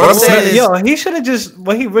 What I'm saying is, he should have just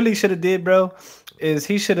what he really should have did, bro, is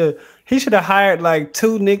he should have hired like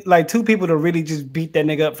two people to really just beat that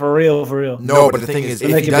nigga up for real. No, but the thing is,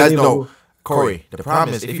 if he does Corey, the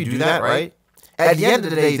problem is if you do that, right? At the end of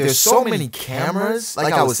the day, there's so many cameras.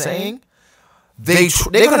 Like I was saying, they're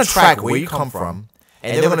gonna track where you come from,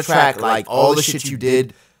 and they're gonna track like all the shit you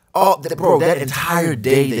did. Bro, that entire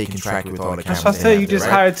day they can track it with all the cameras. That's what I say. You just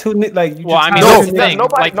hired two like. Well, I mean, that's the thing.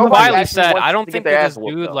 Like Wiley said, I don't think that this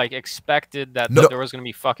dude like expected that there was gonna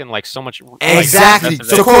be fucking like so much. Exactly.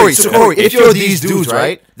 So Corey, if you're these dudes,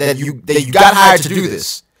 right, that you got hired to do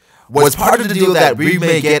this. Was part of the deal that we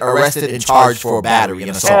may get arrested and charged for battery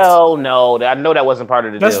and assault? Hell no. I know that wasn't part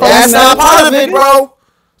of the deal. That's not part of it, bro.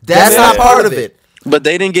 That's not part of it. But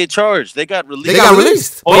they didn't get charged. They got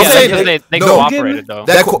released. Oh, yeah, because they cooperated, though.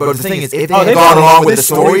 But the thing is, if they had gone along with the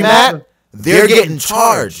story, Matt, they're getting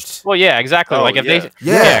charged. Well, yeah, exactly. Like if they,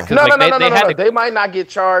 no. They might not get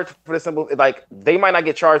charged for the simple, like they might not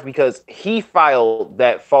get charged because he filed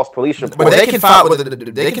that false police report. But they can file.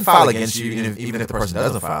 They can file against you even if the person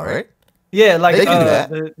doesn't file, right? Yeah, like they can do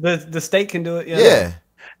that. The state can do it. Yeah.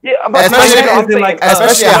 But especially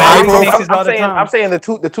at high profile. I'm saying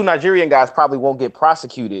the two Nigerian guys probably won't get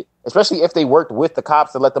prosecuted especially if they worked with the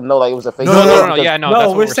cops to let them know like it was a fake.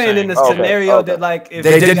 No, we're saying in the scenario that like if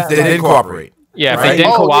they didn't cooperate. Yeah, if they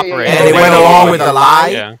didn't cooperate, and they went along with the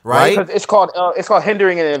lie, right? It's called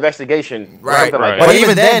hindering an investigation, right? Like but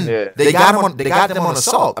even then, they got them on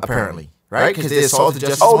assault apparently, right? Because they assaulted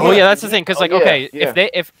Jussie. Oh yeah, that's the thing. Because like,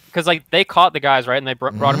 because like they caught the guys, right, and they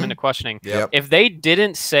brought them into questioning. Yep. If they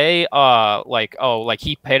didn't say like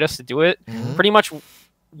he paid us to do it, pretty much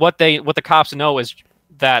what the cops know is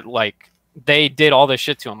that like they did all this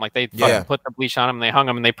shit to him. Like they fucking put the bleach on him, and they hung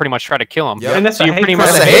him, and they pretty much tried to kill him. Yep. And that's so a hate crime.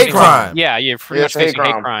 That's a hate crime. Yeah, you're pretty much facing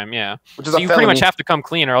hate crime. Yeah, which is so you pretty much have to come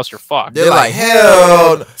clean, or else you're fucked. They're like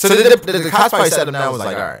hell. So the cops probably sat them down and was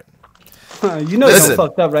like, all right. You know you're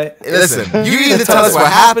fucked up, right? Listen, you either tell us what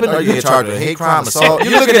happened or you get charged with hate crime, assault.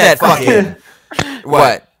 You're looking at fucking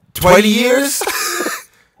what, 20 years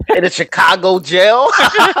in a Chicago jail.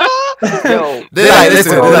 Yo,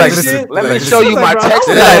 listen. Let me show you my text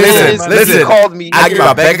messages. Listen. You called me. I give you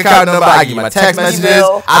my bank account number. I give you my text messages.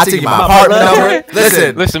 I take you my apartment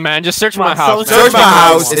number. Listen, man. Just search my house. Search my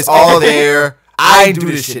house. It's all there. I ain't do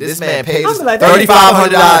this shit. This man pays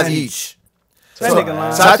 $3,500 each. So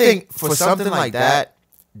I think for something like that,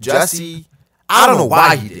 Jussie, I don't know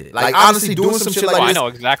why he did it. Like honestly, doing some shit like this. I know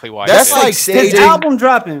exactly why. That's like staging. His album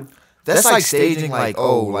dropping. That's like staging, like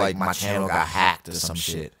like my channel got hacked or some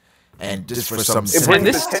shit, and just for some. And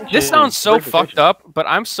this sounds so fucked up, but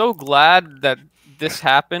I'm so glad that this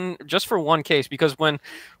happened just for one case, because when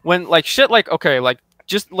like shit like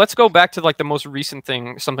just let's go back to like the most recent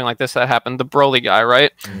thing, something like this that happened, the Broly guy,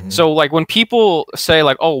 right? So like when people say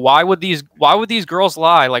like, oh, why would these girls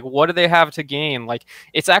lie? Like, what do they have to gain? Like,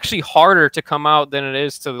 it's actually harder to come out than it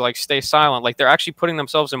is to like stay silent. Like, they're actually putting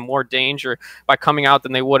themselves in more danger by coming out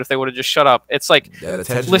than they would if they would have just shut up. It's like,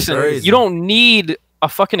 listen, you don't need a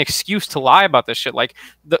fucking excuse to lie about this shit. Like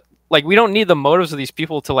we don't need the motives of these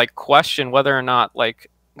people to like question whether or not like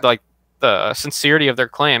the sincerity of their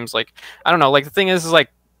claims. Like, I don't know, like the thing is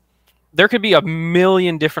like there could be a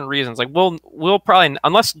million different reasons. Like we'll probably,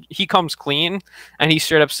 unless he comes clean and he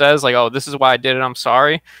straight up says like, oh, this is why I did it, I'm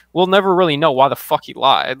sorry, we'll never really know why the fuck he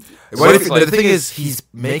lied. The thing is, he's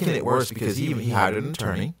making it worse because he hired an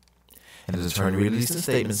attorney, and his attorney released a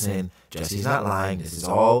statement saying Jussie's not lying, this is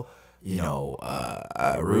all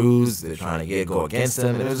a ruse, they're trying to go against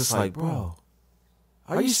him. And it was just like, bro,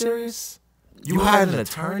 are you serious? You hired an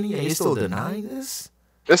attorney and you're still denying this?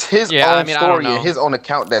 It's his own story and his own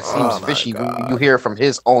account that seems fishy when you hear from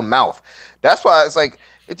his own mouth. That's why it's like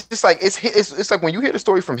it's like when you hear the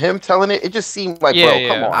story from him telling it, it just seemed like, bro,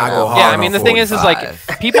 come on. I mean, the thing is like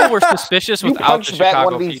people were suspicious without the Chicago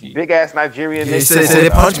one of these big ass Nigerian. He said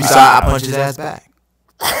they punched me, so I punched his ass back.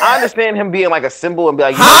 I understand him being like a symbol and be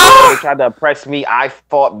like, they tried to oppress me, I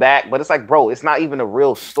fought back, but it's like, bro, it's not even a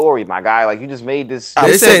real story, my guy. Like, you just made this.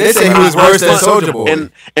 They said he was worse than Soulja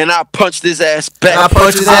Boy, and I punched his ass back.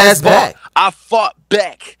 I fought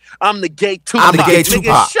back. I'm the gay TuPac.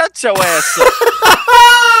 Nigga, shut your ass up.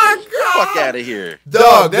 Fuck out of here,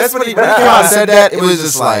 dog. That's when he came out and said that. It was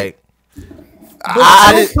just like.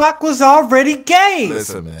 But TuPac was already gay.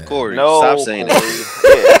 Listen, man. Corey, stop saying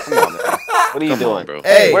that. Come on, man. What are you doing, bro?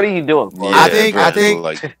 Hey, what are you doing? Bro? I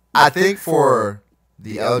think for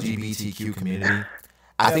the LGBTQ community,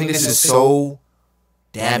 I think this is so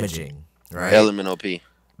damaging, right? LMNOP.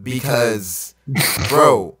 Because,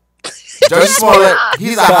 bro, Jussie Smollett,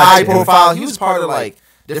 he's a high profile. He was part of like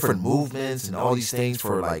different movements and all these things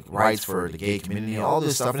for like rights for the gay community and all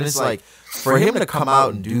this stuff. And it's like for him to come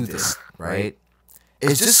out and do this, right?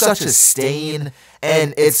 It's just such a stain,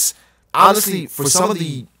 and it's honestly for some of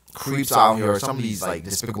the creeps out here, or some of these like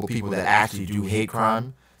despicable people that actually do hate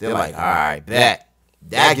crime, they're like, all right, that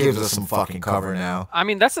gives us some fucking cover now. I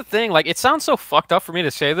mean, that's the thing. Like, it sounds so fucked up for me to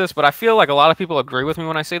say this, but I feel like a lot of people agree with me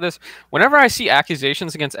when I say this. Whenever I see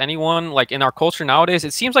accusations against anyone, like in our culture nowadays,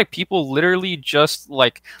 it seems like people literally just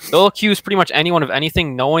like they'll accuse pretty much anyone of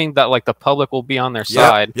anything, knowing that like the public will be on their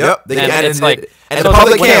side. Yep. And it's like, and the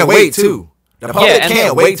public can't wait too. The public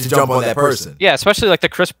can't wait to jump on that person. Yeah, especially like the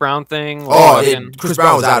Chris Brown thing. Chris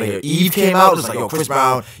Brown was out of here. Eve came out, it was like, yo, Chris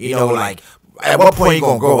Brown, like, at what point you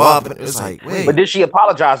gonna grow up? And it's like, wait. But did she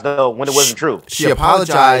apologize though when it wasn't true? She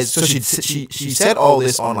apologized. So she said all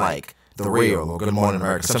this on like The Real or Good Morning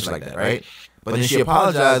America, something like that, right? But then she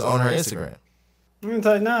apologized on her Instagram.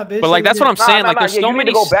 Nah, bitch. But like that's what I'm saying. Like there's so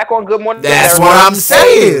many. Go back on Good Morning. That's what I'm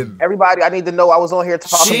saying. Everybody, I need to know. I was on here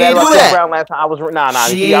talking bad about Chris Brown last time. I was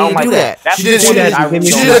She didn't do that. She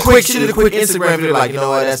did a quick Instagram video like, you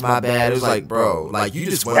know what? That's my bad. It was like, bro, like you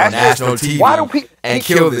just went on national TV and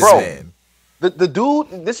killed this man. The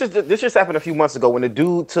dude, this just happened a few months ago when the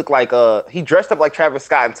dude took like he dressed up like Travis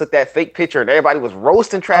Scott and took that fake picture and everybody was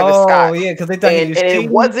roasting Travis Scott. Oh yeah, because they thought and it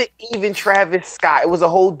wasn't even Travis Scott. It was a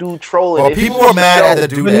whole dude trolling. Well, people were mad at the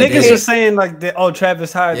dude. But niggas were saying like,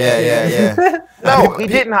 Travis hired. Yeah. No, he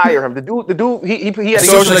didn't hire him. The dude, he had a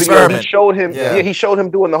social experiment. He showed him. Yeah, he showed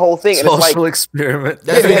him doing the whole thing. And social experiment.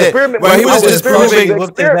 That's what he did. Well, he was just proving.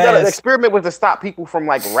 The experiment was to stop people from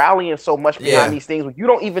like rallying so much behind these things. You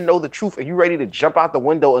don't even know the truth, and you're ready to jump out the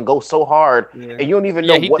window and go so hard, and you don't even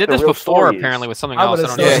know what the real story is. He did this before, apparently, with something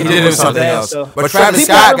else. Yeah, he did it with something else. But Travis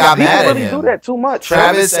Scott got mad at him. People really do that too much.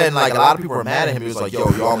 Travis and like a lot of people were mad at him. He was like, "Yo,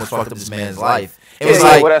 you almost fucked up this man's life." It was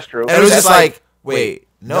like, well, that's true. And it was just like, wait.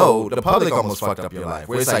 No, the public almost fucked up your life.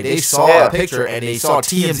 Where it's like they saw a picture and they saw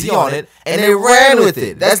TMZ on it and they ran with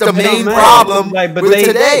it. That's the main problem with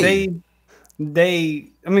today.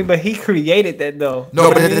 But he created that though.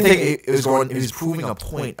 No, but the thing it was proving a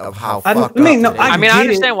point of how fucked up. I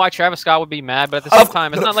understand why Travis Scott would be mad, but at the same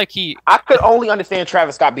time, it's not like he. I could only understand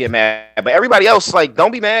Travis Scott being mad, but everybody else, like,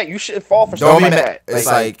 don't be mad. You shouldn't fall for something like that. It's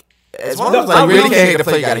like, as long as you really can't hate the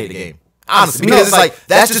play, you gotta hate the game. Honestly, because it's like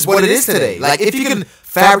that's just what it is today. Like if you can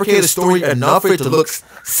fabricate a story enough for it to look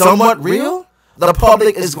somewhat real, the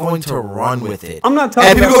public is going to run with it. I'm not talking.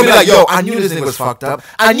 And people gonna be like, "Yo, I knew this nigga was fucked up.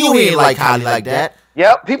 I knew he ain't like Kylie like that."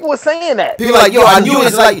 Yep, people were saying that. People like, "Yo, I knew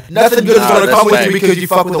it's like nothing good is gonna come with you because you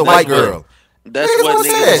fuck with a white girl." That's what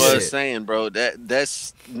niggas was saying, bro.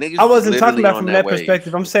 That's niggas. I wasn't talking about from that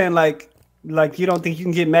perspective. I'm saying like you don't think you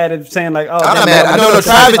can get mad at saying like, oh, I'm not mad. I know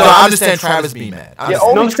Travis. I understand Travis being mad.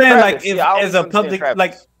 I'm saying like as a public,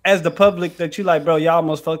 like as the public that you like, bro, y'all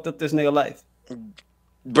almost fucked up this nigga life.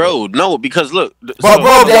 Bro, no, because look,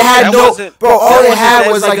 bro, they had no, bro. All they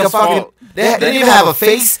had was like a fucking. They didn't even have a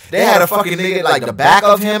face. They had a fucking nigga like the back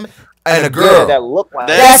of him and a girl that looked like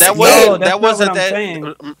that wasn't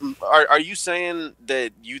that. Are you saying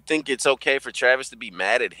that you think it's okay for Travis to be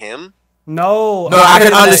mad at him? No, I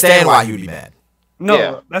can understand why he would be mad.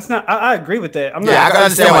 No, that's not. I agree with that. I can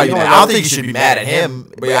understand why you're mad. I don't think you should be mad at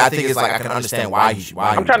him, but I think it's like I can understand why he.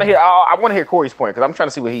 I'm trying to hear. I want to hear Corey's point because I'm trying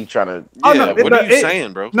to see what he's trying to. What are you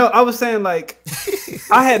saying, bro? No, I was saying like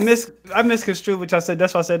I misconstrued, which I said.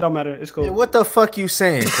 That's why I said don't matter. It's cool. Yeah, what the fuck you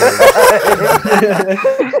saying?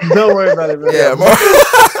 Don't worry about it, bro. Yeah,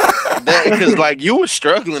 because like you were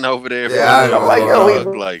struggling over there. Yeah, I'm like,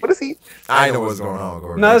 yo, like, what is he? I know what's going on,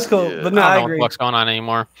 Corey. No, it's cool, but no, I I don't agree. know what's going on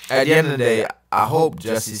anymore. At the end of the day, I hope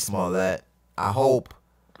Jussie Smollett. I hope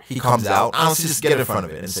he comes out. Honestly, just get in front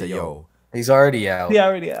of it and say, "Yo, he's already out." He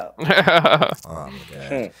already out. Oh my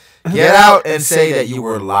god. Get out and say that you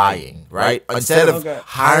were lying, right? Instead of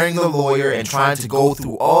hiring a lawyer and trying to go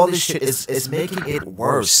through all this shit, it's making it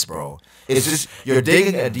worse, bro. It's just you're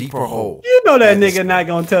digging a deeper hole. You know that nigga not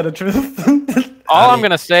gonna tell the truth. All I'm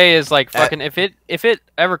gonna say is like fucking if it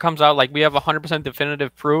ever comes out like we have 100%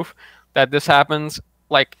 definitive proof that this happens,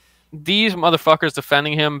 like these motherfuckers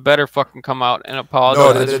defending him better fucking come out and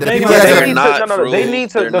apologize. They need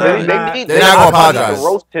to. They're not gonna apologize. To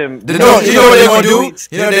roast him. You know what they're gonna do?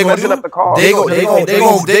 You know what they're gonna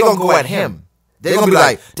do? They gonna go at him. They're gonna be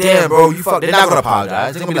like, "Damn, bro, you fucked." They're not gonna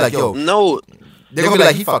apologize. They're gonna be like, "Yo, no." They're gonna be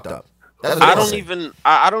like, "He fucked up."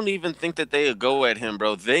 I don't even think that they would go at him,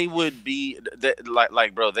 bro. They would be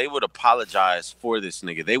like, bro. They would apologize for this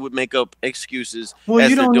nigga. They would make up excuses. Well,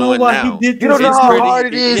 as you don't know why he did this. You don't know how hard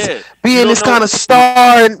it is being this kind of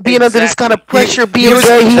star and being under this kind of pressure. Being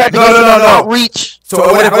gay, he had to get outreach. So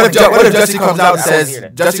what if Jussie comes out and says,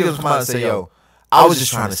 Jussie comes out and say, "Yo, I was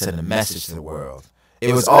just trying to send a message to the world.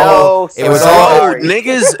 It was all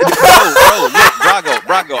niggas." Bro, look,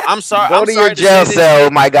 Brago. I'm sorry. Go to your jail cell,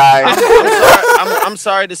 my guy. I'm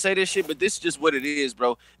sorry to say this shit, but this is just what it is,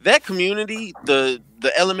 bro. That community, the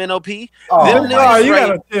LMNOP. Them niggas, you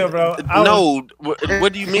gotta chill, bro. No,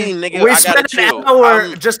 what do you mean, nigga? We I gotta spent an chill.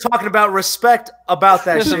 hour just talking about respect about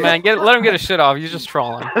that Listen, shit. man, let him get his shit off. He's just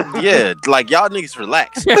trolling. Yeah, like y'all niggas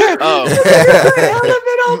relax.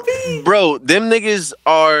 Bro, them niggas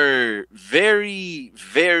are very,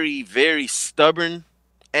 very, very stubborn,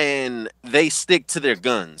 and they stick to their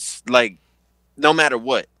guns. Like, no matter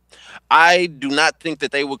what. I do not think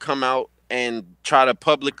that they would come out and try to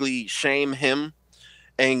publicly shame him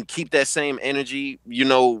and keep that same energy, you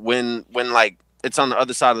know, when like it's on the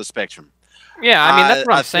other side of the spectrum. Yeah, I mean that's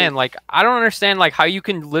what I'm saying. Like, I don't understand like how you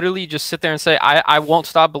can literally just sit there and say I won't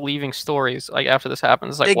stop believing stories like after this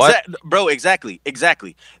happens. Like what? Bro, exactly.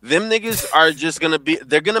 Them niggas are just gonna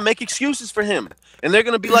they're gonna make excuses for him, and they're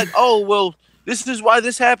gonna be like, oh well, This is why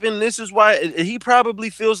this happened. This is why he probably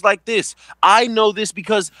feels like this. I know this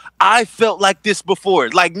because I felt like this before.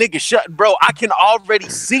 Like, nigga, shut, bro. I can already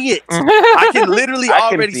see it. I can literally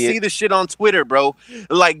already see the shit on Twitter, bro.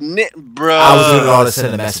 Like, bro. I was doing it all to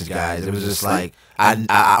send a message, guys. It was just like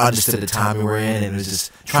I understood the time we were in, and it was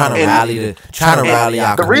just trying to rally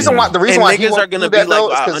our the reason why niggas are gonna be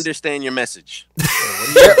like, I understand your message.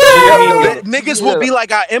 Niggas will be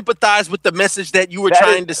like, I empathize with the message that you were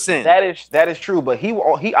trying to send. That is true, but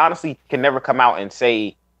he honestly can never come out and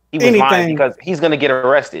say he was lying because he's gonna get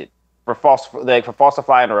arrested for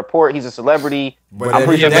falsifying a report. He's a celebrity. I'm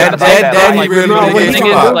pretty sure that nigga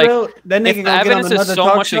gonna get on another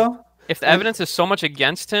talk show. If the evidence is so much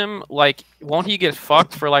against him, like, won't he get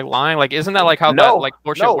fucked for like lying? Like, isn't that like how that like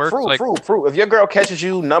bullshit works? Froob. If your girl catches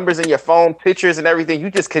you, numbers in your phone, pictures and everything,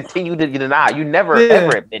 you just continue to deny. You never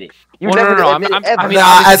ever admit it. You never admit it ever.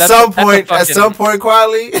 At some point,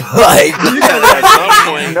 quietly, like at some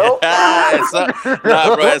point, bro.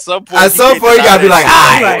 At some point, you gotta be like,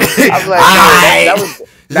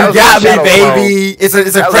 you got me, baby. It's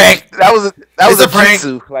a prank. That was a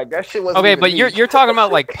prank. Like, that shit wasn't okay, but you're talking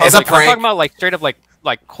about like public. It's a prank. I'm talking about like straight up like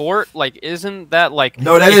court. Like, isn't that like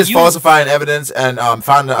no? That is falsifying evidence and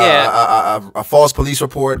found a false police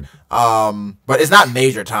report. But it's not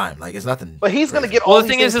major time. Like, it's nothing. But he's gonna get all. Well, the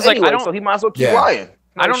thing is like anyway, so he might as well keep lying.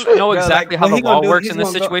 I don't know exactly how the law works in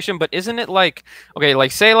this situation, but isn't it like, okay,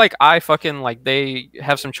 like say like I fucking like they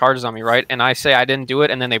have some charges on me, right? And I say I didn't do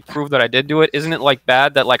it, and then they prove that I did do it. Isn't it like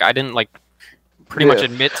bad that like I didn't like pretty much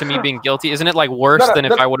admit to me being guilty? Isn't it like worse than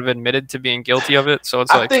if I would have admitted to being guilty of it? So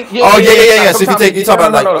it's like, So if you talk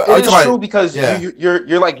about like, it's true because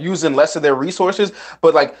you're like using less of their resources,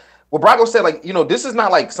 but like. What Brago said, like, you know, this is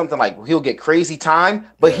not like something like he'll get crazy time,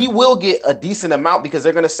 but he will get a decent amount because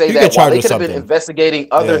they're going to say that while they could have been investigating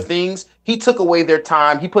other things, he took away their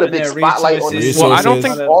time. He put a big spotlight on this. Well, I don't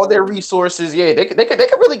think all their resources. Yeah, they could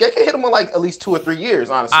hit him with like at least 2 or 3 years.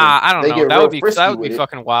 Honestly, I don't know. That would be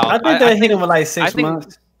fucking wild. I think they hit him with like 6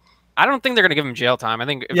 months. I don't think they're gonna give him jail time. I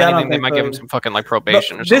think if anything, they might give him some fucking like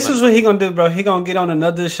probation or something. This is what he gonna do, bro. He gonna get on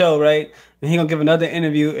another show, right? And he gonna give another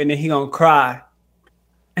interview, and then he gonna cry.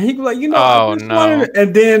 And he be like, you know,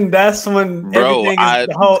 and then that's when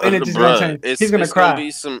the whole energy's gonna change. He's gonna cry.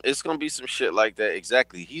 It's gonna be some shit like that.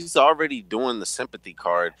 Exactly. He's already doing the sympathy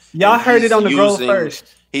card. Y'all heard it on the Grove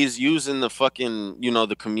first. He's using the fucking,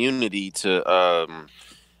 the community to.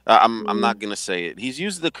 I'm not gonna say it. He's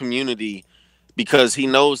using the community because he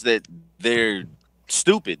knows that they're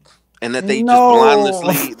stupid. And that they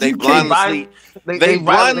blindlessly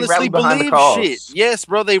believe shit. Yes,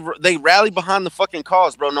 bro. They rally behind the fucking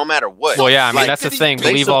cause, bro. No matter what. Well, yeah. I mean, that's the thing.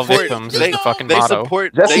 Believe all victims is the fucking motto.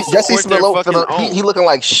 He looking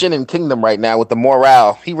like Shin in Kingdom right now with the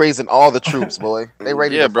morale. He raising all the troops, boy. They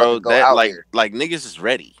ready to bro. Go out like niggas is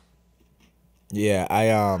ready. Yeah,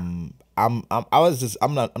 I'm not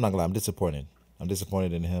gonna lie. I'm disappointed. I'm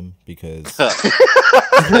disappointed in him because this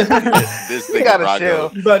nigga gotta chill.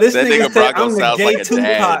 Bro, this nigga said I'm the gay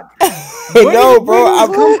TuPac. No, bro. I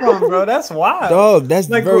come from, bro. That's wild. Dog, that's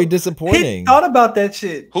like, very disappointing. He thought about that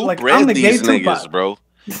shit. Who like, bred I'm the these gay niggas, TuPac. bro?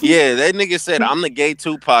 Yeah, that nigga said I'm the gay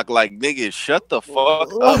TuPac. Like, nigga, shut the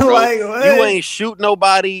fuck up, bro. Like, you ain't shoot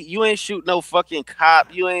nobody. You ain't shoot no fucking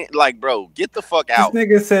cop. You ain't like, bro. Get the fuck out. This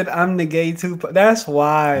nigga said I'm the gay TuPac. That's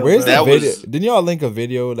wild. Where's that video? Didn't y'all link a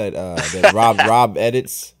video that that Rob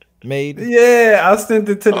edits made? Yeah, I sent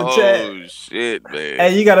it to the chat. Oh shit, man.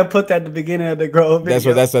 Hey, you gotta put that at the beginning of the Grove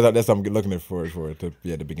video. That's what I'm looking for at the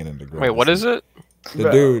beginning of the Grove. Wait, what is it?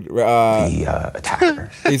 The dude, the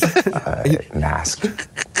attacker, he's masked.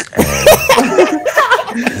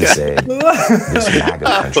 He said, "This MAGA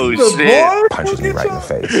country punches me right in the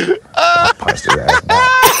face." I punched his ass back.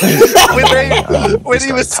 when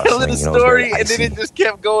he was telling the story, and then it just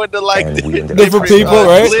kept going to like different people,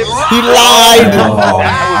 right? He lied.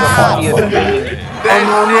 That shit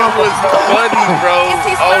was funny, bro.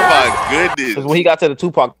 Oh my goodness. Because when he got to the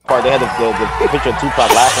TuPac part, they had the picture of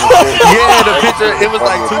TuPac laughing. Yeah, the picture. It was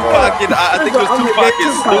like TuPac and I think it was TuPac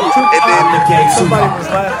and Snoop, and then somebody was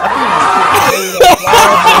laughing.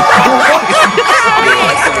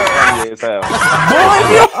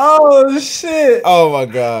 Oh shit! Oh my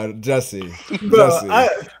god, Jussie. Bro,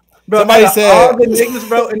 somebody said all the niggas,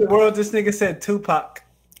 bro, in the world. This nigga said TuPac.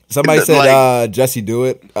 Somebody said, like, Jussie, do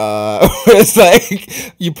it. It's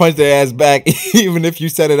like you punch their ass back even if you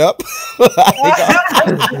set it up.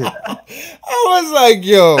 I was like,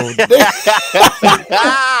 yo.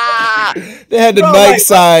 They had the Nike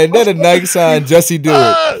sign. They had a Nike sign. Jussie, do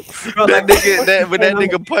it. When that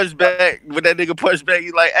nigga punched back,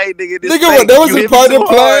 he's like, hey, nigga, this nigga, that was a part of the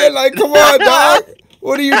plan. Like, come on, dog.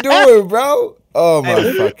 What are you doing, bro? Oh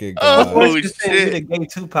my fucking god! Oh shit! The gay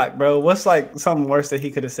TuPac, bro. What's like something worse that he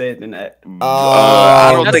could have said than that?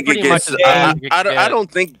 I don't think it gets. I don't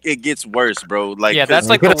think it gets worse, bro. Like, yeah, that's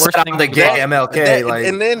like the worst thing. The gay MLK, like,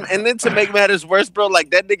 and then to make matters worse, bro,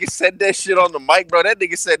 like that nigga said that shit on the mic, bro. That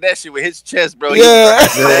nigga said that shit with his chest, bro. Yeah,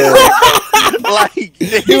 like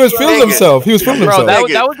he was feeling himself. He was feeling himself.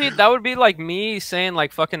 That would be like me saying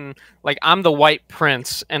like fucking like I'm the white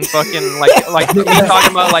prince and fucking like me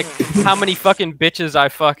talking about like how many fucking bitches I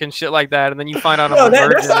fuck and shit like that, and then you find out I'm a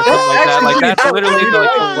virgin or something like that. Like that's literally like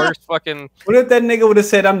the worst fucking. What if that nigga would have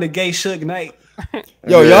said I'm the gay Suge Knight?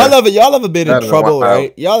 Yo, y'all ever been in trouble,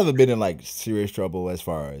 right? Y'all ever been in like serious trouble as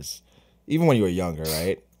far as even when you were younger,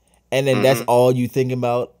 right? And then that's all you thinking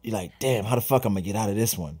about. You're like, damn, how the fuck I'm gonna get out of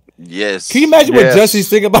this one? Yes. Can you imagine what Jussie's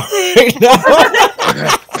thinking about right now?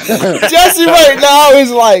 Jussie right now is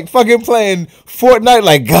like fucking playing Fortnite.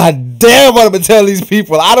 Like, god damn, what I'm gonna tell these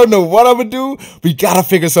people? I don't know what I'm gonna do. We gotta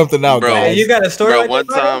figure something out, bro. Guys. You got a story? Bro, like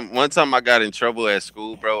one time I got in trouble at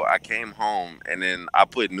school, bro. I came home and then I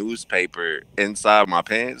put newspaper inside my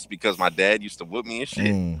pants because my dad used to whip me and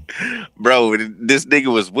shit. Bro, this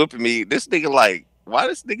nigga was whipping me. This nigga like, why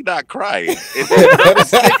this nigga not crying?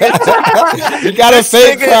 You got a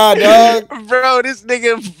fake cry, dog. Bro, this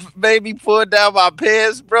nigga made me pull down my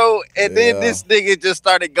pants, bro. And then this nigga just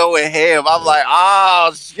started going ham. I'm like,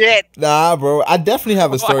 oh, shit. Nah, bro. I definitely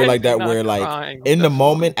have a story like that where, like, in the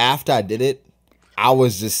moment after I did it, I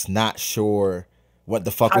was just not sure what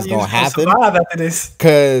the fuck was going to happen.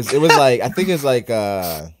 Because it was like, I think it's like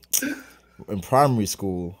in primary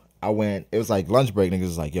school, it was like lunch break. Niggas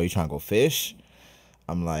was like, yo, you trying to go fish?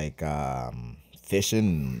 I'm like,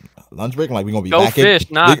 fishing lunch break. I'm like, we gonna be back fish,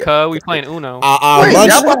 in. nah, cuz we playing Uno. Wait,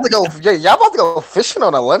 y'all about to go fishing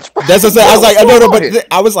on a lunch break? That's what I was like, no, but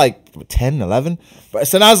I was like 10, 11. But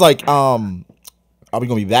so now I was like, are we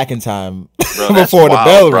gonna be back in time before the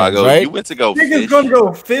bell rings, right? You went to go Niggas gonna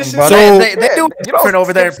go fishing. So they do different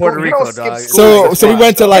over there in Puerto Rico, dog. So we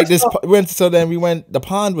went to like this. The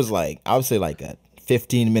pond was like, I would say like a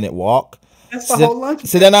 15-minute walk. That's the whole lunch.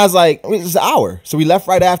 So then I was like, it was an hour. So we left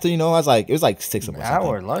right after, I was like, it was like 6 of us.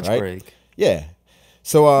 Hour lunch break. Yeah.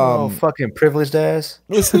 So fucking privileged ass.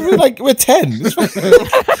 We're 10.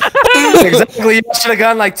 Exactly. You should have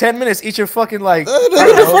gone like 10 minutes. Eat your fucking like. Get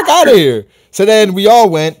the fuck out of here. So then we all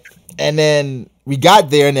went, and then we got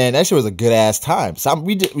there, and then that shit was a good ass time. So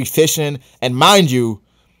we fishing, and mind you,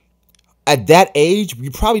 at that age, we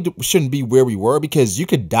probably shouldn't be where we were because you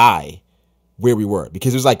could die where we were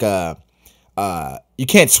because it was like you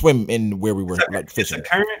can't swim in where we were like fishing. It's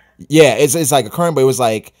a current? Yeah, it's like a current, but it was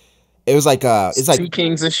like it's like sea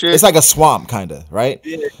kings and shit. It's like a swamp kind of, right?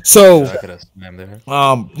 Yeah. So I could have swam there.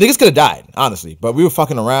 Niggas could have died, honestly, but we were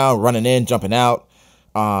fucking around, running in, jumping out.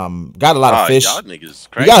 Got a lot of fish. Y'all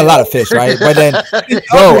niggas crazy. We got a lot of fish, right? But then,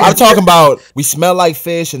 bro, I'm talking about we smell like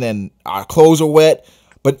fish, and then our clothes are wet.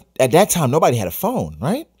 But at that time, nobody had a phone,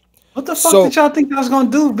 right? What the fuck did y'all think I was gonna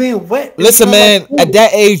do being wet? Listen, man, at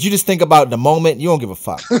that age, you just think about the moment. You don't give a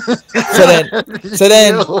fuck. so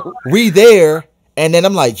then we there, and then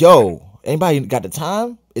I'm like, yo, anybody got the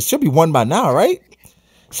time? It should be 1 by now, right?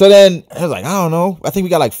 So then I was like, I don't know. I think we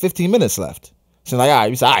got like 15 minutes left. So like, all right,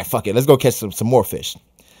 we said, all right, fuck it. Let's go catch some more fish.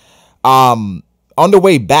 On the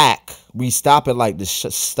way back, we stop at like the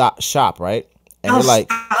shop, right? And we're like,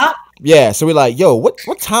 yeah. So we're like, yo, what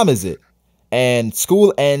time is it? And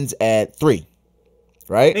school ends at 3,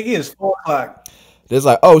 right? I think it's 4 o'clock. There's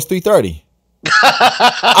like, oh, it's 3:30.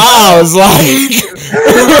 I was like,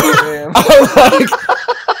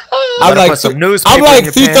 I'm like 3:30.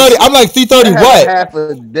 I'm like 3:30. What? Half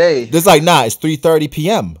a day. There's like, nah, it's 3:30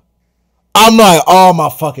 p.m. I'm like, oh my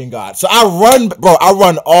fucking god. So I run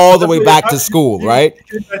all the way back to school, right?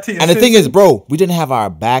 And the thing is, bro, we didn't have our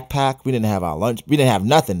backpack, we didn't have our lunch, we didn't have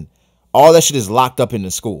nothing. All that shit is locked up in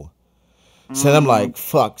the school. So I'm like,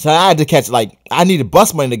 fuck. So I had to catch, like, I needed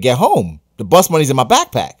bus money to get home. The bus money's in my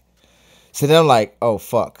backpack. So then I'm like, oh,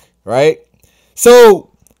 fuck. Right?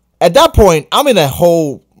 So at that point, I'm in a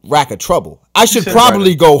whole rack of trouble. I should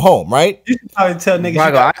probably go home, right? You should probably tell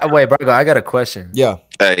niggas. Brago, I got a question. Yeah.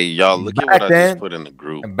 Hey, y'all, look at what I just put in the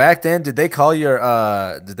group. And back then, did they call your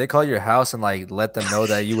house and like let them know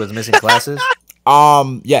that you was missing classes?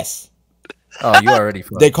 Yes. Oh, you already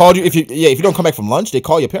fucked. They called you if you don't come back from lunch, they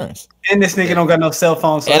call your parents. And this nigga don't got no cell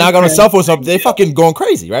phone. So and I got no cell phone, so they fucking going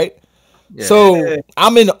crazy, right? Yeah. So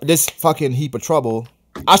I'm in this fucking heap of trouble.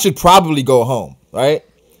 I should probably go home, right?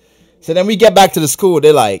 So then we get back to the school.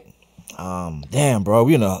 They're like, damn, bro,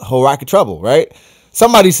 we in a whole rack of trouble, right?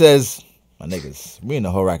 Somebody says, my niggas, we in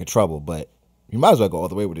a whole rack of trouble, but you might as well go all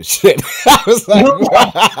the way with this shit. I was like,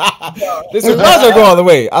 this might as well go all the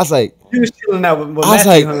way. I was like, you was chilling out with I was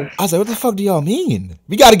Matthew, like, huh? I was like, what the fuck do y'all mean?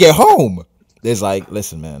 We got to get home. There's like,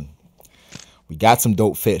 listen, man, we got some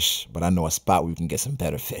dope fish, but I know a spot where we can get some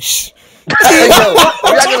better fish. Hey, yo,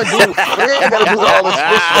 we're not gonna do all this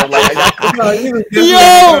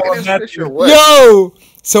fish though. Like, yo.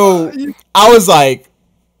 So I was like,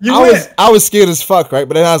 I was scared as fuck, right?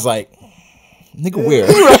 But then I was like, nigga, where?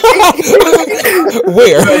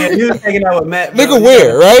 Where? You was hanging out with Matt. Nigga,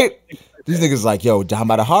 where? Right? These niggas like, yo, down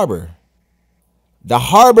by the harbor. The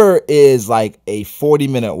harbor is like a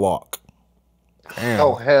 40-minute walk. Damn.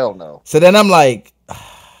 Oh hell no. So then I'm like,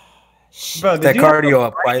 bro, that cardio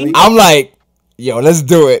up, Wiley. I'm like, yo, let's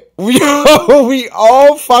do it. We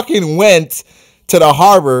all fucking went to the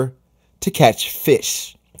harbor to catch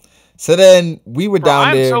fish. So then we were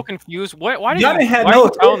down there. I'm so confused. Why did Y'all you didn't have why no are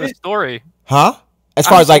you telling the story? Huh? As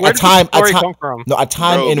far as like where a did the time story come from? No, a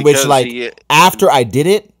time Bro, in which because like after I did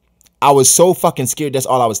it, I was so fucking scared. That's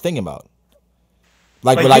all I was thinking about.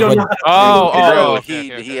 Like you like don't when, know how to Bro,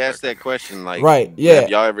 okay, he asked that question like, right, yeah. Have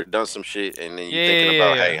y'all ever done some shit and then you thinking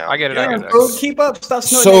about, hey, how I get it. I get it. Bro, keep up. Stop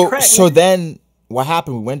snorting that crack. So man. then what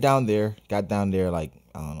happened? We went down there, got down there like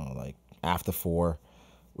I don't know, like after 4,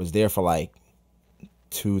 was there for like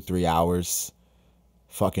 2-3 hours,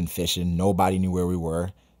 fucking fishing. Nobody knew where we were.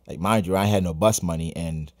 Like mind you, I had no bus money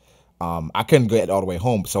and I couldn't get all the way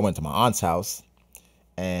home, so I went to my aunt's house,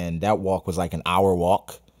 and that walk was like an hour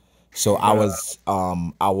walk. So I was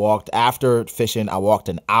I walked after fishing. I walked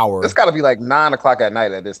an hour. It's got to be like 9 o'clock at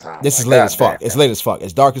night at this time. This is late as fuck. It's late as fuck.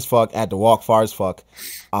 It's dark as fuck. I had to walk far as fuck.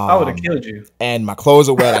 I would have killed you. And my clothes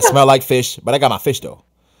are wet. I smell like fish, but I got my fish though.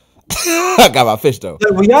 I got my fish though.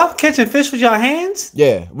 Like, were y'all catching fish with your hands?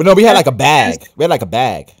 Yeah, but no, we had like a bag. We had like a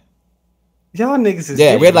bag. Y'all niggas is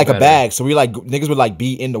we had like a bag. So we like niggas would like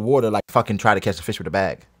be in the water, like fucking try to catch the fish with a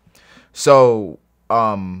bag. So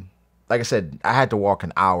like I said, I had to walk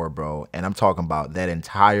an hour, bro, and I'm talking about that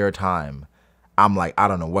entire time. I'm like, I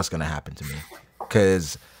don't know what's gonna happen to me,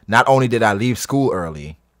 because not only did I leave school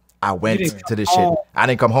early, I went to this shit. I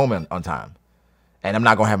didn't come home on time, and I'm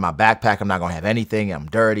not gonna have my backpack. I'm not gonna have anything. I'm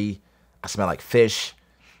dirty. I smell like fish.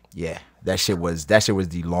 Yeah, that shit was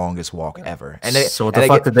the longest walk ever. And so what the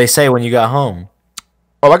fuck did they say when you got home?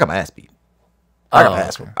 Oh, I got my ass beat. I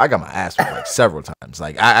got my ass beat like several times.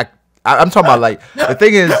 Like I'm talking about like the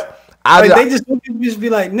thing is. They just be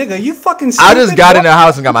like, nigga, you fucking stupid. I just got in the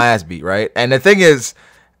house and got my ass beat, right? And the thing is,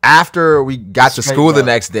 after we got to school the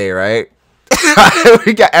next day, right?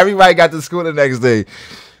 Everybody got to school the next day.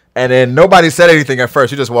 And then nobody said anything at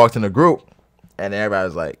first. You just walked in the group. And everybody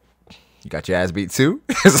was like, you got your ass beat too?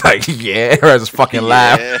 It's like, yeah. Everybody just fucking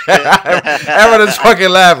laugh. Everyone just fucking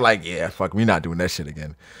laugh like, yeah, fuck, we not doing that shit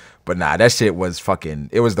again. But nah, that shit was fucking,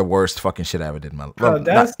 it was the worst fucking shit I ever did in my life. Well,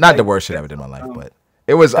 not the worst shit I ever did in my life, but.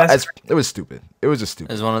 It was stupid. It was just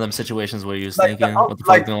stupid. It was one of them situations where you was thinking, what the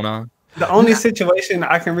fuck going on? The only situation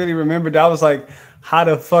I can really remember that I was like, how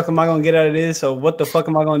the fuck am I gonna get out of this? Or what the fuck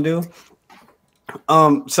am I gonna do?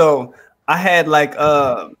 So I had like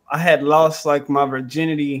I had lost like my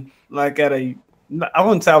virginity like at I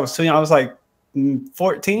wouldn't say I was too young. I was like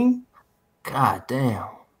 14. God damn.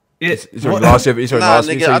 You lost your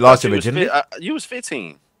virginity? You was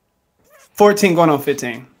 15. 14 going on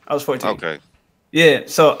 15. I was 14. Okay. Yeah,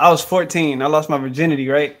 so I was 14. I lost my virginity,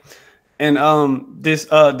 right? And this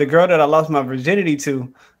the girl that I lost my virginity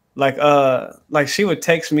to, like she would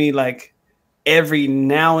text me like every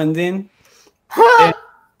now and then.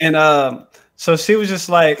 and so she was just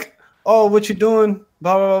like, "Oh, what you doing?"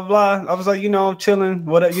 Blah blah blah blah. I was like, I'm chilling,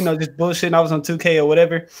 whatever, just bullshitting. I was on 2K or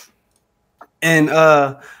whatever. And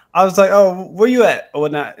I was like, "Oh, where you at?" or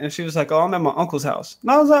whatnot. And she was like, "Oh, I'm at my uncle's house."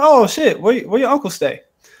 And I was like, "Oh shit, where your uncle stay?"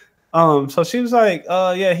 So she was like,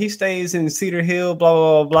 yeah, he stays in Cedar Hill, blah,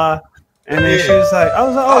 blah, blah, blah. And then she was like, I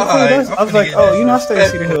was like, oh, cool. I was like, oh, I stay in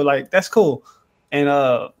Cedar Hill. Like, that's cool. And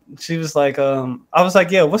she was like, I was like,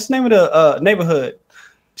 yeah, what's the name of the neighborhood?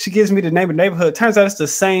 She gives me the name of the neighborhood. Turns out it's the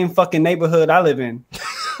same fucking neighborhood I live in.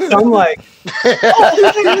 So I'm like,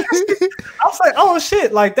 I was like, oh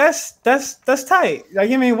shit, like that's tight. Like,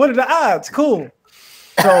 what are the odds? Cool.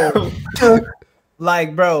 So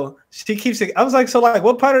like, bro, she keeps it. I was like, so like,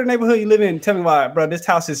 what part of the neighborhood you live in? Tell me why, bro. This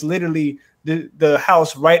house is literally the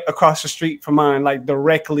house right across the street from mine, like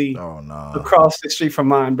directly across the street from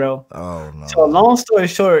mine, bro. Oh no. So long story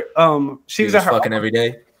short, she was at her fucking every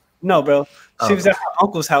day. No, bro. She was at her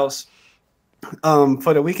uncle's house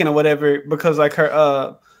for the weekend or whatever, because like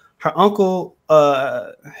her uncle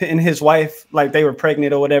and his wife, like they were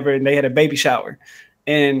pregnant or whatever, and they had a baby shower,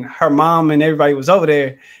 and her mom and everybody was over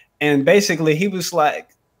there. And basically he was like,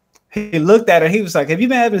 he looked at her. He was like, "Have you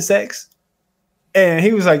been having sex?" And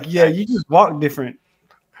he was like, "Yeah, you just walk different."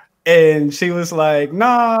 And she was like,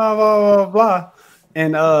 "Nah, blah blah blah."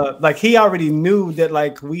 And like he already knew that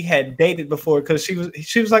like we had dated before because she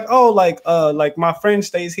was like, "Oh, like my friend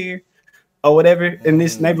stays here or whatever in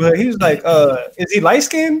this neighborhood." He was like, "Is he light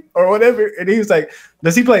skinned or whatever?" And he was like,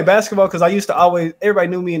 "Does he play basketball?" Because I used to always, everybody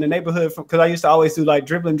knew me in the neighborhood because I used to always do like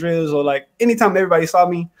dribbling drills or like anytime everybody saw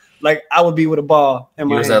me, like I would be with a ball in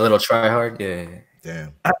my hand. Was that little try hard? Yeah.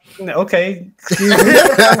 Damn. Okay, excuse me.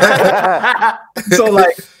 So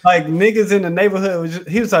like niggas in the neighborhood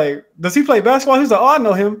he was like, "Does he play basketball?" He was like, "Oh, I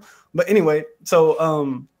know him." But anyway,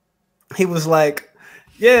 so he was like,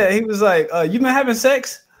 "Yeah," he was like, "You been having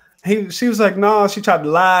sex?" She was like, "No," she tried to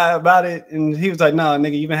lie about it, and he was like, "No,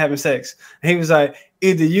 nigga, you been having sex." And he was like,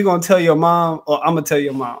 "Either you gonna tell your mom or I'm gonna tell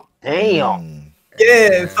your mom." Damn.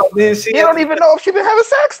 Yeah. So then she don't even know if she been having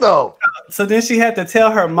sex though. So then she had to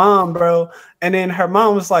tell her mom, bro, and then her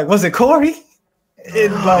mom was like, "Was it Corey?"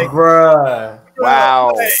 And like, bruh.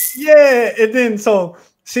 Wow. Yeah. And then so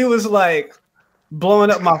she was like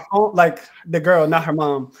blowing up my phone, like the girl, not her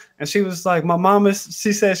mom. And she was like,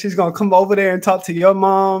 she said she's gonna come over there and talk to your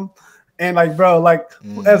mom. And like, bro, like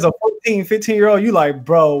as a 14, 15-year-old, you like,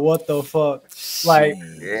 bro, what the fuck? Like,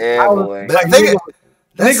 yeah, boy. Like,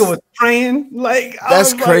 nigga was praying. Like,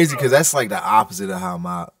 that's crazy because that's like the opposite of how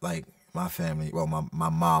my family, well, my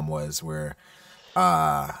mom was, where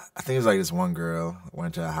I think it was like this one girl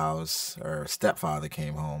went to a house, her stepfather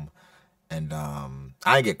came home, and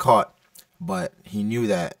I didn't get caught, but he knew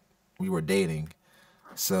that we were dating,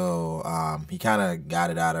 so he kind of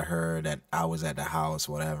got it out of her that I was at the house,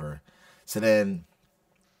 whatever. So then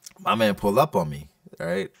my man pulled up on me,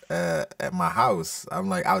 right, at my house. I'm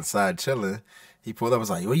like outside chilling. He pulled up, was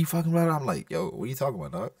like, "What are you fucking about?" I'm like, "Yo, what are you talking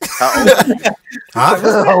about, dog?"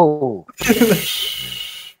 How old? Huh?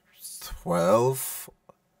 12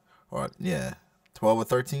 or 12 or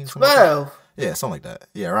 13. 12. Yeah, something like that.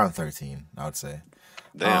 Yeah, around 13, I would say.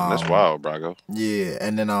 Damn, that's wild, Brago. Yeah,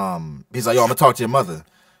 and then he's like, "Yo, I'm gonna talk to your mother."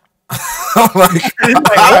 I'm like, all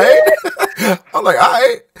right. I'm like, all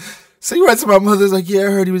right. So you went to my mother's like, "Yeah,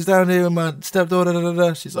 I heard he was down there with my stepdaughter." Da, da,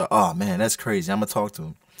 da. She's like, "Oh man, that's crazy. I'm gonna talk to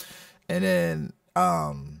him." And then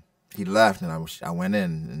he left, and I went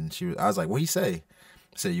in, and I was like, "What he say?"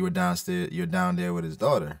 He said, "You were downstairs. You're down there with his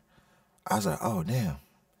daughter." I was like, "Oh damn."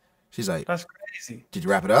 She's like, "That's crazy. Did you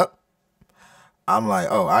wrap it up?" I'm like,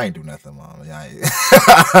 "Oh, I ain't do nothing, mom.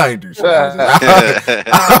 I ain't do shit." I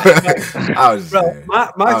was just bro, there.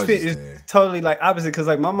 my experience is totally like opposite because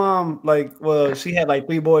like my mom, like, well, she had like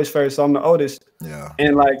 3 boys first, so I'm the oldest. Yeah.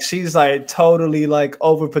 And like she's like totally like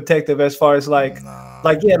overprotective as far as like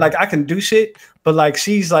yeah, like I can do shit, but like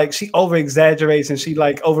she's like she over exaggerates and she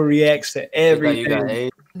like overreacts to everything.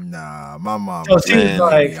 Nah, my mom. So she was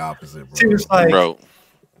like the opposite, bro. She was like, bro.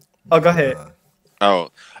 Oh, go ahead.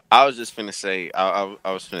 Oh, I was just finna say, I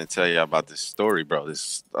was finna tell you about this story, bro.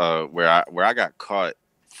 This where I got caught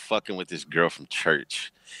fucking with this girl from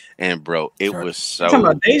church, and bro, it was so. You talking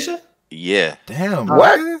about Deja? Yeah. Damn.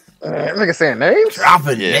 What? Nigga saying names?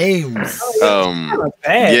 Dropping names.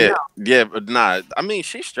 Yeah, but nah. I mean,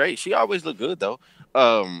 she's straight. She always look good though.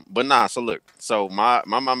 But nah. So look, so my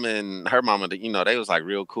mama and her mama, they was like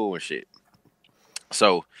real cool and shit.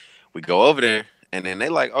 So we go over there. And then they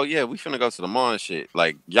like, "Oh yeah, we finna go to the mall and shit.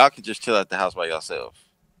 Like y'all can just chill at the house by yourself."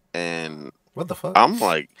 And what the fuck? I'm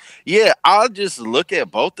like, yeah, I'll just look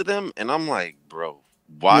at both of them and I'm like, bro,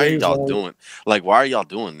 why are y'all doing? Like, why are y'all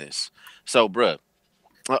doing this? So, bruh,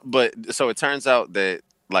 but so it turns out that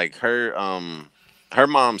like her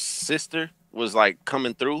mom's sister was like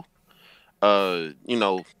coming through, and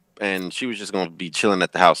she was just gonna be chilling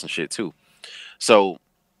at the house and shit too. So.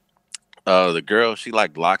 The girl, she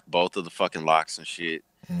like locked both of the fucking locks and shit.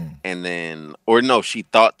 And then, or no, she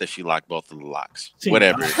thought that she locked both of the locks.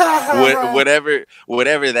 Whatever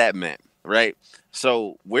that meant, right?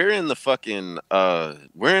 So we're in the fucking,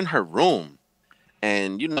 we're in her room,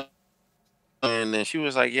 and and then she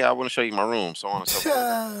was like, "Yeah, I want to show you my room," so on and so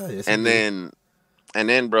forth. Yes, and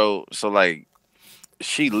then, bro, so like,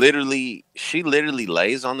 she literally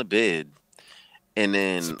lays on the bed, and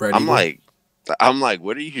then I'm like,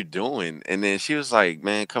 "What are you doing?" And then she was like,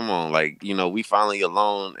 "Man, come on. Like, we finally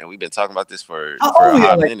alone and we've been talking about this for a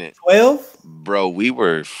hot minute." 12? Bro, we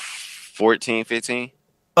were 14, 15.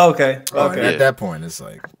 Okay. At that point, it's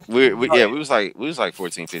like we was like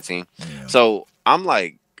 14, 15. Yeah. So I'm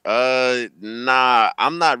like, nah,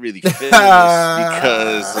 I'm not really feeling this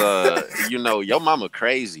because your mama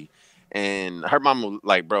crazy. And her mama,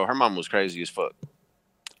 like, bro, her mama was crazy as fuck.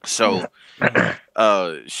 So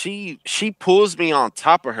she pulls me on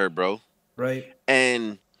top of her, bro. Right.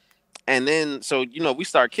 And And then so we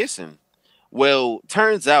start kissing. Well,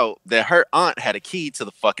 turns out that her aunt had a key to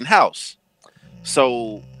the fucking house.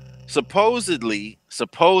 So supposedly,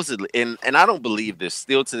 and I don't believe this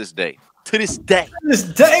still to this day. To this day.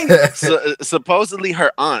 So, supposedly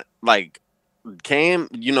her aunt like came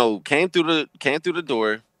through the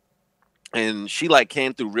door, and she like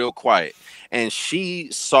came through real quiet, and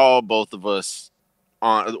she saw both of us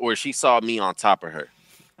she saw me on top of her.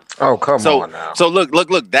 Oh, come on now. So look,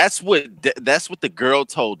 that's what the girl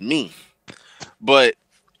told me. But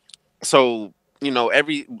so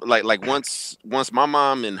every like once my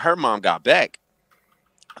mom and her mom got back,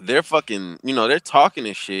 they're fucking they're talking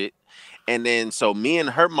and shit, and then so me and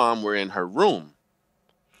her mom were in her room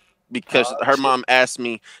because her mom asked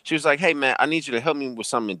me. She was like, "Hey man, I need you to help me with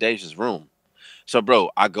something in Deja's room." So bro,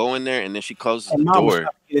 I go in there and then she closes the door.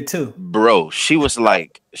 Too. Bro, she was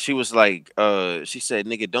like, she said,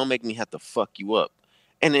 "Nigga, don't make me have to fuck you up."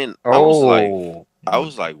 And then I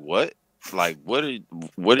was like, what? Like, what are you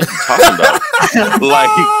talking about? Like,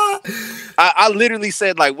 I literally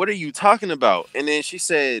said, like, what are you talking about? And then she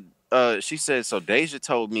said, so Deja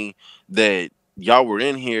told me that y'all were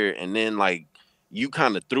in here, and then like you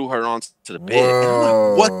kind of threw her onto the bed. And I'm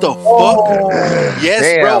like, what the fuck? Yes,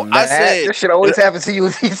 damn, bro. Matt, I said this shit always happens to you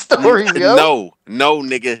with these stories, yo. No,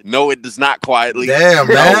 nigga. No, it does not quietly. Damn,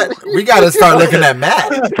 Matt. We got to start looking at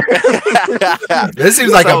Matt. This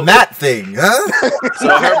seems like a Matt thing, huh? So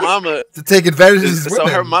her mama to take advantage of his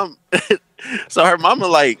women. So her mama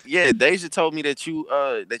like, yeah, Deja told me that you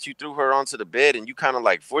threw her onto the bed and you kind of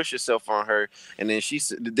like forced yourself on her. And then she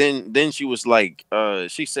said, then she was like,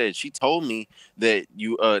 she said she told me that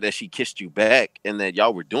that she kissed you back and that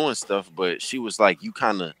y'all were doing stuff, but she was like, you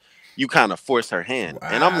kind of forced her hand. Wow.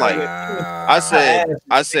 And I'm like,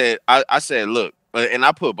 I said, look, and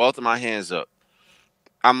I put both of my hands up.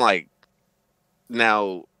 I'm like,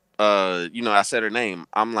 now, I said her name.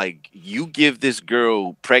 I'm like, you give this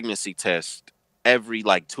girl pregnancy test every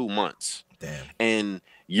like 2 months. Damn. And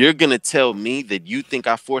you're gonna tell me that you think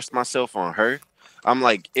I forced myself on her? I'm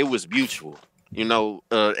like, it was mutual. And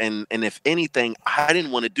if anything, I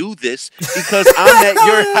didn't want to do this because I'm at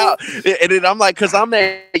your house. And then I'm like, because I'm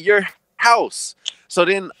at your house. So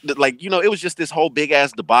then, like, it was just this whole big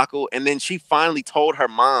ass debacle. And then she finally told her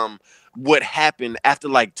mom what happened after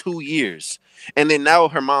like 2 years. And then now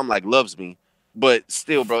her mom like loves me. But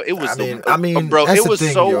still, bro, it was bro, it was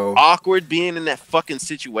so awkward being in that fucking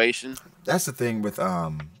situation. That's the thing with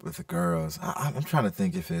the girls. I'm trying to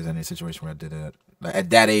think if there's any situation where I did it at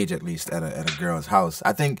that age, at least at a girl's house.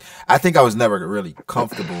 I think I was never really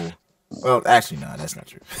comfortable. Well, actually, no, that's not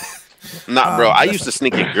true. Nah, bro, I used to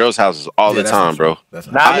sneak in girls' houses all the time, bro.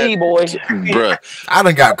 Not me, boy. Bro, I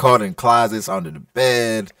done got caught in closets under the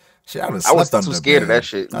bed. Shit, I was too scared of that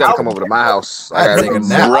shit. You gotta come over to my house. I gotta take a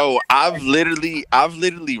nap. Bro, I've literally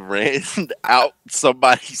ran out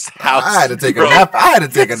somebody's house. I had to take a nap. I had to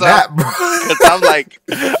take a nap, bro. Because I'm like,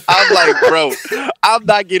 bro, I'm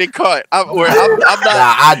not getting caught. I'm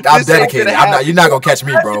not. I'm dedicated. I'm not. You're not gonna catch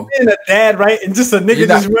me, bro. Being a dad, right? And just a nigga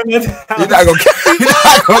just running. You're not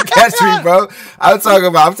gonna catch me, bro. I'm talking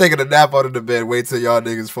about. I'm taking a nap under the bed. Wait till y'all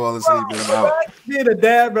niggas fall asleep and I'm out. Being a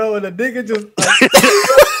dad, bro, and a nigga just.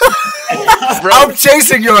 Bro. I'm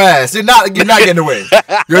chasing your ass. You're not getting away.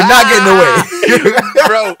 You're not getting away.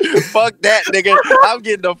 Bro, fuck that, nigga. I'm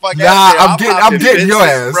getting the fuck out of here. I'm getting your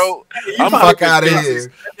ass. Bro. I'm fuck out of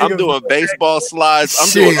here. I'm doing baseball slides. I'm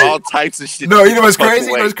doing all types of shit. No, you know what's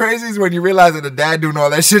crazy? You know what's crazy is when you realize that the dad doing all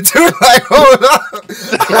that shit too. Like, hold up.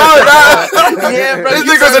 Yeah, bro. This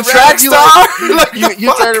nigga's a track star.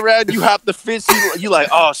 You turn around, you hop the fence, you like,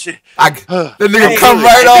 oh shit. The nigga come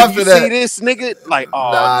right off of that. See this nigga? Like,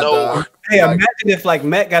 oh no. Hey, imagine if like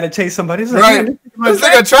Matt got to chase somebody. He's like, right. This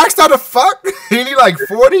nigga track star the fuck? Ain't he like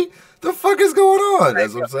 40? The fuck is going on?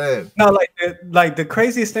 That's what I'm saying. No, like the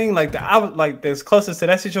craziest thing, I was like this closest to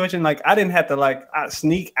that situation. Like I didn't have to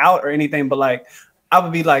sneak out or anything, but like I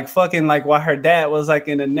would be like fucking like while her dad was like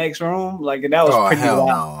in the next room, like and that was pretty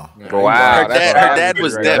wild. No. Wow, her dad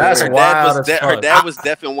was deaf. Her dad was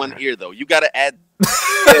deaf in one ear though. You got to add.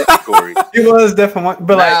 Story. He was deaf in one,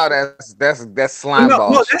 but now that's slime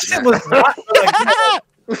ball. No, that shit was wild.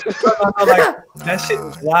 Like that shit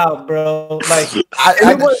was wild, bro. Like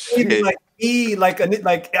it wasn't even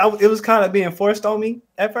it was kind of being forced on me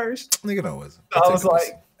at first. Nigga, no, it wasn't. So I was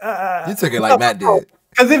like, you took it like Matt did.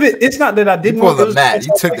 Because it's not that I didn't. You pulled a Matt.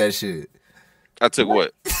 You took that shit. I took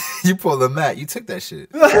what? You pulled a Matt. You took that shit.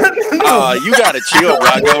 You gotta chill,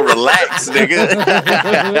 Brago. Relax, nigga.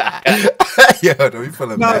 Yo, no, you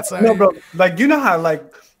pulled a Matt. No, bro. Like you know how like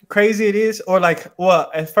crazy it is, or like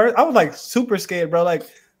at first I was like super scared, bro. Like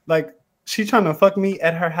she trying to fuck me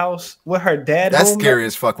at her house with her dad. That's home. scary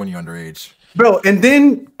as fuck when you're underage. Bro, and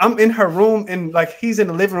then I'm in her room and like he's in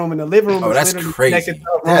the living room and the living room. Oh, that's crazy.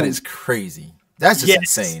 That is crazy. That's just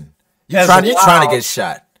insane. You're trying to get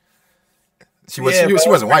shot. She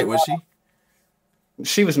wasn't white, was she?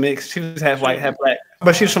 She was mixed. She was half white, half black.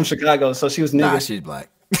 But she was from Chicago, so she was nigga. Nah, she's black.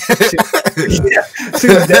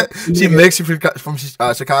 She mixed from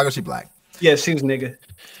Chicago. She black. Yeah, she was nigga.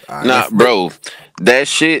 Nah, bro, that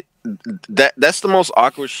shit. That's the most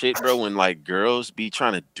awkward shit, bro. When like girls be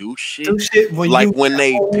trying to do shit when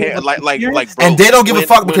they pair, like bro, and they don't give a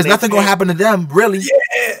fuck because nothing gonna happen to them, really.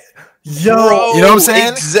 Yeah. Yo, bro, you know what I'm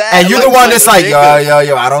saying? Exactly. And you're the one that's like,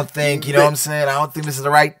 yo, I don't think, you know what I'm saying? I don't think this is the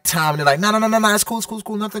right time. And they're like, no, it's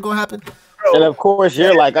cool, nothing gonna happen. And of course,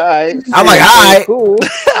 you're like, all right. I'm like, all right. Cool.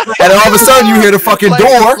 And all of a sudden, you hear the fucking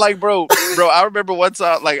door. Like, bro, I remember one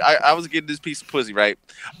time, like, I was getting this piece of pussy, right?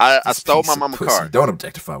 I stole my mama's car. Don't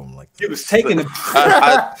objectify them like that. He was taking it.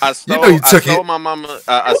 I stole my mama.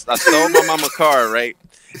 I stole my mama car, right?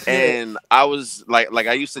 And I was like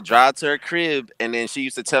I used to drive to her crib, and then she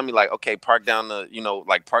used to tell me like, okay, park down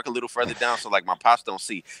like park a little further down so like my pops don't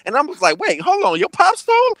see. And I was like, wait, hold on, your pops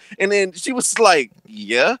home? And then she was like,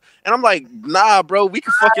 yeah. And I'm like, nah, bro, we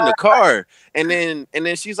can fuck in the car. And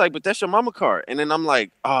then she's like, but that's your mama car. And then I'm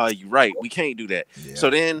like, oh, you're right, we can't do that. Yeah. So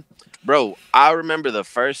then, bro, I remember the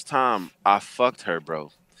first time I fucked her,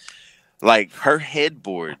 bro. Like her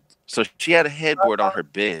headboard. So she had a headboard on her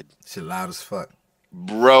bed. She loud as fuck.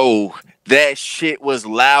 Bro, that shit was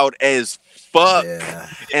loud as fuck. Yeah.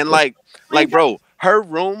 And like bro, her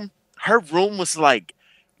room was like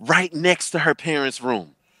right next to her parents'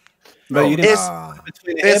 room. Bro, you didn't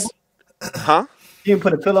between the headboard? Huh? You didn't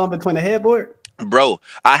put a pillow on between the headboard? Bro,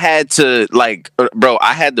 I had to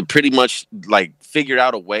pretty much like figure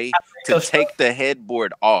out a way to take the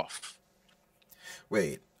headboard off.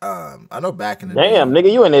 Wait. I know back in the damn day,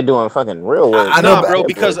 nigga, you in there doing fucking real work. I know, bro,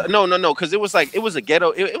 because because it was a ghetto.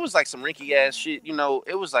 It was like some rinky ass shit. You know,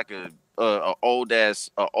 it was like a old ass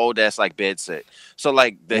like bed set. So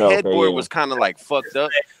like the headboard was kind of like fucked up.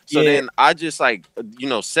 So then I just like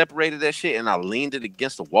separated that shit and I leaned it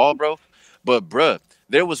against the wall, bro. But bruh,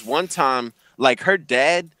 there was one time like her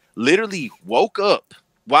dad literally woke up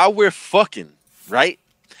while we're fucking, right?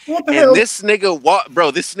 What the hell? This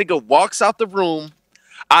nigga walks out the room.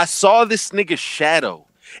 I saw this nigga's shadow,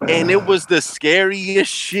 and it was the scariest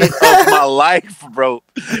shit of my life, bro.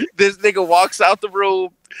 This nigga walks out the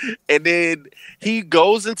room, and then he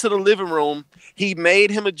goes into the living room. He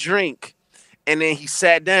made him a drink, and then he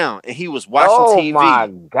sat down, and he was watching TV. Oh, my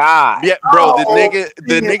God. Yeah, bro,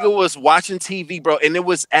 the nigga was watching TV, bro, and it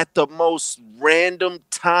was at the most random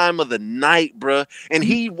time of the night, bro. And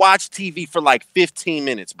he watched TV for like 15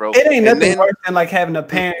 minutes, bro. It ain't nothing worse than like having a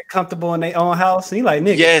parent comfortable in their own house. And he like,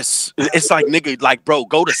 nigga. Yes, it's like, nigga, like, bro,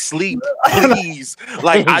 go to sleep, please.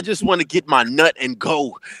 Like, I just want to get my nut and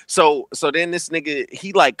go. So then this nigga,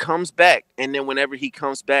 he like comes back, and then whenever he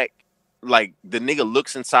comes back, like the nigga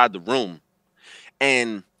looks inside the room,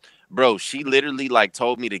 and bro, she literally like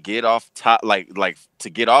told me to get off top, like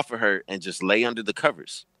to get off of her and just lay under the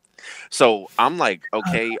covers. So I'm like,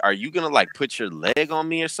 okay, are you gonna like put your leg on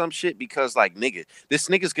me or some shit? Because like, nigga, this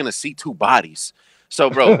nigga's gonna see two bodies.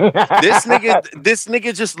 So bro, this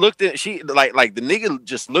nigga just looked at the nigga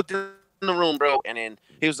just looked in the room, bro, and then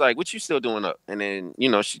he was like, what you still doing up? And then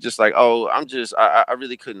she just like, oh, I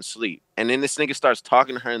really couldn't sleep. And then this nigga starts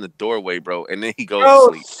talking to her in the doorway, bro, and then he goes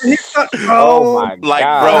to sleep. Oh my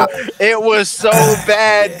God. Bro, it was so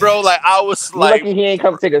bad, bro. Like I was like, lucky he ain't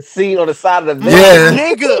come take a seat on the side of the bed.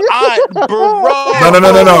 Yeah. Nigga,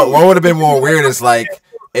 bro. No. What would have been more weird is like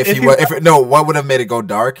what would have made it go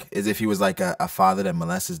dark is if he was like a father that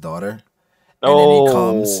molests his daughter. And then he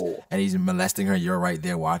comes and he's molesting her. You're right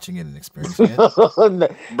there watching it and experiencing it.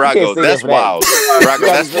 Brago, that's wild. Brago,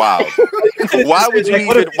 that's wild. Why would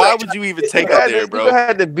you even take it there, bro? You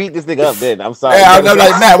had to beat this nigga up then. I'm sorry. Hey, I'm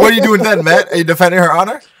like, Matt, what are you doing then, Matt? Are you defending her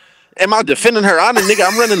honor? Am I defending her honor, nigga?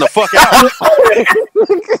 I'm running the fuck out.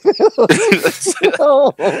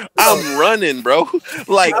 I'm running, bro.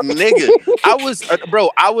 Like, nigga,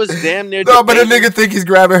 I was damn near. No, but the nigga think he's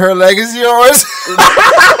grabbing her leg. Is yours?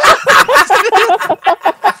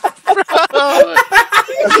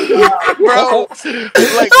 Bro,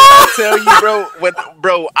 like I tell you,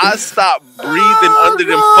 bro, I stopped breathing under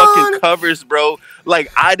them fucking covers, bro.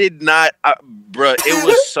 Like I did not, bro. It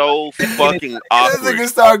was so fucking awkward. This nigga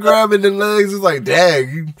start grabbing the legs. It's like,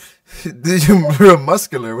 dang, you're real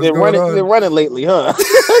muscular. What's going on? They're running lately, huh?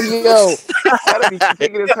 Yo, gotta be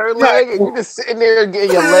thinking it's her leg, and you just sitting there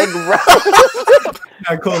getting your leg wrapped.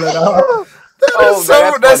 I call it out.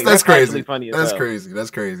 That's crazy. That's crazy.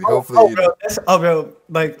 That's crazy. Hopefully, bro.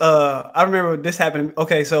 Like, I remember this happened.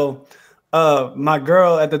 Okay, so, my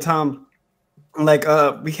girl at the time, like,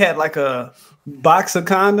 we had like a box of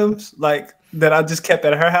condoms, like that I just kept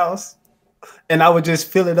at her house, and I would just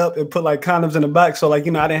fill it up and put like condoms in the box. So, like,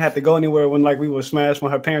 I didn't have to go anywhere when like we were smashed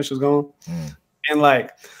when her parents was gone. And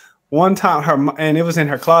like one time, and it was in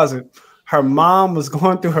her closet. Her mom was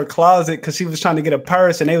going through her closet because she was trying to get a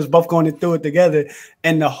purse, and they was both going through it together.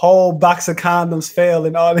 And the whole box of condoms fell,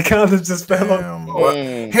 and all the condoms just fell on the floor.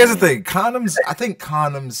 Here's the thing: condoms. I think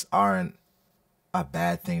condoms aren't a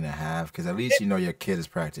bad thing to have because at least your kid is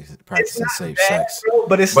practicing safe sex.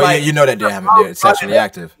 But it's like you know that they're sexually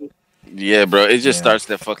active. Yeah, bro. It just starts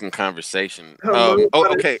that fucking conversation.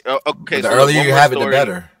 Okay. The earlier you have it, the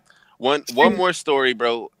better. One more story,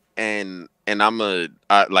 bro, and I'm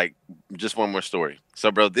like just one more story.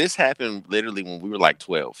 So, bro, this happened literally when we were like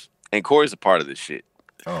 12, and Corey's a part of this shit.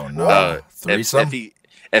 Oh no,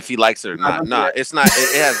 if he likes it or not, it's not.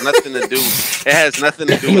 It has nothing to do. It has nothing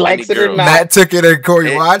to do he with likes any it or girls. not. Matt took it and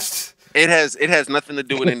Corey watched. It has nothing to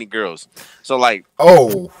do with any girls. So like,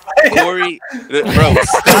 Corey, bro,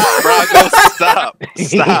 stop.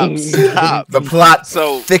 The plot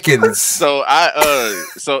thickens. So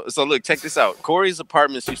so look, check this out. Corey's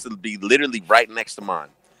apartments used to be literally right next to mine.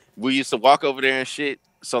 We used to walk over there and shit.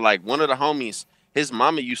 So like one of the homies, his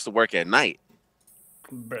mama used to work at night.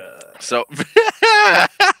 Bruh. So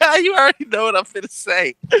you already know what I'm finna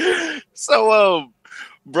say. So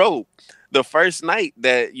bro, the first night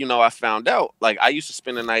that I found out, like I used to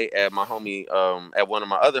spend the night at my homie, at one of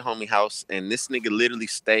my other homie house, and this nigga literally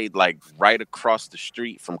stayed like right across the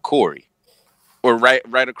street from Corey, or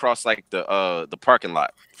right across like the parking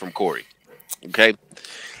lot from Corey. Okay,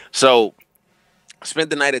 so spent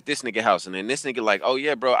the night at this nigga house, and then this nigga like, oh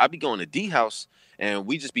yeah, bro, I be going to D house, and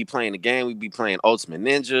we just be playing the game. We be playing Ultimate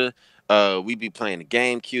Ninja, we be playing the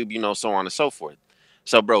GameCube, so on and so forth.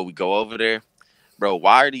 So bro, we go over there. Bro,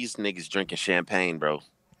 why are these niggas drinking champagne, bro?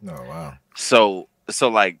 Oh, wow. So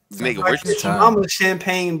like, nigga, we're his mama's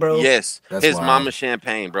champagne, bro. Yes, his mama's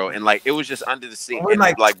champagne, bro. And like, it was just under the seat. And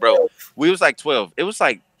like, bro, we was like 12. It was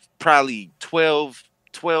like probably 12,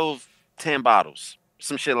 10 bottles,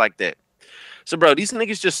 some shit like that. So, bro, these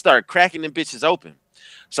niggas just start cracking them bitches open.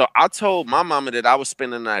 So I told my mama that I was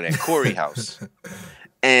spending the night at Corey's house,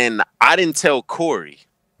 and I didn't tell Corey.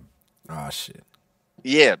 Oh shit.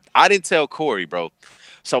 Yeah, I didn't tell Corey, bro.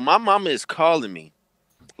 So my mama is calling me,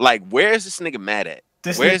 like, where is this nigga Matt at?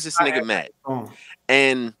 Where is this nigga Matt?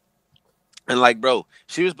 And like, bro,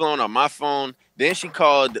 she was blowing up my phone. Then she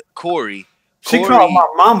called Corey. She called my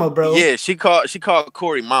mama, bro. Yeah, she called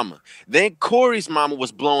Corey mama. Then Corey's mama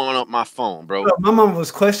was blowing up my phone, bro. My mama was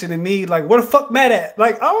questioning me, like, where the fuck Matt at?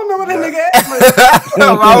 Like, I don't know where that nigga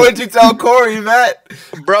at. Why would you tell Corey, Matt?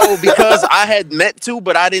 Bro, because I had met to,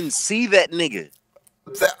 but I didn't see that nigga.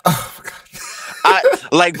 Oh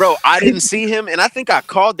my God. I didn't see him, and I think I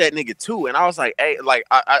called that nigga too, and I was like, hey, like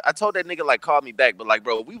I told that nigga like call me back, but like,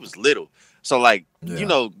 bro, we was little, so like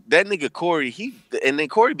that nigga Corey, and then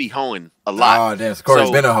Corey be hoeing a lot. Oh damn,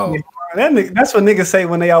 Corey's been a hoe. That's what niggas say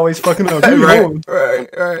when they always fucking up.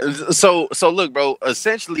 right. So look, bro.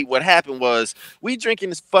 Essentially, what happened was we drinking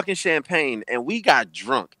this fucking champagne, and we got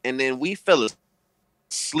drunk, and then we fell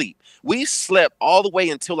asleep. We slept all the way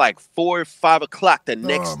until like 4 or 5 o'clock the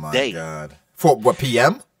next day. God. For what,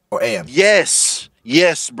 PM or AM? Yes,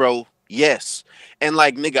 bro. Yes. And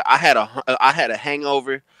like, nigga, I had a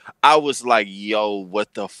hangover. I was like, yo,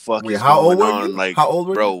 what the fuck is going on? Like, how old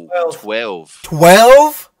were you? Bro, 12.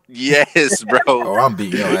 12? Yes, bro. Oh, I'm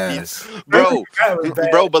beating your ass. Bro,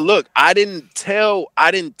 but look, I didn't tell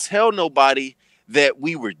nobody that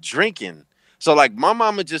we were drinking. So like my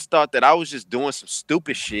mama just thought that I was just doing some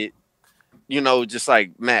stupid shit. Just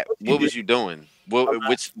like, Matt, what was you doing?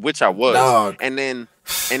 Which I was. Dog. And then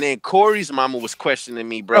Corey's mama was questioning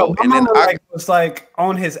me, bro. My And then mama was like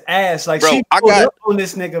on his ass. Like, bro, she pulled up on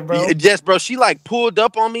this nigga, bro. Yes, bro. She like pulled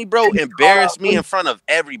up on me, bro, embarrassed me in front of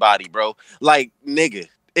everybody, bro. Like, nigga,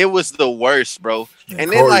 it was the worst, bro.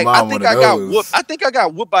 And then like I think I got whooped. I think I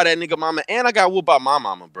got whooped by that nigga mama, and I got whooped by my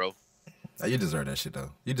mama, bro. You deserve that shit though.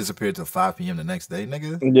 You disappeared till 5 p.m. the next day,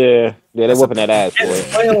 nigga. Yeah, they're whooping that ass,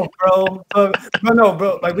 boy. Bro. No,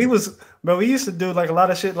 bro. Like we used to do like a lot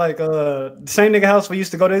of shit. Like the same nigga house. We used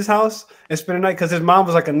to go to his house and spend the night because his mom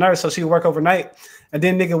was like a nurse, so she would work overnight. And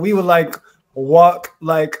then nigga, we would like walk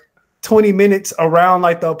like 20 minutes around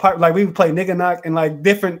like the apartment. Like we would play nigga knock in like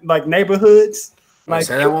different like neighborhoods. Like,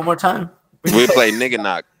 say that one more time. We play nigga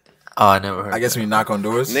knock. Oh, I never heard. I guess when you knock on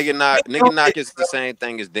doors. Nigga knock is the same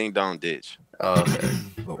thing as ding dong ditch. Oh, okay.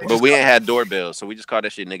 But we ain't had doorbells, so we just call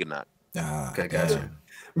that shit nigga knock. Okay, gotcha.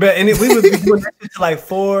 But and we would be doing that shit till like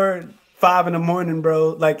 4, 5 in the morning, bro.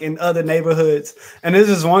 Like in other neighborhoods. And this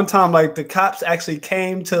is one time, like the cops actually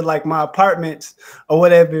came to like my apartments or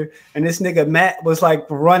whatever, and this nigga Matt was like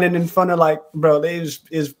running in front of like, bro, it's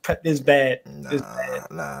bad. It's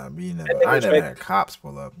bad. Nah, I never had cops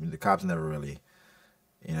pull up. The cops never really,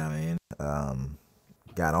 you know what I mean,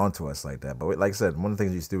 got onto us like that. But like I said, one of the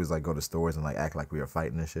things we used to do is like go to stores and like act like we were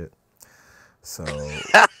fighting and shit. So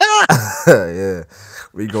yeah,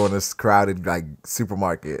 we go in this crowded like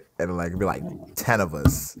supermarket and like be like 10 of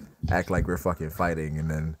us act like we're fucking fighting, and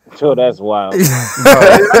then that's wild.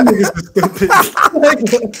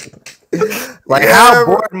 Like how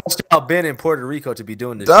bored must y'all been in Puerto Rico to be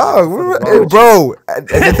doing this? Dog, bro. And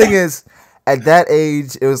the thing is, at that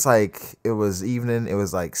age, it was evening. It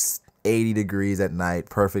was like 80 degrees at night,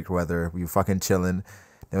 perfect weather. We were fucking chilling.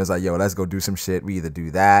 It was like, yo, let's go do some shit. We either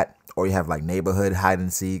do that or you have like neighborhood hide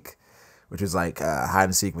and seek, which is like hide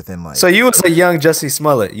and seek within like. So you was a young Jussie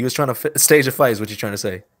Smollett. You was trying to stage a fight. Is what you're trying to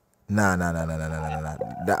say? Nah.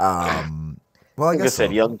 Well, I guess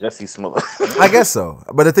said young Jussie Smollett. I guess so.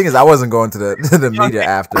 But the thing is, I wasn't going to the media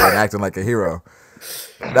after and acting like a hero.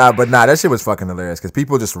 Nah, that shit was fucking hilarious because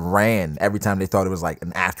people just ran every time they thought it was like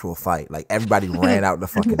an actual fight. Like everybody ran out the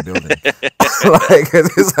fucking building. Like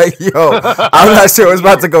it's like, yo, I'm not sure what's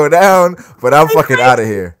about to go down, but I'm fucking out of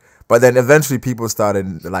here. But then eventually people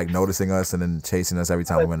started like noticing us and then chasing us every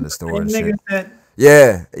time we went to the store and shit.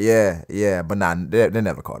 Yeah. But nah, they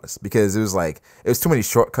never caught us because it was too many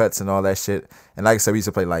shortcuts and all that shit. And like I said, we used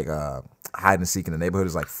to play like hide and seek in the neighborhood.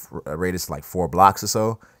 It was like a radius like 4 blocks or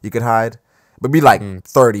so you could hide. But be like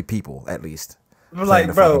 30 people at least.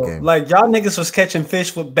 Like, bro, like y'all niggas was catching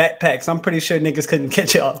fish with backpacks. I'm pretty sure niggas couldn't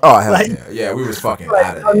catch y'all. Oh, hell like, yeah. We was fucking like,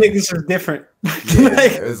 out of y'all there. niggas was different. Yeah,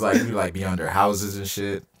 like, it was like we like be under houses and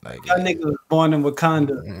shit. Like y'all niggas was born in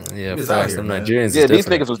Wakanda. Yeah, facts. Them Nigerians. Yeah, these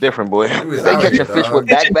niggas was different, boy. They catching fish with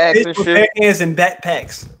backpacks and shit. Hands and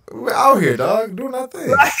backpacks. We're out here, dog, doing our thing.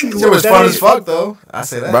 It was fun as fuck, though. I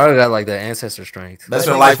say that. Bro got like that ancestor strength. That's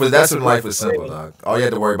when life was simple, dog. All you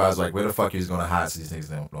had to worry about was like where the fuck you was gonna hide so these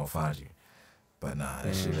niggas don't find you. But nah,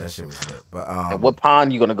 that shit was lit. But and what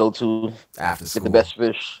pond you gonna go to after school? Get the best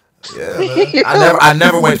fish. Yeah, man. I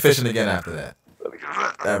never went fishing again after that.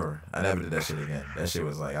 Ever. I never did that shit again. That shit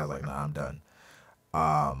was like I was like, nah, I'm done.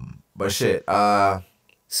 But shit.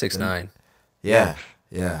 6ix9ine. Yeah.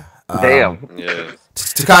 Damn. Yeah.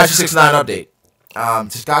 tekashi 6ix9ine update.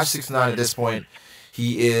 tekashi 6ix9ine at this point,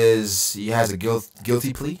 he has a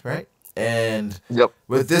guilty plea, right? And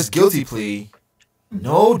with this guilty plea,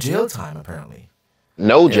 no jail time apparently.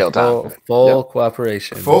 No jail time. Full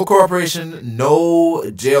cooperation. Full cooperation, no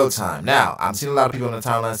jail time. Now, I'm seeing a lot of people on the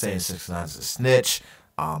timeline saying 6ix9ine is a snitch.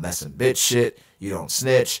 That's some bitch shit. You don't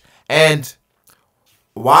snitch. And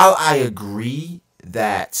while I agree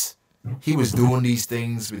that he was doing these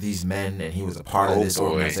things with these men and he was a part of this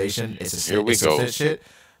organization, it's a snitch shit.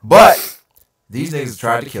 But these niggas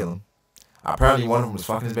tried to kill him. Apparently, one of them was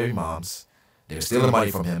fucking his baby moms. They were stealing money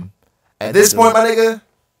from him. At this point, my nigga,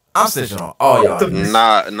 I'm snitching on all y'all.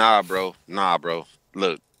 Nah, bro.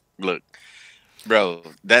 Look. Bro,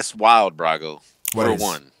 that's wild, Brago. For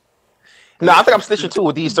one. No, I think I'm snitching too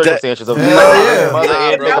with these circumstances of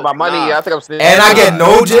about money. I think I'm snitching. And I get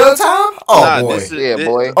no jail time? Oh, boy.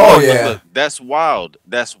 Boy. Oh, yeah. Look, that's wild.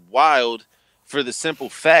 That's wild for the simple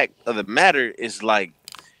fact of the matter is like,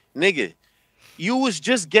 nigga, you was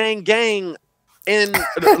just gang and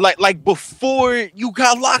like before you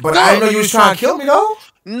got locked up. But I didn't know you was trying to kill me, though.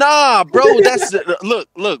 Nah, bro. That's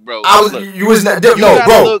look, bro. You was Matt.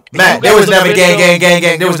 There was never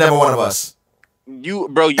gang. There was never one of us. You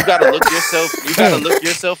gotta look yourself. You gotta look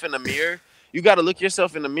yourself in the mirror. You gotta look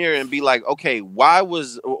yourself in the mirror and be like, okay, why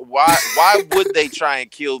would they try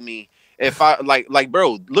and kill me? If I like,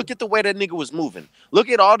 bro, look at the way that nigga was moving. Look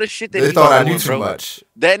at all the shit that they he thought was I knew doing, too bro. much.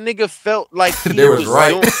 That nigga felt like he they was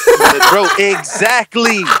right, bro.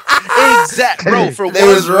 Exactly. Bro. For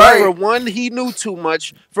one, he knew too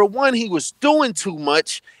much. For one, he was doing too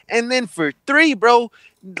much. And then for 3, bro,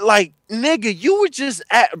 like nigga, you were just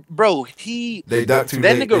bro. They ducked too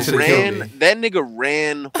that late. nigga ran. That nigga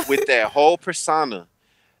ran with that whole persona.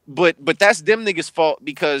 But that's them niggas' fault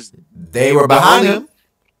because they were behind him.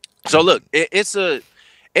 So look, it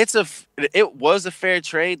was a fair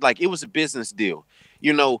trade. Like it was a business deal.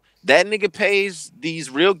 You know, that nigga pays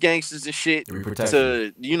these real gangsters and shit to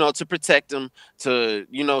protect them, so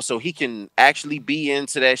he can actually be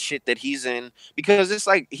into that shit that he's in, because it's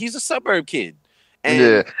like he's a suburb kid.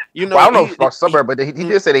 And you know, well, I don't know about suburb, but he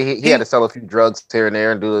did say that he had to sell a few drugs here and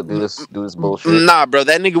there and do this bullshit. Nah, bro,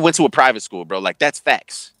 that nigga went to a private school, bro. Like that's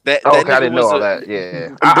facts. That okay, I didn't know all that. Yeah,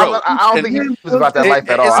 bro, I don't think he was about that life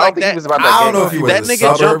at all. I don't think he was about that. I don't know if he was a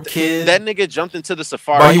suburb kid. That nigga jumped into the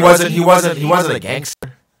safari. But he wasn't a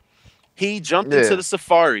gangster. He jumped into the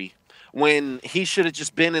safari when he should have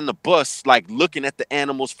just been in the bus, like looking at the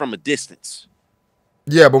animals from a distance.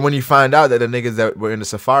 Yeah, but when you find out that the niggas that were in the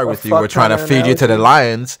safari with you were trying to feed you to the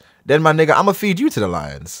lions, then my nigga, I'm gonna feed you to the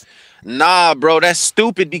lions. Nah, bro, that's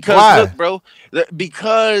stupid. Because look, bro,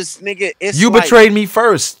 because nigga, it's you betrayed me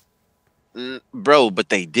first, bro. But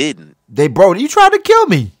they didn't. You tried to kill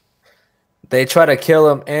me. They tried to kill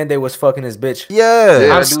him, and they was fucking his bitch.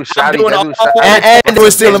 Yeah, and they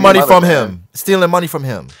were stealing money from him. Stealing money from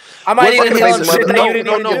him. I might even tell him shit that you didn't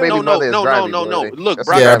even do. No. Look,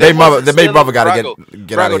 Brago, yeah, the baby mother gotta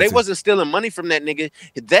get out of here. They wasn't stealing money from that nigga.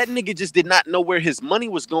 That nigga just did not know where his money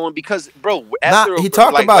was going because, bro, he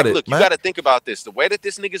talked about it. Look, you gotta think about this. The way that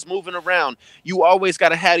this nigga's moving around, you always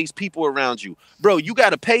gotta have these people around you, bro. You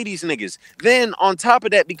gotta pay these niggas. Then on top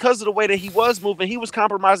of that, because of the way that he was moving, he was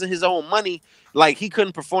compromising his own money. Like he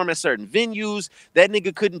couldn't perform at certain venues. That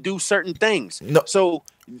nigga couldn't do certain things. No. So,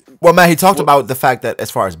 well, man, he talked about the fact that as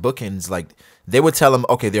far as bookings, like they would tell him,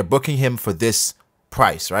 okay, they're booking him for this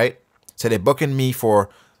price, right? So they're booking me for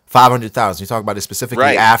 500,000. You talk about it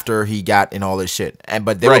specifically after he got in all this shit,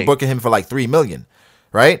 but they were booking him for like 3 million,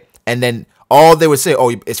 right? And then all they would say,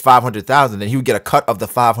 oh, it's 500,000, then he would get a cut of the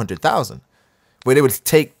 500,000, but they would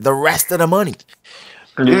take the rest of the money.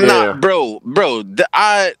 Nah, bro,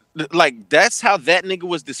 like that's how that nigga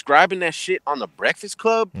was describing that shit on the Breakfast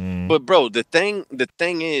Club. But bro, the thing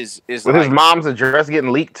is with like, his mom's address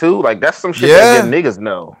getting leaked too. Like that's some shit that niggas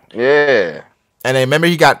know. Yeah. And then remember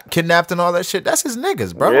he got kidnapped and all that shit. That's his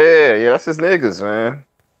niggas, bro. Yeah, that's his niggas, man.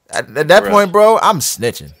 At that point, bro, I'm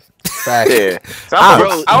snitching. Yeah.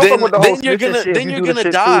 Then you're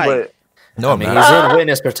gonna die. No, he's in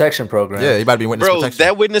witness protection program. Yeah, he about to be witness protection.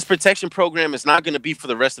 That witness protection program is not going to be for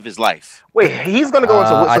the rest of his life. Wait, he's going to go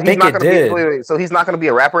into. I think it did. So he's not going to be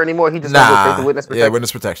a rapper anymore. He just going to go straight to witness protection. Yeah,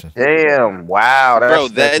 witness protection. Damn! Wow, bro,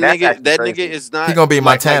 that nigga is not. He's gonna be in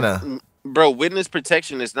Montana. Bro, witness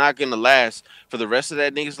protection is not gonna last for the rest of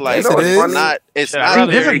that nigga's life. It's not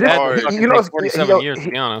very hard. You know, 47 years,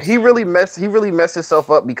 to be honest. He really messed himself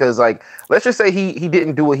up because, like, let's just say he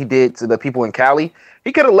didn't do what he did to the people in Cali.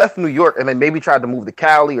 He could have left New York and then maybe tried to move to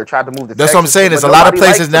Cali or tried to move to That's Texas, what I'm saying. There's a lot of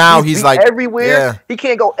places now. He's like everywhere. Yeah. He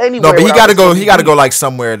can't go anywhere. No, but he got to go like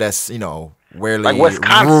somewhere that's, you know, really like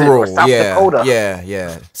Wisconsin rural. or South Dakota.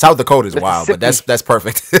 Yeah. South Dakota is wild, but that's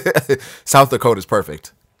perfect. South Dakota is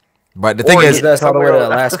perfect. But the thing is, that's all the way to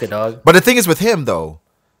Alaska, dog. But the thing is with him though,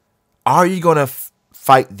 are you gonna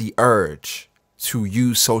fight the urge to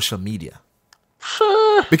use social media?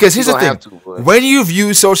 Sure. Because here's the thing: when you've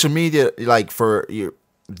used social media like for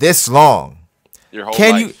this long, your whole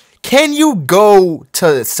life. Can you go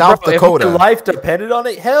to South Dakota? If your life depended on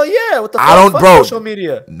it, hell yeah. What the fuck? I don't, bro. Social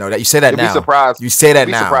media. No, that you say that You'd now. Be surprised. You say that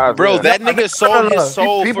now, bro. That nigga sold his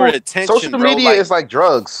soul for attention. Social media is like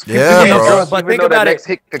drugs. Yeah, bro. But think about it.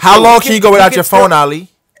 How long can you go without your phone, Alehh?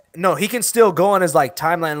 No, he can still go on his like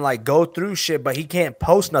timeline and like go through shit, but he can't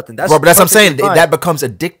post nothing. That's what I'm saying. That becomes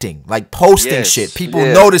addicting. Like posting shit, people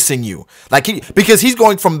noticing you. Like because he's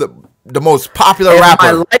going from the most popular rapper.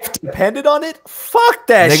 My life depended on it. Fuck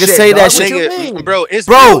that nigga shit. Say that shit, nigga, bro. It's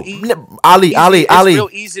Alehh. It's real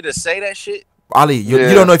easy to say that shit. Alehh, you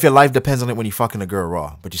don't know if your life depends on it when you fucking a girl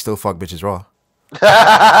raw, but you still fuck bitches raw.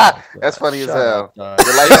 That's funny as hell.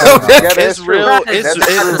 It's real.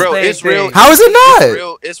 It's real. How is it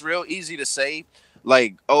not? It's real easy to say.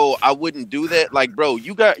 Like, oh, I wouldn't do that. Like, bro,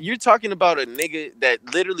 you're talking about a nigga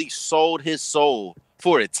that literally sold his soul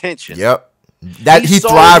for attention. Yep. That he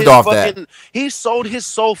thrived off that. He sold his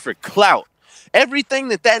soul for clout. Everything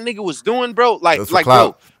that nigga was doing, bro. Like, clout.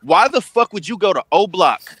 bro, why the fuck would you go to O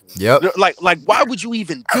Block? Yep. Like, why would you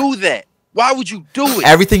even do that? Why would you do it?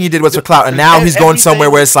 Everything he did was for clout, and now he's going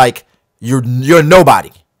somewhere where it's like you're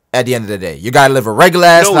nobody. At the end of the day, you gotta live a regular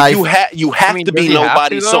ass life. You have to be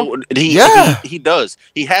nobody. So he does.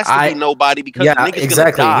 He has to be nobody because the nigga's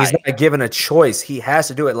exactly. gonna die. He's not given a choice. He has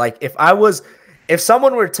to do it. Like if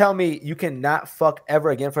someone were to tell me you cannot fuck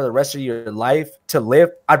ever again for the rest of your life to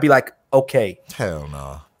live, I'd be like, okay. Hell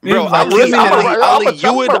no. Bro, you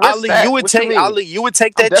would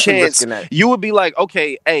take that chance. You would be like,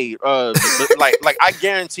 okay, hey, like I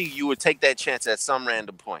guarantee you would take that chance at some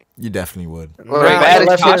random point. You definitely would.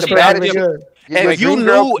 If you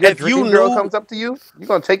knew, if you knew, comes up to you, you're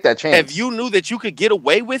gonna take that chance. If you knew that you could get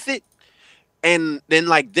away with it, and then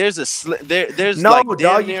like there's there's no, like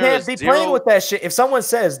dog, you can't be playing with that shit. If someone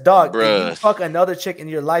says, dog, if you fuck another chick in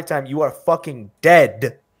your lifetime, you are fucking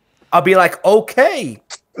dead. I'll be like, okay.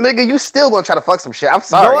 Nigga, you still gonna try to fuck some shit. I'm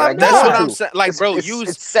sorry. No, like, that's what I'm saying. Like, bro,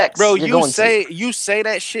 it's sex. Bro, you say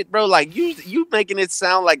that shit, bro. Like you making it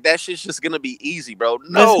sound like that shit's just gonna be easy, bro.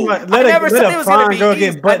 No, I never said it was gonna be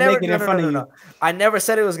easy. I never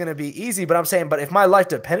said it was gonna be easy, but I'm saying, but if my life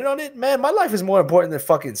depended on it, man, my life is more important than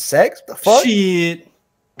fucking sex. The fuck? Shit.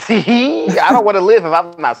 I don't want to live if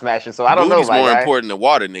I'm not smashing, so I don't know. It's more important than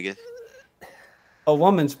water, nigga. A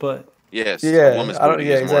woman's butt. Yes. Yeah. A woman's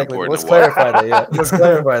booty is more important Let's than water. clarify that. Yeah. Let's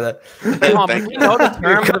clarify that. We know the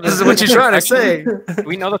terms of This is what you're trying to say.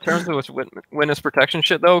 We know the terms of witness protection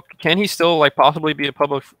shit, though. Can he still like possibly be a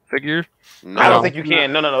public figure? No. I don't think you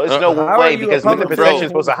can. No. There's no way because witness protection is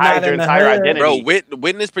supposed to hide your entire identity. Bro,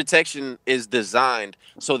 witness protection is designed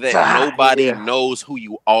so that nobody knows who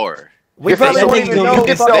you are. We probably don't even know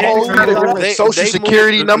the social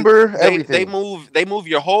security number. Everything. They move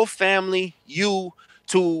your whole family, you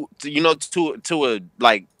to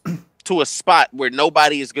a spot where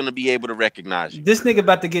nobody is gonna be able to recognize you. This nigga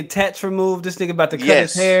about to get tats removed. This nigga about to cut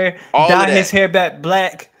his hair, dye his hair back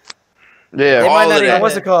black. Yeah, they might not even,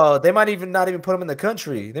 what's it called? They might even not even put him in the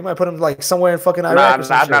country. They might put him like somewhere in fucking Iraq.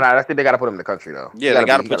 Nah. I think they gotta put him in the country though. Yeah, they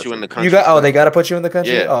gotta put you in the country. They gotta put you in the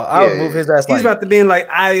country. Yeah. Oh, I would move his ass. He's about to be in like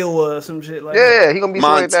Iowa or some shit like that. Yeah, he gonna be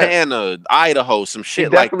Montana, Idaho, some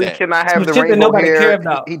shit like that. He definitely cannot have the rainbow hair.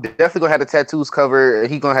 He definitely gonna have the tattoos covered.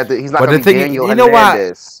 He's not gonna be Daniel Hernandez. You know what?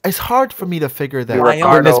 It's hard for me to figure that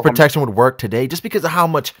witness protection would work today, just because of how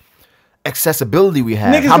much accessibility we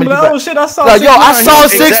have. Niggas how many be like, people, oh shit, I saw like, yo, I saw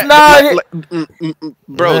 6ix9ine.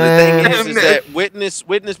 Bro, the thing is that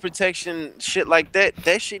witness protection shit like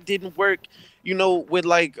that shit didn't work, you know, with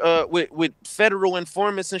like with federal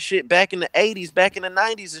informants and shit back in the 80s, back in the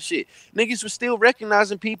 90s and shit. Niggas were still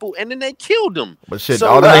recognizing people and then they killed them. But shit, so,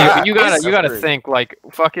 all you gotta think like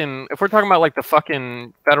fucking, if we're talking about like the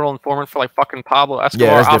fucking federal informant for like fucking Pablo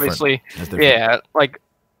Escobar, obviously, yeah, like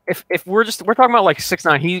if we're talking about like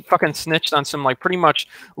 6ix9ine, he fucking snitched on some like pretty much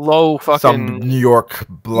low fucking some New York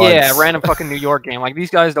bloods. Yeah, random fucking New York game. Like these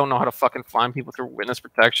guys don't know how to fucking find people through witness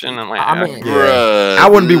protection and like. I mean, I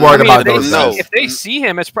wouldn't be worried about those. If they see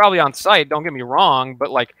him, it's probably on site. Don't get me wrong,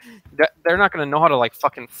 but like they're not gonna know how to like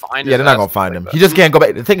fucking find. Yeah, they're not gonna find him. He just can't go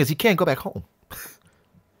back. The thing is, he can't go back home.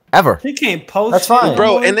 Ever. He can't post. That's fine,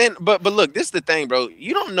 bro. And then, but look, this is the thing, bro.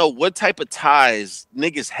 You don't know what type of ties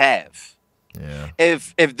niggas have. Yeah.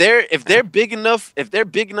 If they're big enough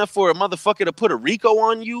for a motherfucker to put a RICO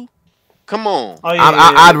on you, come on. Oh, yeah,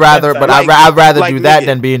 I'd rather, but I'd rather do that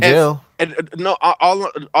than be in jail. No,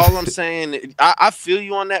 all I'm saying, I feel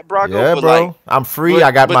you on that, Brago. Yeah, but bro. like, I'm free.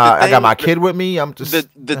 I got my kid with me. I'm just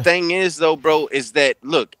the thing is though, bro, is that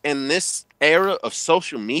look, in this era of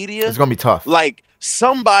social media, it's gonna be tough. Like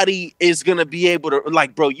somebody is gonna be able to,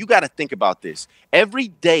 like, bro, you got to think about this every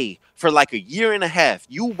day. For like a year and a half,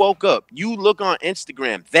 you woke up, you look on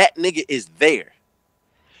Instagram, that nigga is there.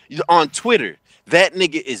 On Twitter, that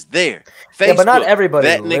nigga is there. Facebook, yeah, but not everybody.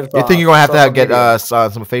 That nigga, you think you're gonna have to get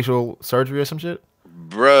some facial surgery or some shit?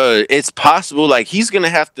 Bruh, it's possible. Like he's gonna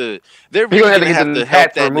have to. They're really gonna have to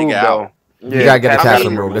help that nigga out. Yeah, you gotta get the tats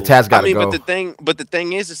removed. The tats gotta go. But the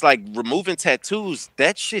thing is, it's like removing tattoos.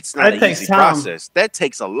 That shit's not an easy process. That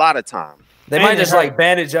takes a lot of time. They might just like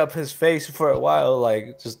bandage up his face for a while,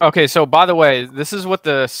 like just. Okay, so by the way, this is what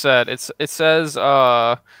the said. It says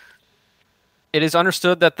it is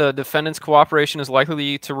understood that the defendant's cooperation is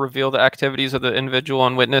likely to reveal the activities of the individual,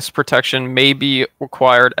 and witness protection may be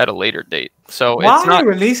required at a later date. So why it's not are they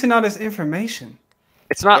releasing all this information?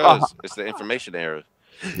 It's not. It's the information era.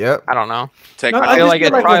 Yep. I don't know. I feel like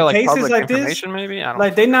it's probably like cases public like information, maybe. I don't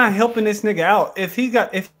like they're not helping this nigga out. If he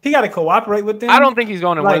got to cooperate with them, I don't think he's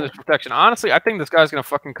going to witness protection. Honestly, I think this guy's gonna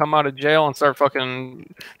fucking come out of jail and start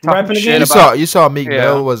fucking talking shit about. You saw Meek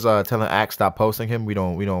Mill was telling Axe stop posting him. We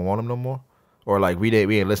don't want him no more. Or like we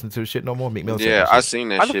ain't listen to his shit no more. Meek Mill. Yeah, I seen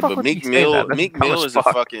that shit. But Meek Mill is a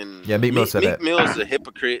fucking. Yeah, Meek Mill said that. Meek Mill is a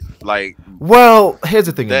hypocrite. Like, well, here's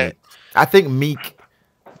the thing. I think Meek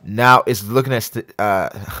now is looking at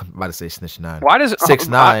I'm about to say Snitch 9. Why does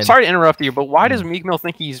 6ix9ine? Sorry to interrupt you, but why does Meek Mill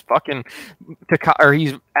think he's fucking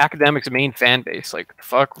he's Academic's main fan base? Like,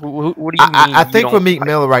 fuck, what do you mean? I think for Meek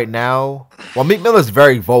Mill right now, well, Meek Mill is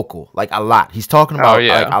very vocal, like a lot. He's talking about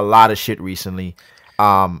like, a lot of shit recently.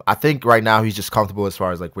 I think right now he's just comfortable as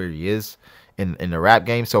far as like where he is in the rap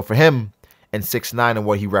game. So for him and 6ix9ine and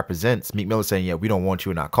what he represents, Meek Mill is saying, yeah, we don't want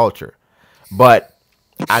you in our culture. But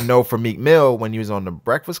I know for Meek Mill, when he was on the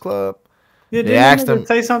Breakfast Club, they asked him,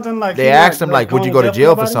 say something like, would you go to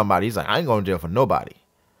jail for somebody? He's like, I ain't going to jail for nobody.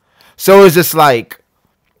 So it's just like,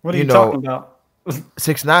 what are you talking about?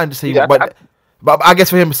 6ix9ine just say, but I guess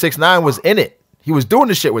for him, 6ix9ine was in it. He was doing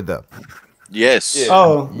the shit with them. Yes. Yeah.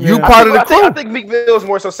 Oh, you part of the crew. I think Meek Mill is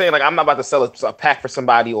more so saying like I'm not about to sell a pack for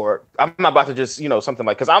somebody, or I'm not about to just something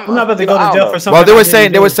like because I'm not about to go to jail for something. Well, they were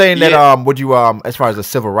saying that would you as far as the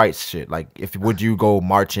civil rights shit, like would you go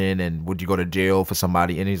marching and would you go to jail for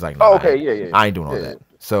somebody? And he's like, nah, I ain't doing all that.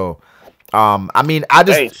 So, I mean, I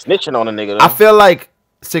just ain't snitching on a nigga. Though. I feel like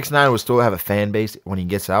 6ix9ine will still have a fan base when he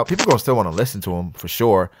gets out. People gonna still want to listen to him for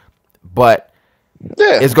sure, but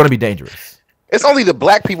it's gonna be dangerous. It's only the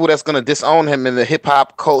black people that's gonna disown him in the hip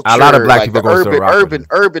hop culture. A lot of black like people the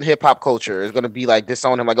urban hip hop culture is gonna be like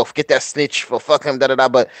disown him, like, oh, forget that snitch, for fuck him, da da da.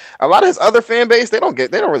 But a lot of his other fan base, they don't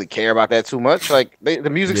really care about that too much. Like the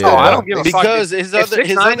music's I don't give a fuck. Because his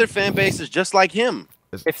other fan base is just like him.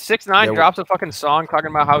 If 6ix9ine drops a fucking song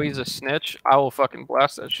talking about how he's a snitch, I will fucking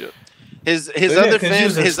blast that shit. His other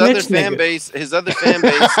fan base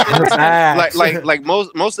like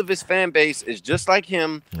most of his fan base is just like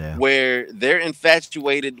him, where they're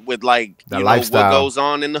infatuated with like the lifestyle. What goes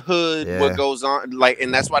on in the hood, what goes on, like,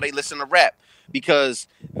 and that's why they listen to rap, because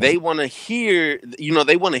they want to hear,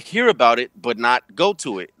 they want to hear about it but not go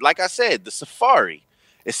to it. Like I said, the safari.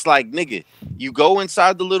 It's like, nigga, you go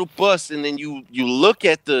inside the little bus and then you look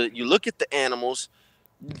at the animals,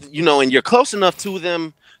 and you're close enough to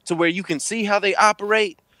them to where you can see how they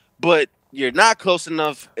operate, but you're not close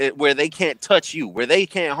enough where they can't touch you, where they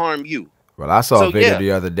can't harm you. Well, I saw a video the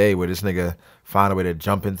other day where this nigga found a way to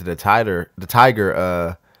jump into the tiger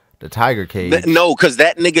cage. No, because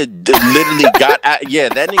that nigga literally got out. Yeah,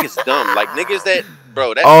 that nigga's dumb. Like, niggas that,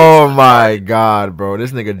 bro. That oh my God, bro.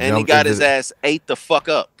 This nigga and he got his ass ate the fuck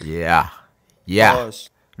up. Yeah.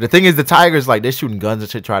 The thing is, the tigers, like, they're shooting guns and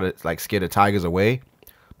shit, try to, like, scare the tigers away.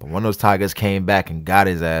 But when those tigers came back and got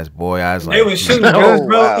his ass, boy, I was like, they was shooting guns,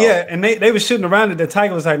 bro. Wow. Yeah, and they was shooting around, and the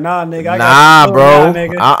tiger was like, nah, nigga. Bro.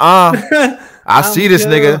 I see this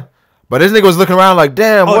nigga. But this nigga was looking around like,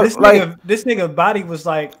 damn. Oh, this nigga body was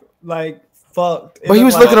like fucked. But he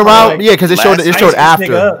was looking around, because it showed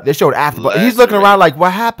after. They showed after. But he's looking around like,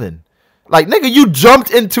 what happened? Like, nigga, you jumped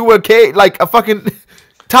into a cage, like a fucking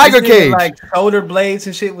tiger cage. Like shoulder blades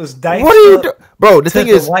and shit was diced. What are you doing, bro? The thing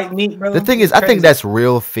is, white meat, bro. The thing is, I think that's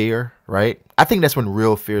real fear, right? I think that's when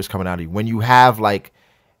real fear is coming out of you. When you have like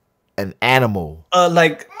an animal,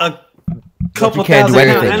 like a couple thousand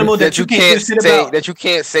animal that you can't say that you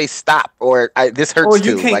can't say stop or this hurts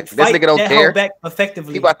too. Like this nigga don't care. Back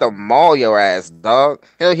effectively. He about to maul your ass, dog.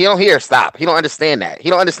 He don't hear stop. He don't understand that. He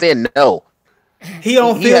don't understand no. He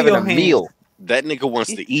don't feel having your a meal. That nigga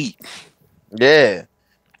wants to eat. Yeah.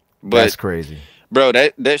 But that's crazy, bro.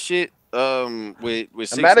 That shit. With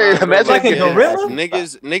 6ix9ine, imagine like a gorilla.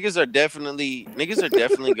 Niggas are definitely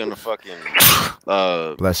gonna fucking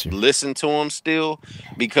bless you. Listen to him still,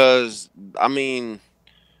 because I mean,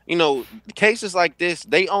 cases like this,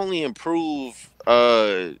 they only improve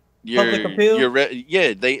your public appeal.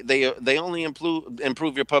 They only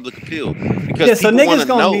improve your public appeal, because so niggas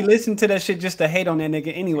gonna be listening to that shit just to hate on that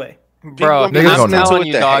nigga anyway. Bro, I'm telling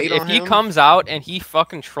you, dog, if he comes out and he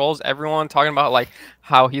fucking trolls everyone talking about like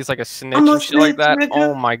how he's like a snitch and shit like that,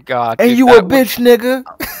 oh my God. And you a bitch, nigga.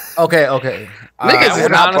 Okay. Niggas is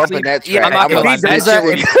not bumping that track.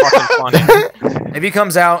 If he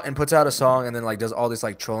comes out and puts out a song and then like does all this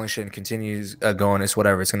like trolling shit and continues going, it's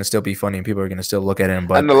whatever. It's gonna still be funny and people are gonna still look at him.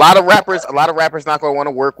 But and a lot of rappers not gonna want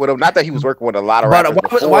to work with him. Not that he was working with a lot of rappers.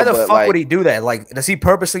 But why the fuck would he do that? Like, does he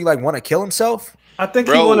purposely like want to kill himself? I think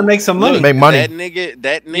he want to make some money. Make money. That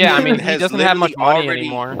nigga. Yeah, I mean, he doesn't have much money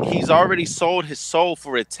anymore. He's already sold his soul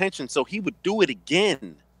for attention, so he would do it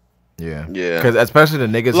again. Yeah. Because especially the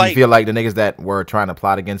niggas who feel like the niggas that were trying to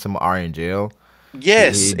plot against him are in jail.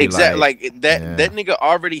 Yes, exactly. Like that nigga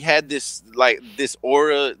already had this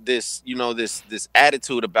aura, this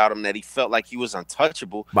attitude about him that he felt like he was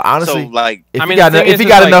untouchable. But honestly, so, like, if he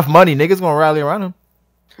got enough money, niggas gonna rally around him.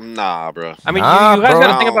 Nah, bro. I mean, you guys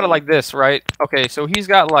gotta think about it like this, right? Okay, so he's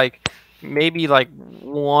got like maybe like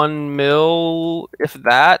 1 mil, if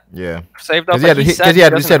that. Yeah. Saved up. Because he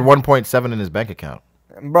had 1.7 in his bank account.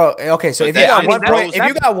 Bro, okay, so if you got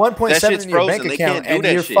 1.7 in your bank account and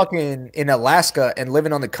you're fucking in Alaska and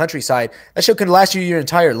living on the countryside, that shit can last you your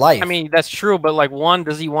entire life. I mean, that's true, but like, one,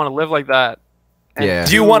 does he want to live like that? And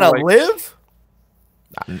do you want to live?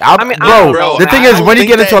 Bro, the thing is, when you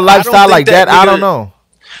get into a lifestyle like that, I don't know.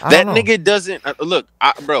 That nigga doesn't look,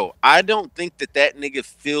 bro. I don't think that nigga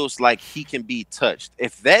feels like he can be touched.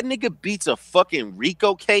 If that nigga beats a fucking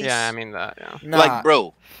RICO case, yeah, I mean that. Yeah. Like,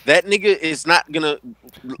 bro, that nigga is not gonna.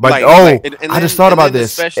 But I just thought about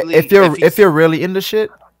this. If you're really into shit,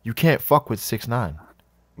 you can't fuck with 6ix9ine.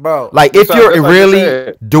 Bro, Like if you're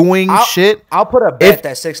really doing shit, I'll put a bet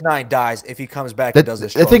that 6ix9ine dies if he comes back and does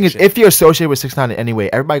this. The thing is, if you're associated with 6ix9ine in any way,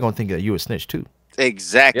 everybody gonna think that you a snitch too.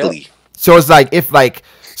 Exactly. Yep. So it's like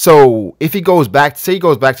if he goes back, say he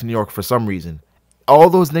goes back to New York for some reason, all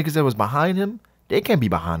those niggas that was behind him, they can't be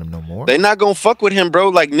behind him no more. They're not gonna fuck with him, bro.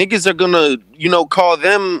 Like niggas are gonna, call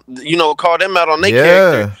them out on their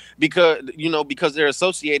character because they're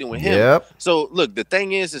associating with him. Yep. So look, the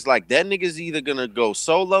thing is like that nigga's either gonna go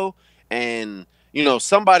solo and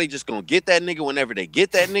somebody just gonna get that nigga whenever they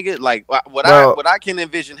get that nigga. Like what I can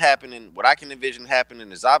envision happening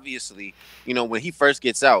is obviously, when he first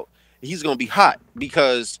gets out, he's gonna be hot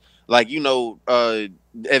because like,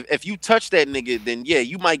 if you touch that nigga, then yeah,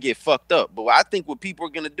 you might get fucked up. But I think what people are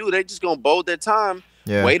gonna do, they just gonna bode their time,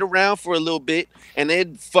 wait around for a little bit, and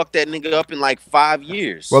then fuck that nigga up in like 5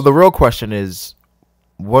 years. Well, the real question is,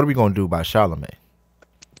 what are we gonna do about Charlamagne?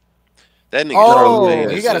 That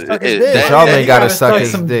nigga he gotta suck his dick. Charlamagne gotta suck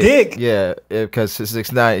his dick. Yeah, because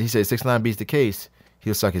 6ix9ine, he said 6ix9ine beats the case,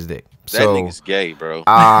 he'll suck his dick. That nigga's gay, bro.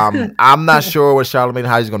 I'm not sure what Charlamagne,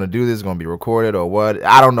 how he's gonna do this. It's gonna be recorded or what?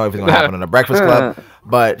 I don't know if it's gonna happen on the Breakfast Club.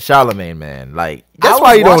 But Charlamagne, man, like that's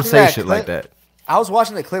why you don't say shit like that. I was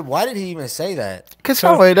watching the clip. Why did he even say that? Because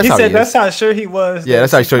Charlamagne, he said that's how sure he was. Yeah,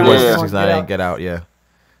 that's how sure he was. 6ix9ine get out. Yeah,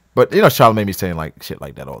 but Charlamagne be saying like shit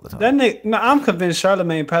like that all the time. That nigga, no, I'm convinced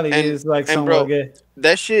Charlamagne probably is like somewhat gay.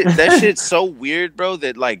 That shit's so weird, bro.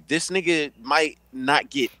 That like this nigga might not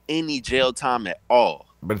get any jail time at all.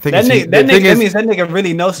 But the thing that is, that means that nigga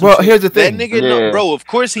really knows some shit. Here's the thing. That nigga, bro, of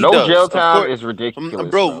course he does. No jail time is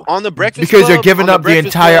ridiculous. Bro, on the Breakfast because Club, you're giving up the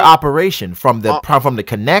entire operation from the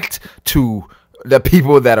connect to the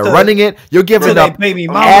people that are running it. You're giving up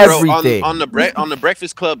everything. Bro, on the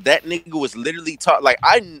Breakfast Club, that nigga was literally taught. Like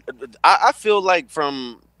I feel like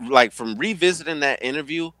from revisiting that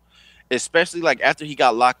interview, especially like after he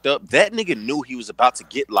got locked up, that nigga knew he was about to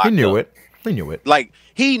get locked up. He knew it. Like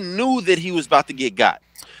he knew that he was about to get got.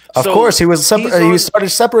 Of course, he started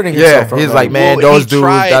separating himself. Yeah, he's like, man, those dudes,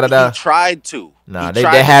 He tried to. Nah, they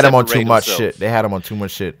had him on too much shit. They had him on too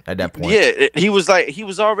much shit at that point. Yeah, he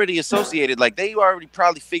was already associated. Like they already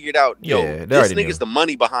probably figured out, this nigga's the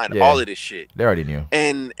money behind all of this shit. They already knew.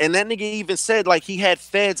 And that nigga even said like he had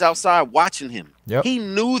feds outside watching him. Yep. He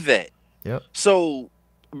knew that. Yep. So,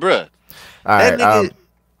 bruh. All right. Nigga,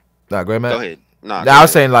 go ahead, man. Go ahead. I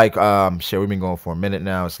was saying like shit, we've been going for a minute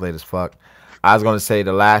now. It's late as fuck. I was gonna say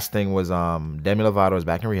the last thing was Demi Lovato is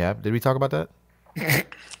back in rehab. Did we talk about that?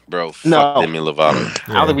 Bro, fuck Demi Lovato.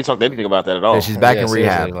 I don't think we talked anything about that at all. Yeah, she's back in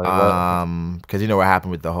rehab. Because you know what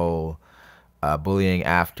happened with the whole bullying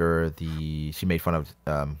after she made fun of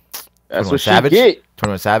that's what Savage. She get.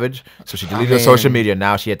 21 Savage. So she deleted her social media.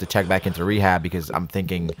 Now she had to check back into rehab because I'm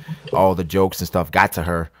thinking all the jokes and stuff got to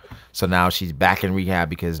her. So now she's back in rehab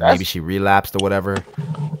because maybe she relapsed or whatever.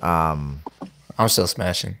 I'm still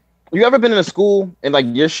smashing. You ever been in a school and like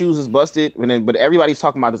your shoes is busted, but everybody's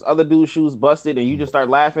talking about this other dude's shoes busted, and you just start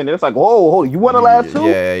laughing, and it's like, whoa, you want to laugh too?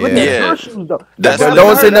 Yeah. Look at your shoes though.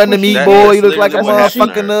 Don't say nothing to me, boy. You look like a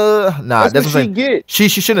motherfucking Nah, that's what I'm saying. She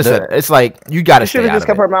shouldn't have said it. It's like you gotta stay out of it. She should have just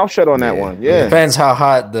kept her mouth shut on that one. Yeah. Depends how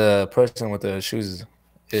hot the person with the shoes is.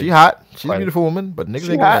 She hot. She's a beautiful woman, but niggas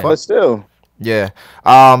ain't hot, but still. Yeah.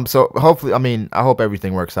 So hopefully, I hope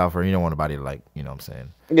everything works out for her. You don't want nobody to like, you know what I'm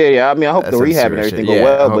saying? Yeah. I mean, I hope the rehab and everything go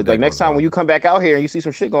well. But like next time when you come back out here and you see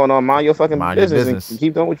some shit going on, mind your fucking business and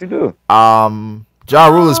keep doing what you do. Ja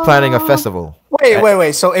Rule is planning a festival.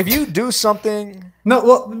 Wait. So if you do something,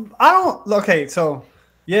 I don't. Okay, so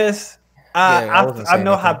yes. I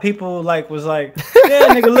know how people was like,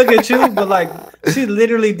 yeah, nigga, look at you, but like she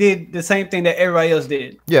literally did the same thing that everybody else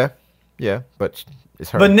did. Yeah, but it's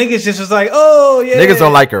her. But niggas just was like, oh yeah, niggas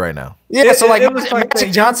don't like her right now. Yeah, so like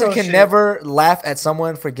Magic Johnson can never laugh at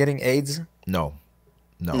someone for getting AIDS. No.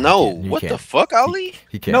 What the fuck, Ali?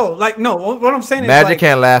 He can't. No. What I'm saying is Magic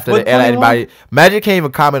can't laugh at anybody. Magic can't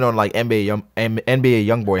even comment on like NBA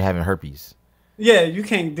YoungBoy having herpes. Yeah, you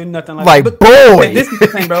can't do nothing like that. Boy. Okay, this is the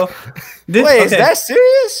thing, bro. Is that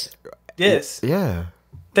serious? Yes. Yeah.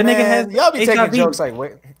 The nigga has y'all be HIV. taking jokes like,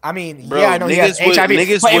 wait. I mean, bro, yeah, I know he has HIV.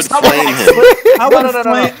 Niggas but would flame him.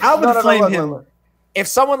 I would flame him. If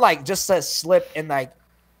someone like just says slip and like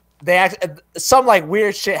some like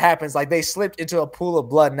weird shit happens, like they slipped into a pool of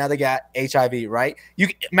blood and now they got HIV, right?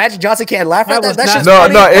 Magic Johnson can't laugh at that. That's just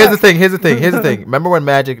funny. Here's the thing. Remember when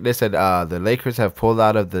Magic, they said the Lakers have pulled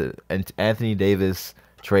out of the Anthony Davis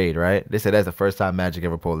trade, right? They said that's the first time Magic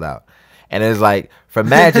ever pulled out. And it's like for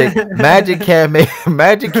Magic, Magic can't make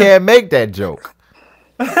that joke.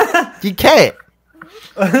 He can't.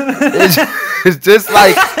 It's just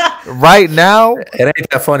like right now. It ain't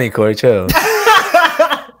that funny, Corey. Chill.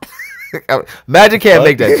 Magic can't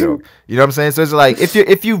make that joke. You know what I'm saying? So it's like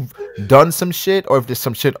if you've done some shit or if there's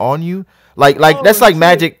some shit on you, like that's like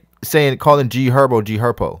Magic calling G Herbo G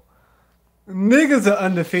Herpo. Niggas are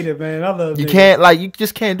undefeated, man. I love. You can't you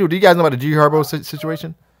just can't do. Do you guys know about the G Herbo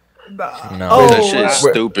situation? No, that shit's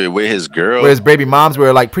stupid with his girl. With his baby moms,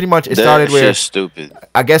 where like pretty much it started where shit's stupid.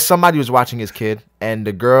 I guess somebody was watching his kid, and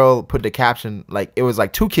the girl put the caption like it was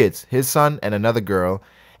like 2 kids, his son and another girl,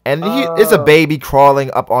 and it's a baby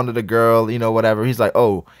crawling up onto the girl, you know, whatever. He's like,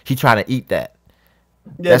 oh, he trying to eat that.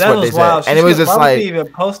 Yeah, that's what they said, and it was just like, even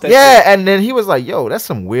post that yeah, shit? and then he was like, yo, that's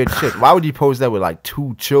some weird shit. Why would you post that with like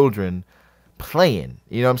 2 children playing?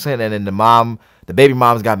 You know what I'm saying? And then the baby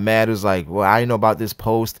moms got mad. It was like, well, I didn't know about this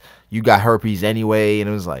post. You got herpes anyway, and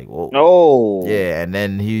it was like, whoa. No. Yeah, and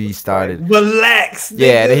then he started. Relax.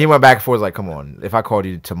 Yeah, and then he went back and forth like, come on, if I called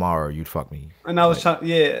you tomorrow, you'd fuck me. And I was trying,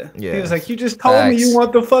 yeah. Yeah. He was like, you just told me you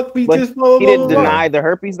want to fuck me. But Just blah, he blah, didn't blah. deny the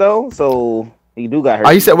herpes though, so he do got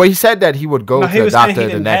herpes. He said that he would go No, he to the was saying he doctor the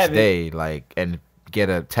didn't next have it. day, like, and get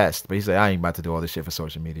a test. But he said, I ain't about to do all this shit for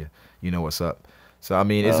social media. You know what's up. So I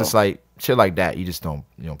mean, it's just like shit like that. You just don't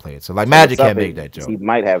play it. So like Magic can't make that joke. He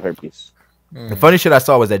might have herpes. The funny shit I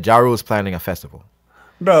saw was that Ja Rule was planning a festival.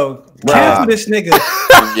 Bro, cancel this nigga.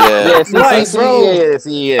 Yeah. Like, bro. I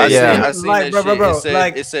seen Like, that bro. shit.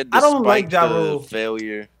 Like, it said I don't like despite Ja the Rule.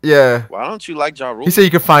 failure. Yeah. Why don't you like Ja Rule? He said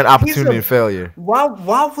you could find opportunity in failure. Why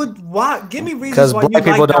give me reasons Because why black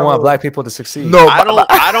you people like don't Ja want Rule. black people to succeed. No, I don't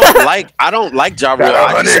like Ja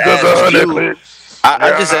Rule.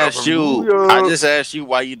 I just asked you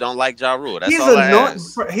why you don't like Ja Rule. That's all I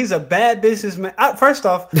asked. He's a bad businessman. First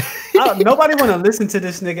off, nobody want to listen to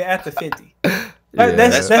this nigga after 50.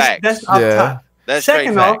 That's off top. That's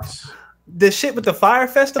Second straight off, facts. the shit with the fire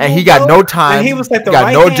festival, And he got no time. And he was like he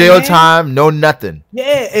got no jail time, no nothing.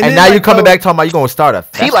 Yeah, and now you coming back talking about you gonna start a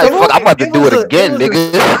festival? He like, fuck, I'm about to do it again,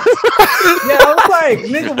 nigga. Yeah, I was like,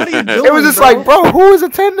 nigga, what are you doing? It was just like, bro, who is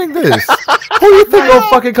attending this? Who you think gonna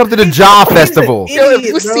fucking come to the Ja Festival? Yo, if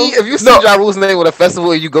you see Ja Rule's name with a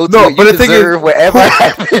festival and you go to it, but you the thing is, deserve whatever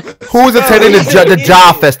happens. who's attending the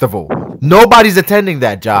Ja Festival? Nobody's attending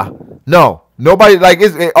that, Ja. No. Nobody, like,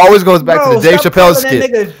 it always goes back to the Dave Chappelle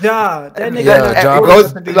skit. That nigga Ja. That nigga It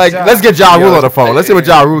goes, like, let's get Ja Rule on the phone. Let's see what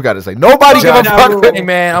Ja Rule got to say. Nobody give a fuck. Hey,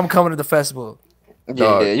 man, I'm coming to the festival.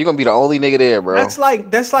 Yeah, you're gonna be the only nigga there, bro. That's like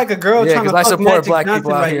a girl trying to I fuck support Magic black Johnson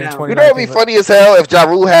people out right here in now. 2019. You know it'd be funny as hell if Ja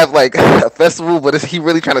Rule have like a festival, but is he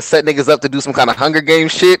really trying to set niggas up to do some kind of Hunger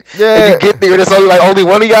Games shit? Yeah. And you get there, there's only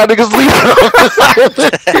one of y'all niggas leaving.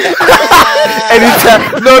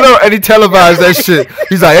 And he televised that shit.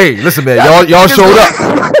 He's like, hey, listen, man, y'all showed up.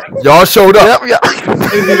 Y'all showed up. Yep.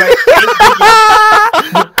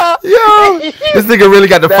 Yo, this nigga really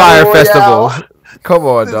got the Fire Royale. Festival. Come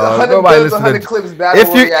on, dog. Nobody listening.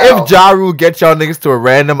 If Ja Rule get y'all niggas to a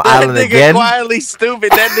random island That nigga again, quietly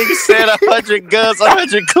stupid. That nigga said 100 guns,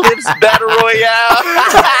 100 clips, battle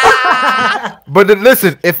royale. but then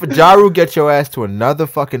listen, if Ja Rule get your ass to another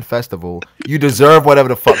fucking festival, you deserve whatever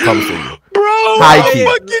the fuck comes to you. Bro, High I key.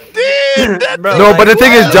 fucking did. No, but the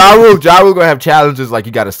thing is, Ja Rule gonna have challenges like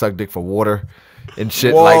you gotta suck dick for water and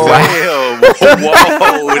shit like that.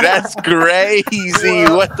 Whoa, that's crazy.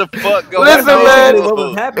 What the fuck going on? Listen,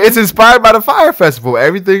 man, it's inspired by the Fire Festival.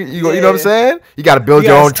 Everything you know what I'm saying? You gotta build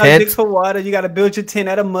your own tent. For water, you gotta build your tent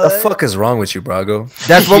out of mud. The fuck is wrong with you, Brago?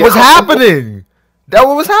 That's what was happening. That's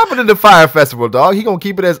what was happening at the Fire Festival, dog. He gonna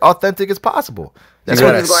keep it as authentic as possible. He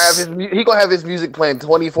gonna have his music playing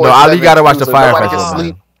 24/7. No, Ali gotta watch the Fire Festival.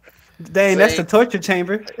 Sleep. Dang, that's the torture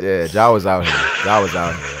chamber. Yeah, Ja was out here.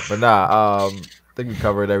 But nah, I think we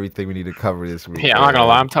covered everything we need to cover this week. Yeah, I'm not gonna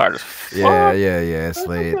lie, I'm tired as fuck. Yeah, it's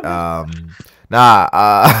late.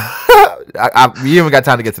 We even got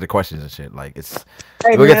time to get to the questions and shit. Like it's.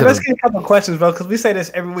 Hey man, let's get a couple questions, bro, because we say this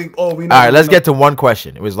every week. Oh, we know. All right, let's get to one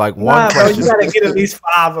question. It was like one question. Bro, you gotta get at least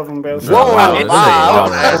 5 of them, bro. Bro,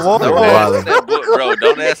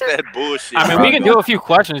 don't ask that bullshit. I mean, we can do a few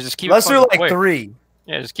questions. Just keep. Let's it do like quick. 3.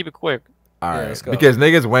 Yeah, just keep it quick. All right, because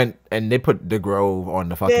niggas went and they put the Grove on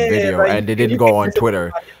the fucking video right. and they didn't go on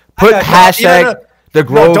Twitter. Put hashtag the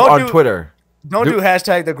Grove on Twitter. Don't do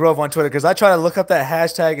hashtag the Grove on Twitter because I try to look up that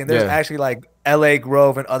hashtag and there's actually like LA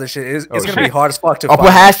Grove and other shit. It's gonna be hard as fuck to find. I'll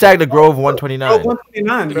put hashtag the Grove 129. Grove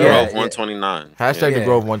 129, bro. Grove 129. Hashtag the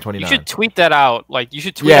Grove 129. You should tweet that out. Like you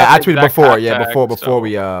should tweet. Yeah, out I the tweeted exact before. hashtag,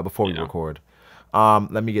 Yeah, before we know. record.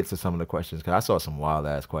 Let me get to some of the questions because I saw some wild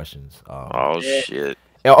ass questions. Shit.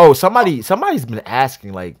 Oh, somebody's been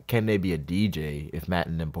asking like, can they be a DJ if Matt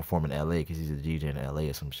and them perform in LA because he's a DJ in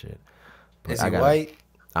LA or some shit. But is he white?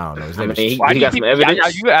 I don't know. His I name mean, is. he got some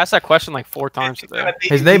evidence. You asked that question like 4 times today.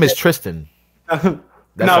 His name is Tristan. No,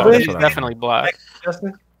 He's definitely black.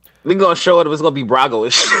 Justin? We gonna show it. It's gonna be Brago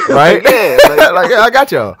and shit. Right? Yeah, like, I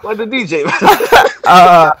got y'all. Like the DJ.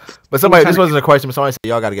 But somebody, this wasn't a question, but somebody said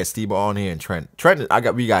y'all got to get Steve on here and Trent.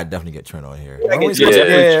 We got to definitely get Trent on here. When we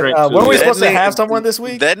supposed to have someone this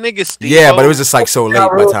week? That nigga Steve. Yeah, but it was just like so late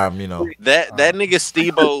by the time, you know. That nigga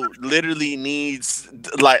Steve-O literally needs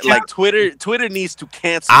like Twitter needs to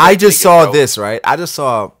cancel. I just saw this, right? I just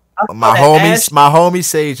saw my homie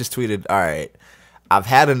Sage just tweeted, all right, I've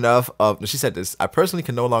had enough of, she said this, I personally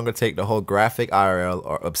can no longer take the whole graphic IRL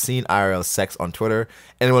or obscene IRL sex on Twitter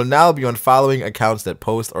and will now be unfollowing accounts that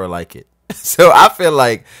post or like it. So I feel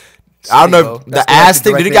like, I don't know, the ass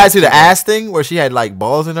thing. Did you guys see the ass thing where she had like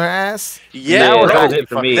balls in her ass? Yeah, that was it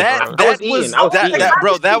for me. That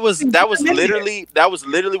was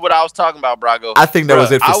literally what I was talking about, Brago. I think that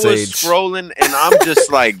was it for Sage. I was scrolling and I'm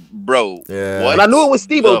just like, bro, yeah. What? But I knew it was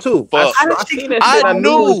Steve-O too. I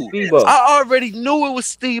already knew it was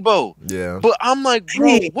Steve-O. Yeah. But I'm like,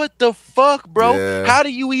 bro, what the fuck, bro? Yeah. How do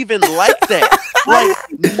you even like that? Like,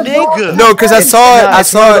 nigga. No, because I saw it.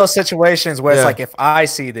 It's one of those situations where it's like, if I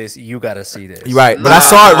see this, you gotta see this. Right, but I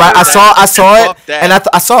saw it. Right, I saw it, and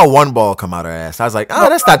I saw one ball come out her ass. I was like, oh,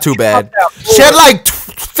 that's not too bad. She had like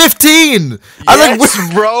 15. I was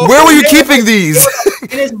like, bro, where were you keeping these?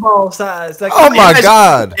 It is ball size. Like, Oh my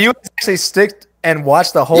god! You actually stick and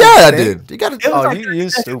watch the whole. Yeah, I thing? did. You gotta. Oh, you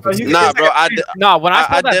stupid. Nah, bro. No, when I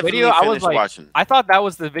saw that definitely video, I was finished like, watching. I thought that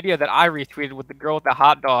was the video that I retweeted with the girl with the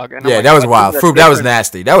hot dog. And I'm Yeah, like, that was what wild. is Froob, that was difference?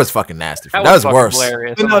 nasty. That was fucking nasty. That was fucking worse.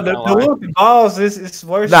 hilarious. You know, the one with the balls is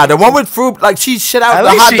worse. Nah, the one with Froob, like she shit out At the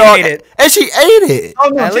least hot she dog, ate it. and she ate it. Oh,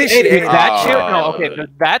 no, At she least ate she it. ate it. That shit, no, okay,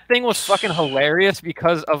 that thing was fucking hilarious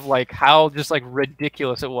because of like how just like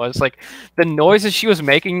ridiculous it was. Like the noises she was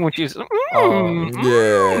making when she was. Yeah.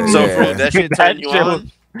 So, Froob, that shit turned you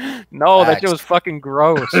on? No, that shit was fucking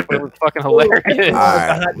gross. But it was fucking hilarious. All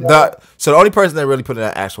right. So the only person that really put in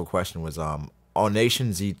that actual question was on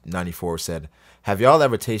Nation Z94 said, "Have y'all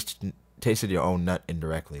ever tasted your own nut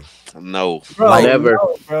indirectly?" No, Bro, never,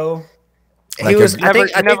 bro. Like He was. I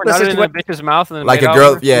think the nutted in a situation- bitch's mouth and then like made a out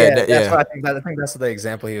girl. with her. Yeah, That's yeah, what I think that's the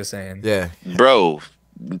example he was saying. yeah. bro.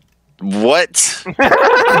 What?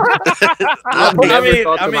 I've never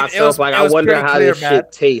thought to myself like, I wonder how this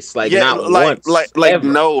shit tastes. Like, not once. Like,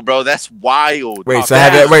 no, bro. That's wild. Wait, so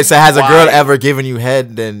has a girl ever given you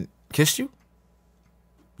head then kissed you?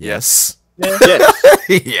 Yes. Yes.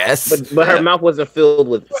 Yes. But her mouth wasn't filled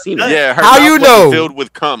with semen. Yeah, her How mouth you wasn't know? filled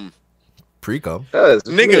with cum. Pre-cum.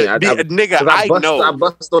 Nigga, I know. I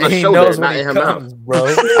bust on the He shoulder, knows not when in he her comes, mouth. bro.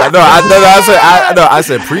 I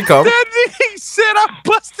said pre-cum. That nigga said I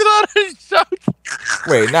busted on her shoulder.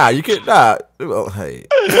 Wait, nah, you can Well, hey.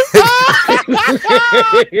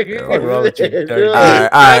 What's wrong with you, dirty? All right.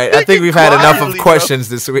 I think we've had enough of questions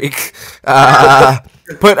this week.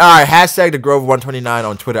 Put hashtag the Grove 129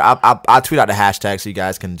 on Twitter. I'll tweet out the hashtag so you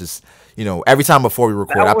guys can just, you know, every time before we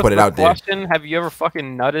record, I put it out there. Question: have you ever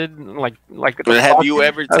fucking nutted like? Have you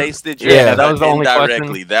ever tasted? Yeah, that was the only indirectly.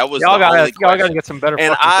 question. That was y'all the only y'all question. gotta get some better.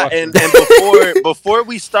 And before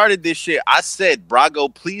we started this shit, I said,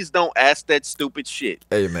 Brago, please don't ask that stupid shit.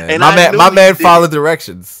 Hey man, And my man followed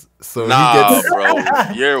directions, so nah, he gets. bro,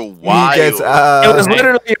 you're wild. He gets. It was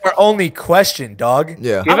literally our only question, dog.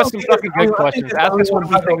 Yeah. Give us some fucking good questions. Ask us what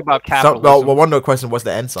we think about capitalism. Well, one other question: what's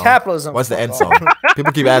the end song? Capitalism. What's the end song?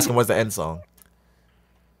 People keep asking, what's the end song?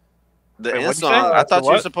 The Wait, end what'd you song. say? I thought you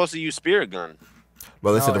were What? supposed to use Spirit Gun.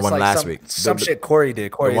 Well, listen to the one last week. Some shit Corey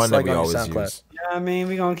did. Corey, the one it's that like we on always SoundCloud. use. Yeah, I mean,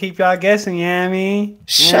 we gonna keep y'all guessing. Yeah, I mean,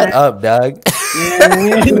 Shut up, dog.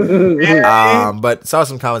 But saw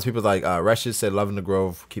some comments. People like Rushes said, "Loving the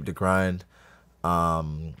Grove, keep the grind."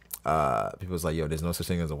 People was like, "Yo, there's no such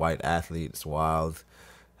thing as a white athlete. It's wild."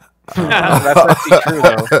 That's actually true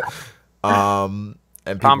though. And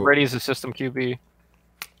Tom people, Brady's a system QB.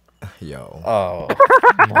 Yo, Oh,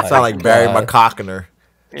 sound like Barry McCockiner.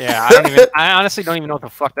 Yeah, I honestly don't even know what the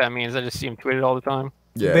fuck that means. I just see him tweeted all the time.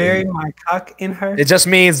 Yeah, bury my cock in her. It just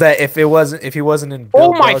means that if he wasn't in Bill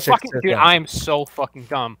Oh my Belichick's fucking dude! system- I am so fucking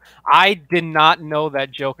dumb. I did not know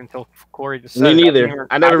that joke until Corey just said Me it. neither.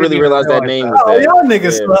 I never didn't really even realized that realize name was Oh, there. y'all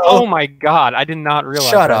niggas Yeah. slow. Oh my god! I did not realize.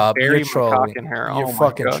 Shut that. up! Barry You're trolling. McCock in her. You're Oh my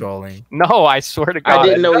fucking God. trolling. No, I swear to God. I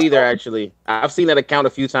didn't know either. Actually, I've seen that account a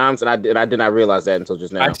few times, and I did not realize that until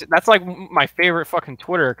just now. That's like my favorite fucking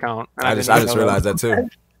Twitter account. and I just didn't know realized that too.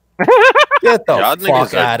 Get the Y'all niggas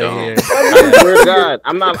fuck are out of dumb. here. I swear to God,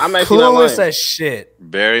 I'm actually not Clueless lying. as shit.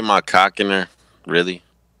 Bury my cock in her. Really?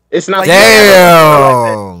 It's not.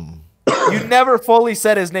 Damn. You never fully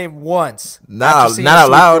said his name once. Not After seeing out us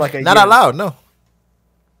for loud. like a Not year. out loud. No.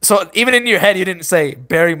 So even in your head, you didn't say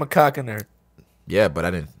Barry McCockiner. Yeah, but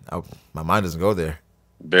I didn't. My mind doesn't go there.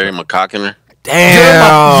 Bury my cock in her.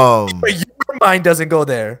 Damn. But your mind doesn't go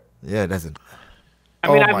there. Yeah, it doesn't. I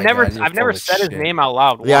mean, Oh I've God, never said his name out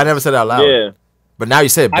loud. Yeah, I once. never said it out loud. Yeah. But now you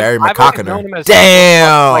said Barry I've always known him as Sports Talk.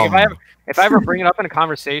 Damn. Like if I ever bring it up in a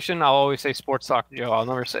conversation, I'll always say Sports Talk Joe. I'll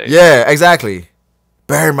never say. Yeah, exactly.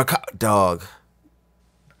 Barry McCockner, dog.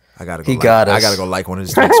 I gotta go. I gotta go like one of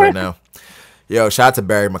his tweets right now. Yo, shout out to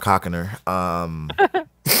Barry McCockner.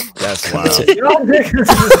 That's wild.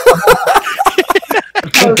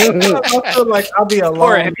 I feel like I'll be alone.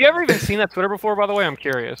 Or have you ever even seen that Twitter before? By the way, I'm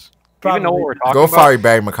curious. Do you even know what we're talking Go about? fire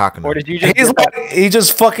Barry McCockner. Or did you just? He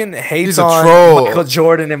just fucking hates He's a on troll. Michael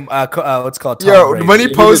Jordan and what's called Tom Yo, Brady. when he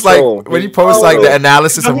posts like the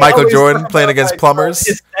analysis of Michael Jordan playing against plumbers.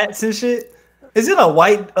 His stats and shit. Is it a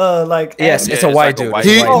white like? Yes, it's a white dude. But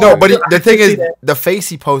the thing is, the face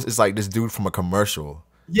he posts is like this dude from a commercial.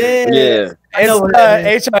 Yeah.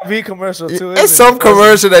 It's HIV commercial too. It's some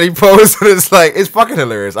commercial that he posts, and it's like it's fucking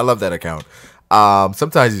hilarious. I love that account.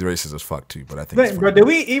 Sometimes he's racist as fuck too, but I think. Wait, bro, did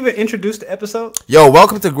we even introduce the episode? Yo,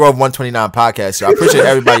 welcome to Grove 129 podcast. Yo, I appreciate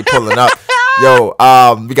everybody pulling up. Yo,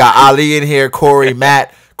 we got Ali in here, Corey,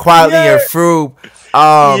 Matt, Quietly, and Froob.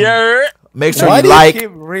 Make sure Why you like. Do you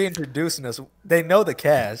keep reintroducing us? They know the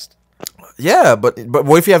cast. Yeah, but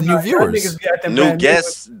what if you have new viewers? New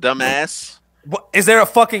guests, dumbass. What, is there a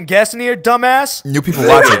fucking guest in here, dumbass? New people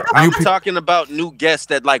watching. I'm talking about new guests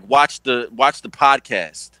that like watch the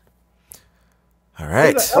podcast. All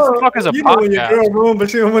right. What the fuck is a podcast? Know when your girl room,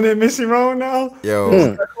 but she don't want to miss you wrong now.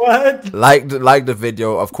 Yo, what? Like the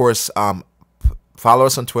video, of course. Follow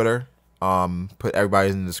us on Twitter. Put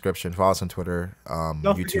everybody in the description. Follow us on Twitter,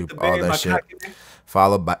 YouTube, all that shit.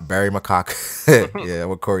 Follow Barry McCock. Yeah,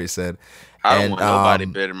 what Corey said. I don't want nobody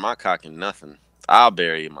better than my cock in nothing. I'll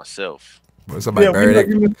bury it myself. Somebody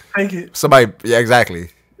buried it. Somebody, yeah, exactly.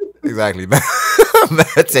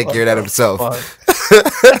 Matt take care of that himself.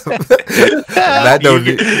 Matt don't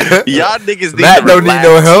need. Y'all niggas need Matt to don't relax, need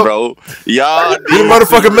no help, bro. Y'all, you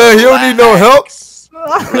motherfucking man. He don't need no help.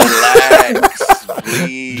 Relax,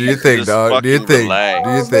 please. Do you think, dog? Do you think,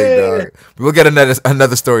 dog? We'll get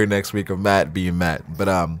another story next week of Matt being Matt. But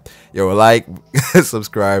yo, like,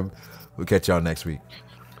 subscribe. We'll catch y'all next week.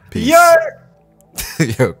 Peace.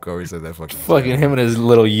 Yo, Corey said that fucking him and his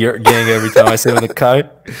little yurt gang every time I say on the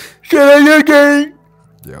kite. Get out your gang.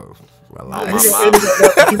 Yo,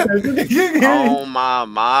 oh my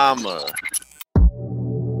mama.